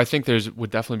 So I think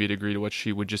would definitely be a degree to which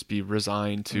she would just be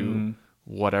resigned to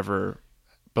whatever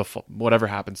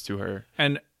happens to her.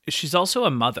 And she's also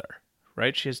a mother,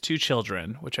 right? She has 2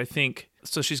 children, which I think,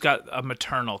 so she's got a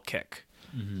maternal kick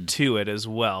to it as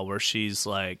well, where she's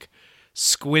like,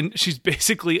 she's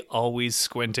basically always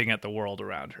squinting at the world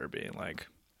around her, being like,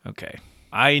 okay,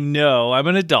 I know I'm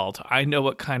an adult. I know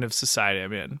what kind of society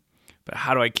I'm in. But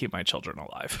how do I keep my children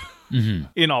alive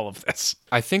in all of this?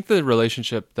 I think the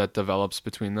relationship that develops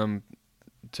between them,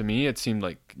 to me, it seemed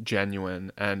like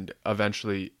genuine and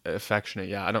eventually affectionate.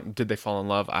 Yeah, did they fall in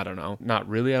love? I don't know. Not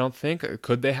really, I don't think.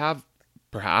 Could they have?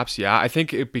 Perhaps, yeah. I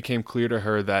think it became clear to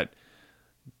her that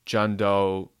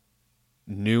Jun-do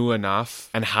knew enough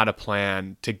and had a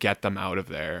plan to get them out of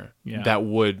there that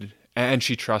would, and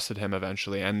she trusted him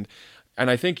eventually. And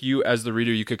I think you, as the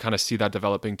reader, you could kind of see that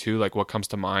developing too. Like, what comes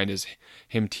to mind is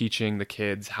him teaching the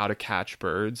kids how to catch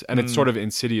birds. And it's sort of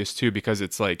insidious too, because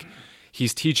it's like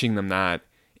he's teaching them that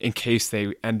in case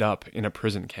they end up in a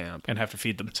prison camp. And have to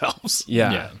feed themselves.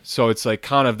 Yeah. So it's like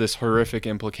kind of this horrific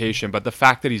implication. But the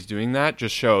fact that he's doing that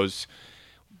just shows,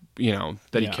 that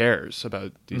he cares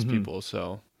about these people.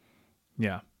 So,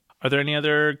 yeah. Are there any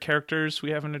other characters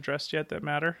we haven't addressed yet that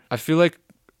matter? I feel like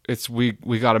we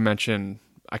got to mention,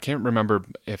 I can't remember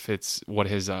if it's what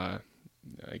his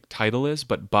title is,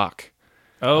 but Buck.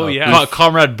 Oh, yeah.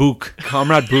 Comrade Book.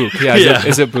 Comrade Book. Yeah.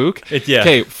 Is it Book? Yeah.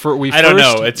 Okay. I don't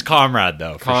know. It's Comrade,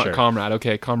 though, for sure. Comrade.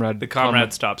 Okay. Comrade. The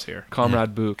Comrade stops here.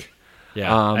 Comrade Book.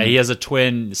 Yeah. He has a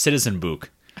twin, Citizen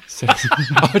Book.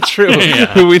 Oh, true.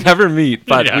 Who we never meet,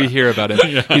 but we hear about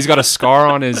him. He's got a scar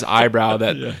on his eyebrow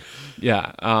that...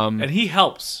 Yeah. And he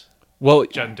helps. Well,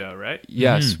 Jun-do, right?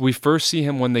 Yes. We first see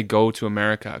him when they go to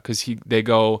America, because they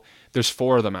go... There's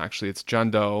 4 of them, actually. It's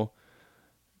Jun-do,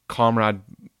 Comrade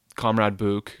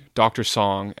Book, Dr.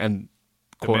 Song, and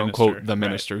quote-unquote the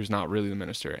minister, who's not really the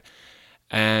minister.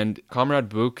 And Comrade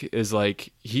Book is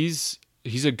like, he's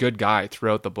a good guy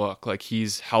throughout the book. Like,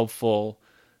 he's helpful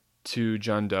to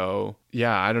Jun-do.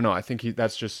 Yeah, I don't know. I think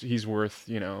he's worth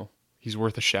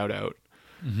a shout-out.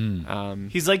 Mm-hmm.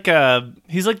 He's like the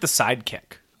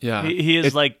sidekick. Yeah, he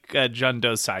is like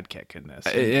Jun-do's sidekick in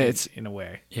this. In a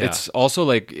way. Yeah. It's also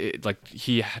like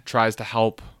he tries to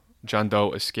help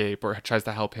Jun-do escape, or tries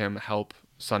to help him help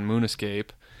Sun Moon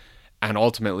escape, and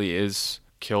ultimately is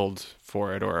killed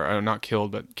for it, or not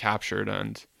killed but captured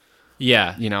and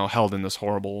held in this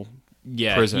horrible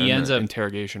prison. He ends up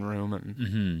interrogation room.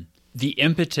 And the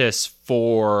impetus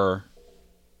for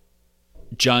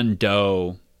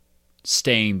Jun-do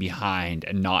staying behind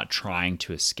and not trying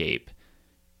to escape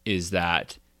is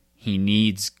that he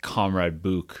needs Comrade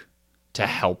Book to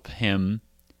help him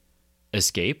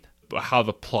escape. How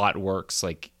the plot works,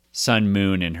 like Sun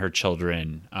Moon and her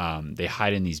children, they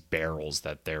hide in these barrels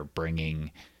that they're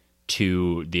bringing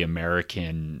to the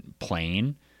American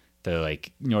plane. The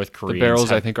like North Koreans. The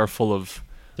barrels, I think, are full of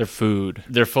their food.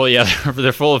 They're full,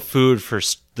 they're full of food for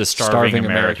the starving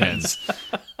Americans.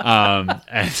 And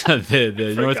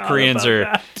the North Koreans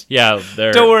are,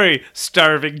 they're... Don't worry,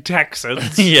 starving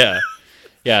Texans.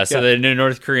 So the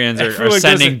North Koreans are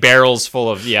sending barrels full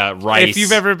of rice. If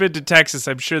you've ever been to Texas,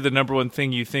 I'm sure the number one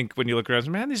thing you think when you look around is,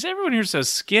 man, everyone here is so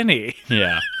skinny.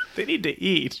 Yeah. They need to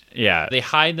eat. Yeah. They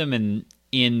hide them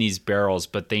in these barrels,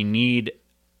 but they need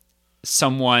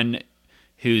someone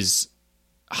who's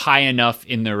high enough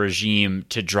in the regime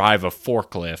to drive a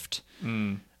forklift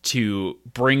to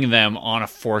bring them on a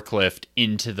forklift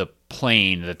into the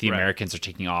plane that the Americans are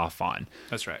taking off on.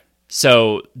 That's right.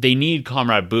 So they need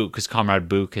Comrade Book, because Comrade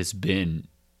Book has been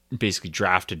basically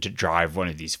drafted to drive one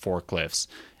of these forklifts.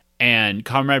 And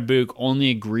Comrade Book only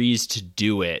agrees to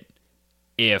do it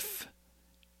if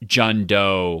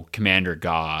Jun-do, Commander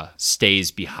Ga,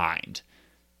 stays behind.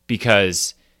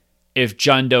 Because if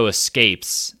Jun-do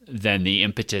escapes, then the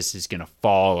impetus is going to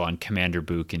fall on Commander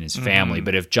Book and his family.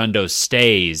 But if Jun-do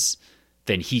stays,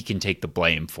 then he can take the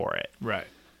blame for it. Right.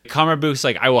 Comrade Book's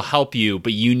like, I will help you,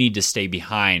 but you need to stay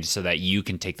behind so that you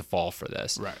can take the fall for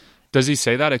this. Right. Does he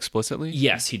say that explicitly?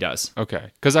 Yes, he does. Okay.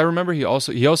 Because I remember he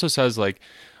also says, like,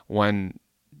 when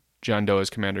Jun-do as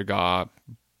Commander Ga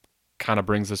kind of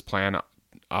brings this plan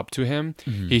up to him,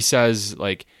 he says,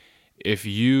 like, if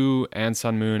you and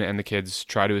Sun Moon and the kids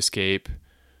try to escape,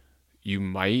 you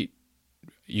might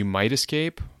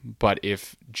escape, but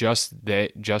if just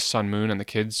Sun Moon and the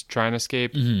kids try and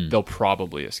escape, they'll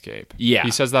probably escape. Yeah.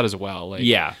 He says that as well. Like,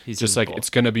 he's just like,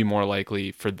 it's going to be more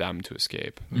likely for them to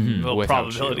escape. Little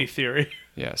probability theory.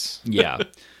 Yes. Yeah.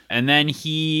 And then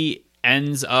he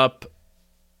ends up,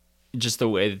 just the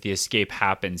way that the escape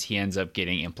happens, he ends up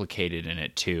getting implicated in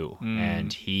it too.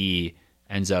 And he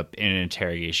ends up in an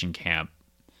interrogation camp,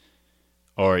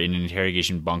 or in an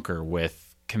interrogation bunker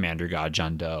with Commander Ga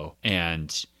Jun-do,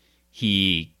 and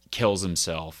he kills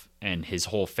himself, and his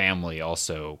whole family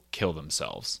also kill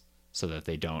themselves so that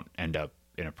they don't end up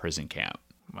in a prison camp.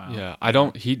 Wow. Yeah, I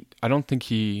don't think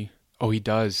he. Oh, he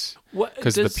does. What?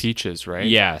 Because the peaches, right?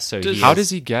 Yeah. So how does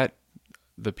he get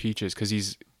the peaches?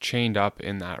 Because chained up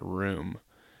in that room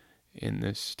in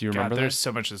this. Do you remember there's that?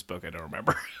 so much of this book I don't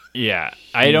remember. Yeah.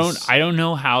 I don't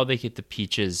know how they get the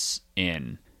peaches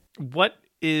in. What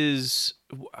is,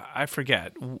 I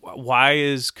forget, why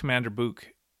is Commander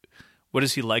Book, what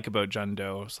does he like about John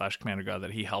Doe / Commander God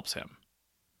that he helps him?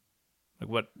 Like,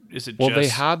 what is it? Well, just... they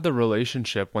had the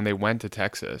relationship when they went to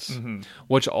Texas,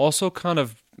 which also kind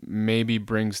of maybe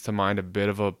brings to mind a bit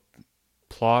of a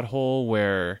plot hole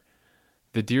where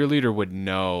the Dear Leader would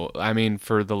know. I mean,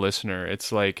 for the listener,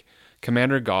 it's like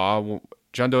Commander Ga,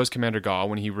 John Doe's Commander Ga,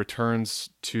 when he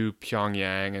returns to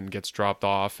Pyongyang and gets dropped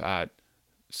off at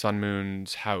Sun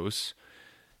Moon's house,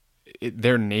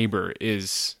 their neighbor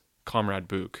is Comrade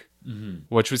Book.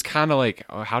 Which was kind of like,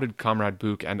 how did Comrade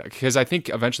Book end? Because I think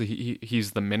eventually he's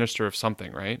the minister of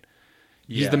something, right?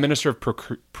 He's the minister of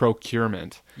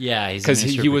procurement. Yeah, because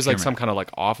he was like some kind of like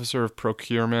officer of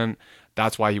procurement.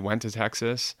 That's why he went to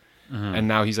Texas, and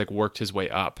now he's like worked his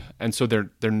way up. And so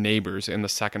they're neighbors in the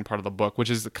second part of the book, which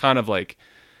is kind of like,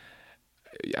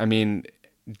 I mean,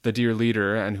 the Dear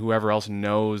Leader and whoever else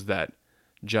knows that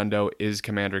John Doe is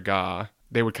Commander Ga,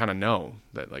 they would kind of know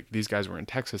that like these guys were in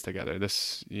Texas together.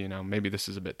 This, maybe this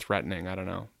is a bit threatening. I don't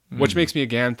know. Which makes me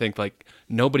again think like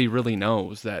nobody really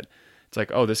knows that it's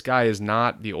like, oh, this guy is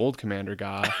not the old Commander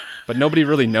Ga, but nobody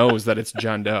really knows that it's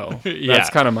John Doe. Yeah. That's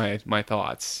kind of my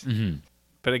thoughts.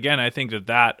 But again, I think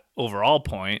that overall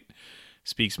point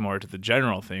speaks more to the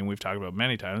general thing we've talked about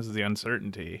many times, is the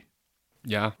uncertainty.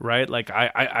 Yeah. Right? Like,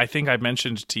 I think I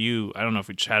mentioned to you, I don't know if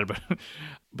we chatted about it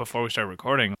before we started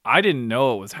recording, I didn't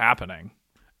know it was happening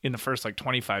in the first,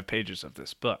 25 pages of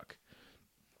this book.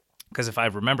 Because if I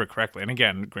remember correctly, and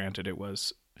again, granted, it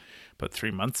was about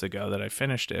 3 months ago that I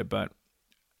finished it, but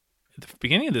the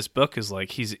beginning of this book is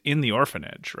like he's in the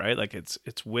orphanage, right? Like,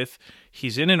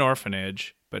 he's in an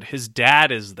orphanage, but his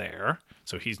dad is there,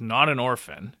 so he's not an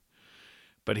orphan,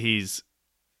 but he's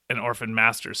an orphan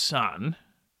master's son.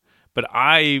 But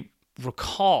I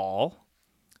recall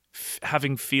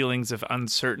having feelings of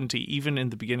uncertainty, even in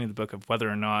the beginning of the book, of whether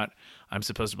or not I'm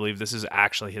supposed to believe this is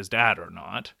actually his dad or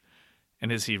not.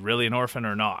 And is he really an orphan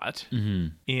or not?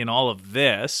 In all of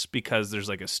this, because there's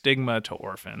like a stigma to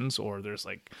orphans, or there's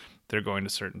like they're going to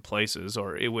certain places,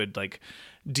 or it would like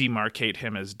demarcate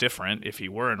him as different if he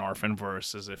were an orphan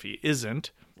versus if he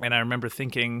isn't. And I remember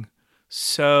thinking,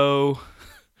 so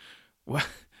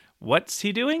what's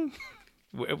he doing?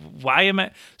 Why am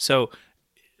I? So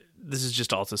this is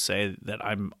just all to say that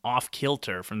I'm off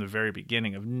kilter from the very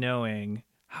beginning of knowing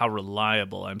how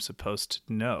reliable I'm supposed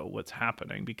to know what's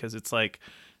happening, because it's like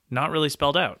not really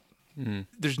spelled out.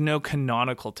 There's no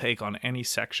canonical take on any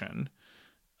section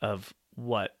of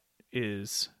what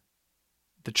is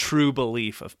the true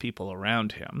belief of people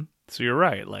around him. So you're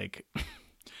right. Like,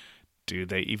 do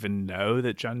they even know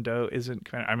that John Doe isn't?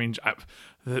 I mean,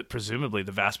 presumably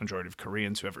the vast majority of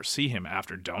Koreans who ever see him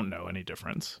after don't know any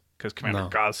difference, because Commander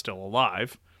Ga's still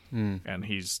alive, and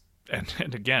he's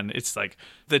and again, it's like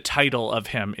the title of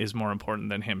him is more important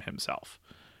than him himself,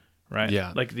 right?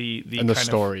 Yeah, like the and the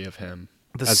story of him,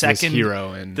 the as second this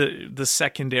hero, and the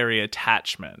secondary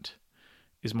attachment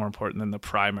is more important than the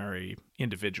primary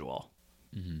individual.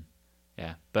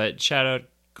 Yeah, but shout out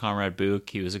Comrade Book.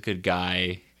 He was a good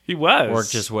guy. He was.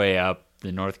 Worked his way up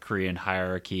the North Korean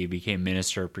hierarchy, became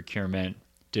Minister of Procurement,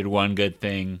 did one good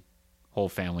thing, whole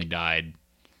family died.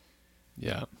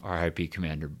 Yeah. R.I.P.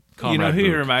 Commander. You know who he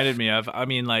Book. reminded me of? I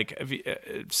mean, like,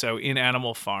 so in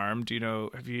Animal Farm,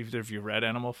 have either of you read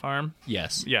Animal Farm?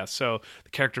 Yes. Yeah, so the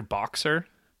character Boxer,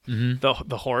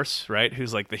 the horse, right,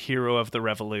 who's like the hero of the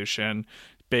revolution,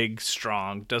 big,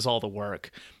 strong, does all the work,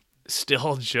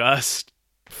 still just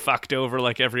fucked over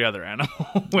like every other animal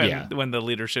when the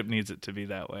leadership needs it to be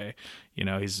that way. You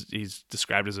know, he's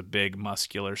described as a big,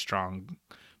 muscular, strong,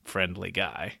 friendly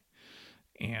guy,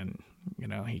 and you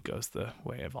know he goes the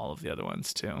way of all of the other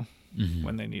ones too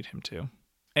when they need him to.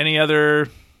 Any other?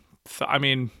 I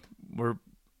mean, we're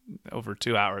over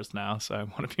 2 hours now, so I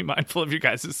want to be mindful of you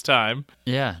guys' time.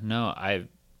 Yeah, no,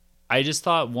 I just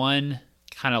thought one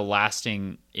kind of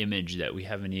lasting image that we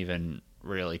haven't even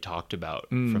really talked about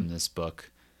from this book.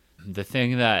 The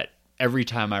thing that every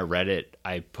time I read it,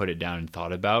 I put it down and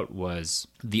thought about was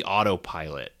the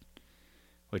autopilot,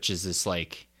 which is this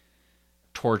like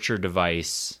torture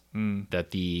device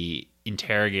that the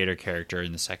interrogator character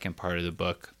in the second part of the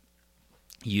book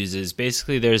uses.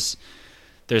 Basically, there's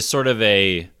sort of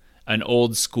an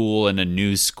old school and a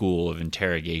new school of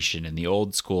interrogation. In the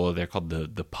old school, they're called the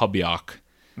pubyok,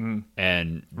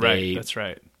 and That's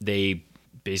right. They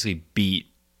basically beat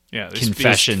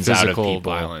confessions out of physical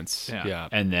people, violence. Yeah.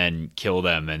 and then kill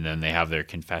them, and then they have their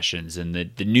confessions. And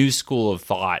the new school of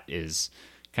thought is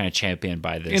kind of championed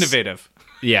by this Innovative.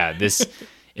 Yeah, this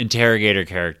interrogator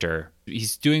character.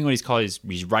 He's doing what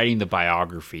he's writing the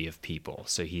biography of people.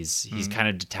 So he's kind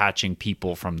of detaching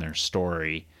people from their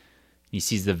story. He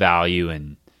sees the value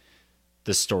in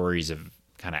the stories of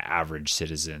kind of average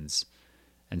citizens.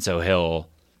 And so he'll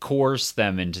coerce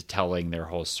them into telling their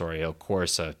whole story. He'll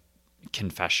coerce a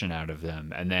confession out of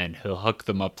them. And then he'll hook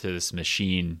them up to this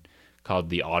machine called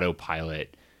the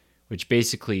autopilot, which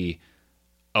basically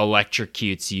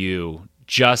electrocutes you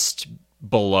just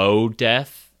below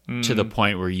death to the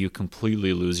point where you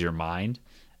completely lose your mind.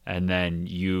 And then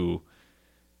you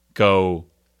go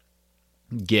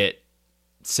get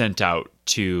sent out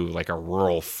to like a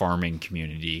rural farming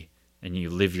community and you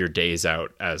live your days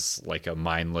out as like a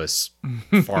mindless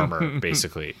farmer,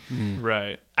 basically.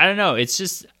 Right. I don't know. It's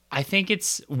just, I think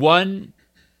it's an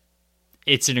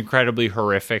incredibly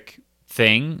horrific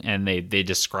thing, and they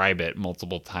describe it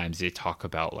multiple times. They talk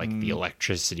about like the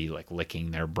electricity like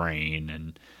licking their brain,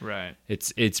 and Right.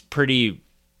 it's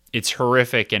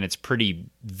horrific, and it's pretty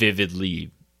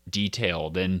vividly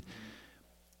detailed, and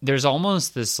there's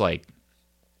almost this like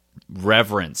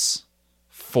reverence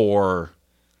for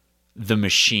the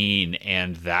machine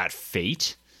and that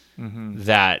fate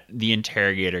that the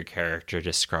interrogator character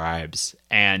describes.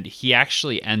 And he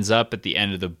actually ends up at the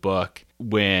end of the book,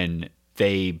 when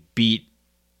they beat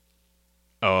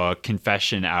a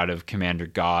confession out of Commander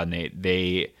God, and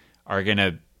they are going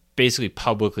to basically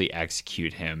publicly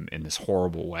execute him in this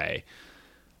horrible way.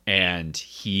 And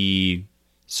he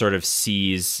sort of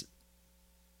sees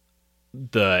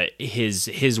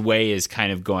his way is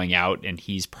kind of going out, and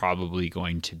he's probably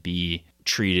going to be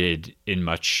treated in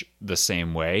much the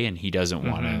same way, and he doesn't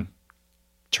want to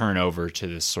turn over to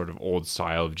this sort of old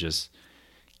style of just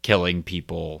killing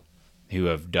people who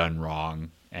have done wrong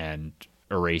and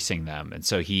erasing them. And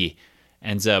so he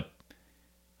ends up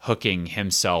hooking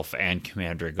himself and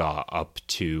Commander Ga up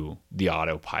to the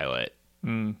autopilot.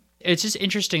 It's just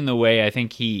interesting the way I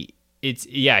think he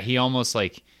almost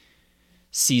like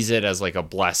sees it as like a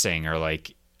blessing, or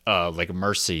like a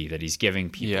mercy that he's giving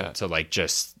people to like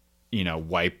just,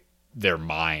 wipe their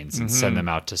minds and send them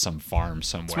out to some farm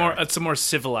somewhere. It's a more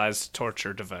civilized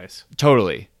torture device.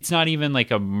 Totally. It's not even like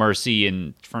a mercy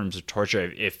in terms of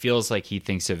torture. It feels like he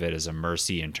thinks of it as a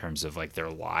mercy in terms of like their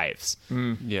lives.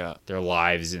 Yeah. Their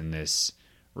lives in this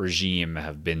regime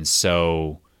have been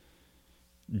so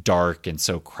dark and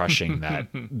so crushing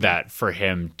that for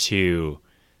him to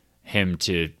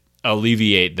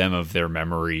alleviate them of their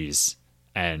memories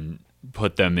and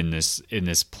put them in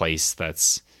this place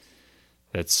that's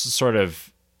sort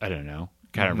of, I don't know,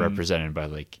 kind of represented by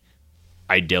like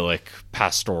idyllic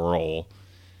pastoral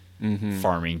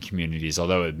farming communities,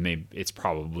 although it's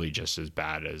probably just as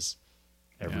bad as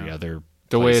every other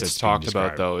The place way that's it's being talked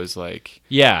about described. though is like,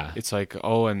 Yeah. it's like,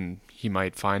 oh, and he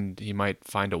might find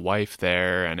a wife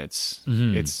there, and it's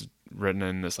written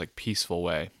in this like peaceful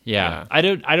way. Yeah. I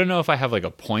don't know if I have like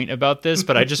a point about this,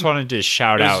 but I just wanted to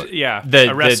shout out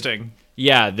arresting.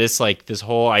 This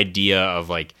whole idea of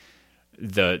like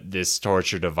this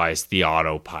torture device, the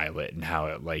autopilot, and how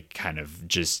it like kind of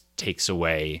just takes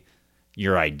away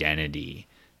your identity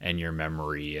and your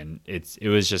memory, and it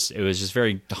was just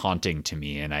very haunting to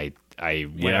me. And I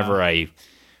whenever I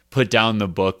put down the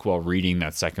book while reading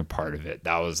that second part of it,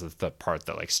 that was the part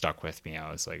that like stuck with me.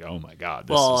 I was like, oh my god,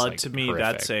 this is like to me horrific.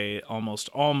 that's a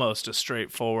almost a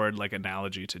straightforward like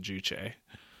analogy to Juche.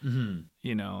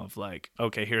 Of like,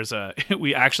 okay,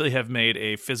 we actually have made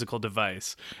a physical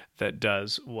device that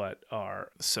does what our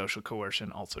social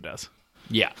coercion also does.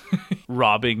 Yeah.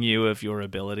 Robbing you of your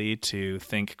ability to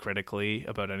think critically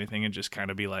about anything and just kind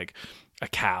of be like a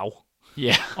cow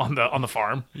Yeah. on the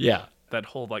farm. Yeah. That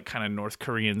whole like kind of North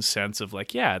Korean sense of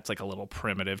like, yeah, it's like a little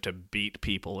primitive to beat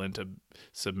people into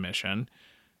submission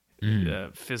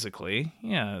physically.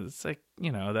 Yeah, it's like,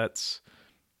 that's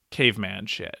caveman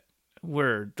shit.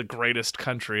 We're the greatest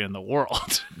country in the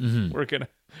world. We're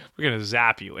gonna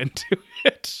zap you into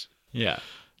it. Yeah.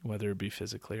 Whether it be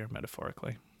physically or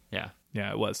metaphorically. Yeah.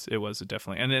 Yeah, it was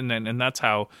definitely, and that's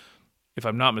how, if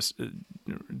I'm not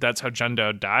that's how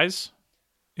Jundao dies.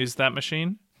 Is that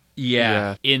machine?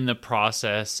 Yeah. In the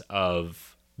process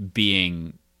of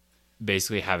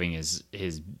basically having his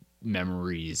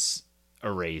memories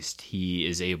erased, he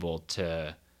is able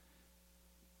to.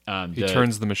 He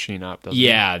turns the machine up, doesn't he?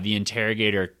 Yeah, the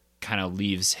interrogator kind of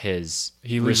leaves him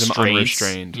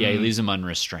unrestrained. Yeah, he leaves him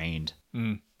unrestrained.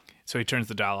 So he turns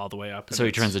the dial all the way up. So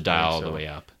he turns the dial all the way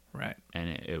up. Right. And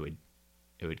it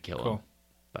would kill Cool. him.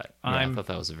 But I thought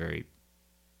that was a very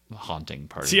haunting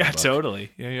part of the Yeah, book.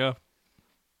 totally. Yeah.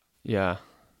 Yeah,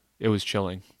 it was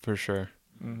chilling for sure.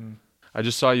 I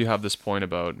just saw you have this point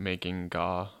about making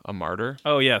Ga a martyr,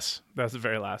 Oh, yes. That's the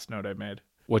very last note I made.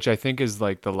 which I think is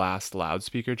like the last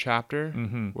loudspeaker chapter,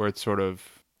 where it's sort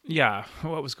of Yeah.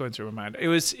 What was going through my mind? It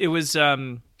was,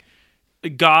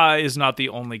 Ga is not the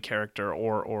only character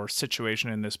or situation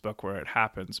in this book where it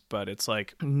happens, but it's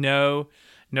like no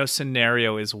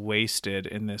scenario is wasted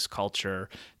in this culture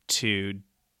to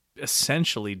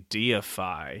essentially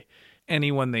deify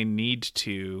anyone they need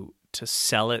to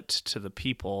sell it to the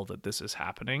people that this is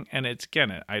happening. And it's,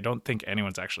 again, I don't think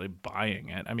anyone's actually buying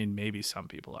it. I mean, maybe some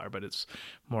people are, but it's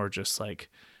more just like,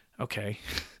 okay,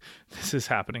 this is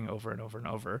happening over and over and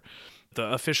over.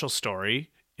 The official story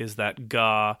is that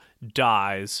Ga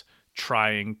dies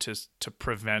trying to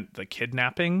prevent the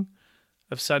kidnapping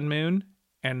of Sun Moon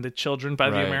and the children by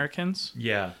the Right. Americans.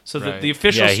 Yeah. So Right. the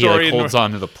official Yeah, he story like, in holds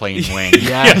on to the plane wing.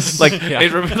 yes, like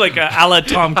a la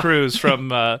Tom Cruise from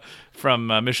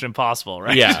Mission Impossible,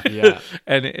 right? Yeah. yeah,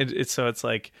 And it's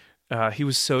like he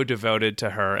was so devoted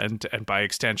to her, and by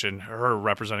extension, her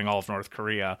representing all of North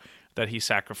Korea, that he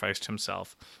sacrificed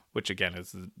himself, which again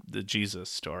is the Jesus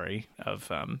story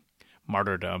of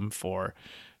martyrdom for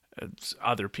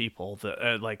other people.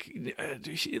 The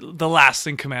last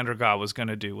thing Commander Ga was going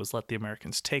to do was let the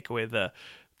Americans take away the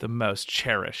most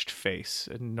cherished face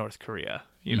in North Korea.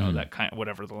 You know, that kind of,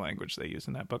 whatever the language they use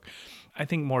in that book. I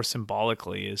think more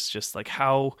symbolically is just like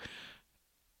how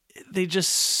they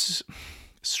just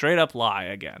straight up lie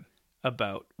again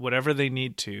about whatever they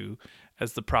need to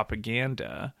as the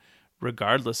propaganda,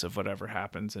 regardless of whatever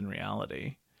happens in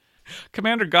reality.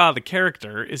 Commander Ga, the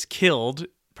character, is killed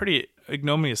pretty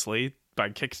ignominiously by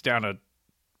kicks down a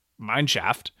mine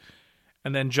shaft,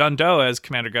 and then John Doe as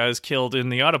Commander Ga is killed in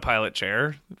the autopilot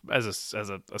chair as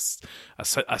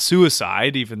a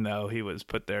suicide, even though he was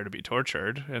put there to be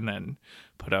tortured and then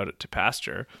put out to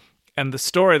pasture. And the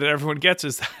story that everyone gets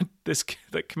is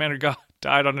that Commander Ga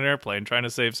died on an airplane trying to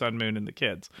save Sun Moon and the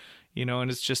kids. You know,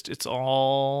 and it's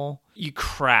all, you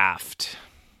craft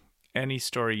any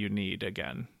story you need,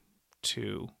 again,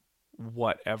 to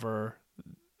whatever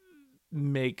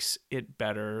makes it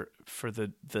better for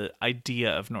the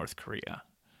idea of North Korea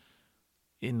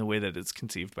in the way that it's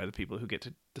conceived by the people who get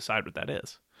to decide what that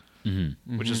is,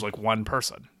 which is like one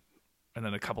person and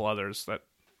then a couple others that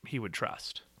he would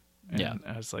trust. And Yeah.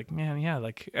 I was like, man, yeah,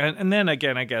 like, and then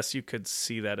again, I guess you could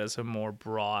see that as a more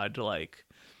broad, like,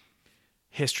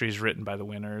 history's written by the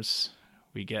winners.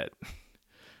 We get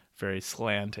very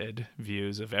slanted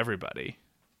views of everybody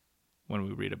when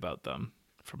we read about them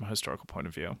from a historical point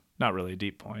of view. Not really a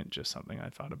deep point, just something I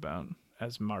thought about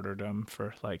as martyrdom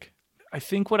for, like, I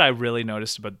think what I really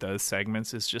noticed about those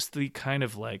segments is just the kind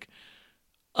of like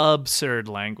absurd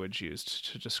language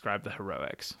used to describe the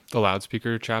heroics. the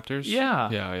loudspeaker chapters.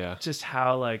 Yeah. Just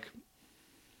how, like,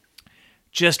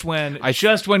 just when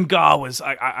Ga was,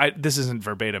 I this isn't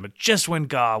verbatim, but just when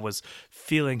Ga was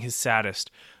feeling his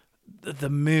saddest, the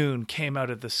moon came out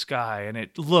of the sky and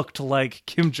it looked like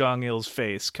Kim Jong-il's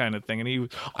face, kind of thing, and he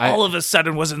all of a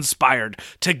sudden was inspired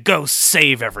to go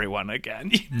save everyone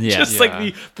again. Yeah. Just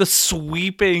like the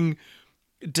sweeping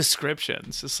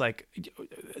descriptions. It's like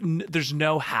there's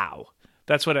no how.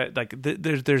 That's what I like.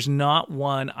 There's not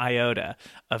one iota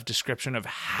of description of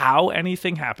how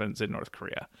anything happens in North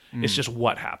Korea. It's just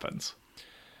what happens.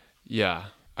 Yeah,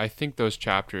 I think those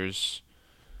chapters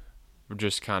were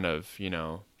just kind of,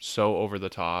 so over the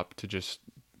top to just,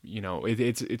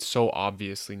 it's so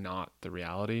obviously not the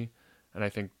reality. And I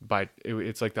think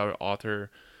it's like the author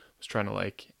was trying to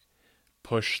like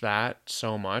push that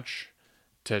so much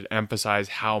to emphasize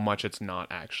how much it's not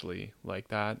actually like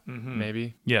that,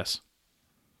 maybe. Yes.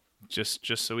 Just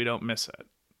so we don't miss it.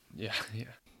 Yeah.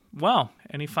 Well,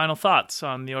 any final thoughts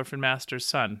on the Orphan Master's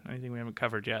Son? Anything we haven't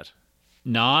covered yet?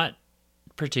 Not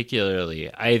particularly.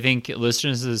 I think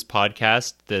listeners to this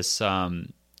podcast, this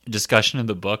discussion of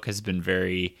the book has been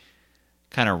very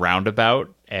kind of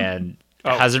roundabout and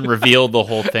hasn't revealed the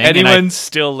whole thing. Anyone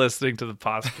still listening to the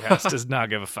podcast does not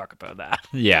give a fuck about that.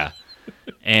 Yeah.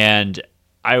 And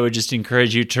I would just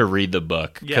encourage you to read the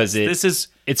book because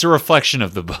it's a reflection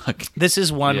of the book. This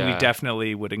is one we Yeah.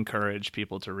 definitely would encourage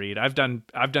people to read. I've done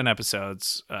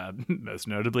episodes, most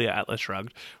notably Atlas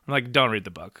Shrugged. I'm like, don't read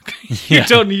the book. You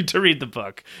don't need to read the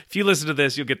book. If you listen to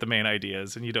this, you'll get the main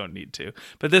ideas, and you don't need to.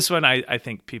 But this one, I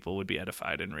think people would be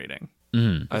edified in reading.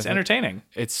 It's entertaining.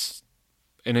 It's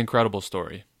an incredible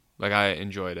story. Like, I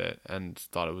enjoyed it and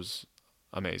thought it was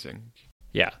amazing.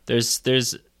 Yeah.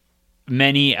 There's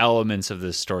many elements of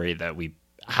this story that we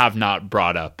have not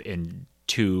brought up in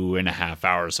 2.5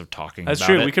 hours of talking That's about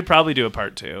true. it. We could probably do a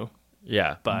part 2.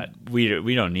 Yeah, but we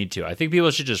don't need to. I think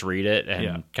people should just read it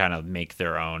and kind of make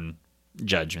their own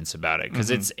judgments about it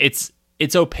because it's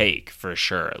it's opaque for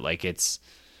sure. Like it's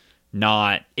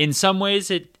not, in some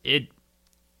ways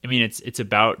it's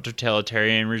about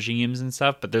totalitarian regimes and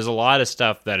stuff, but there's a lot of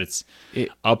stuff that it's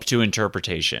up to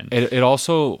interpretation. It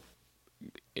also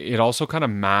kind of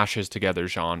mashes together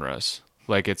genres.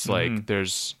 Like it's like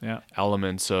there's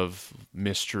elements of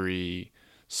mystery,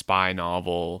 spy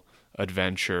novel,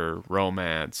 adventure,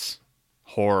 romance,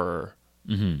 horror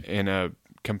in a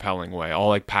compelling way, all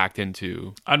like packed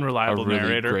into unreliable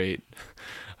narrator.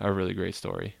 A really great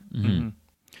story.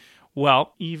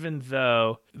 Well, even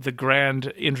though the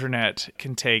grand internet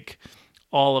can take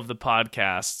all of the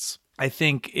podcasts, I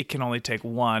think it can only take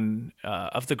one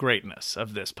of the greatness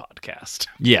of this podcast.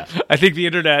 Yeah. I think the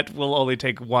internet will only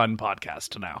take one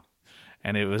podcast now.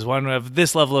 And it was one of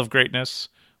this level of greatness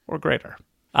or greater.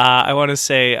 I want to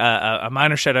say a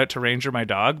minor shout out to Ranger, my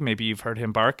dog. Maybe you've heard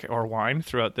him bark or whine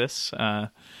throughout this.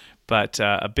 But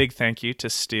a big thank you to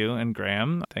Stu and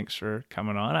Graham. Thanks for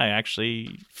coming on. I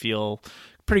actually feel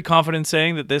pretty confident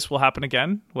saying that this will happen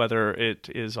again, whether it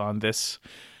is on this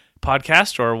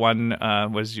podcast or one,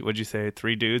 what'd you say,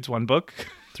 3 dudes, 1 book?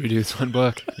 3 dudes, 1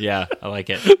 book. Yeah, I like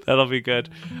it. That'll be good.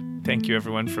 Thank you,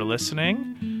 everyone, for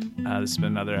listening. This has been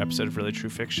another episode of Really True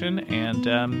Fiction. And,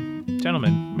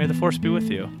 gentlemen, may the force be with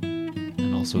you.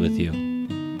 And also with you.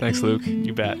 Thanks, Luke.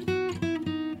 You bet.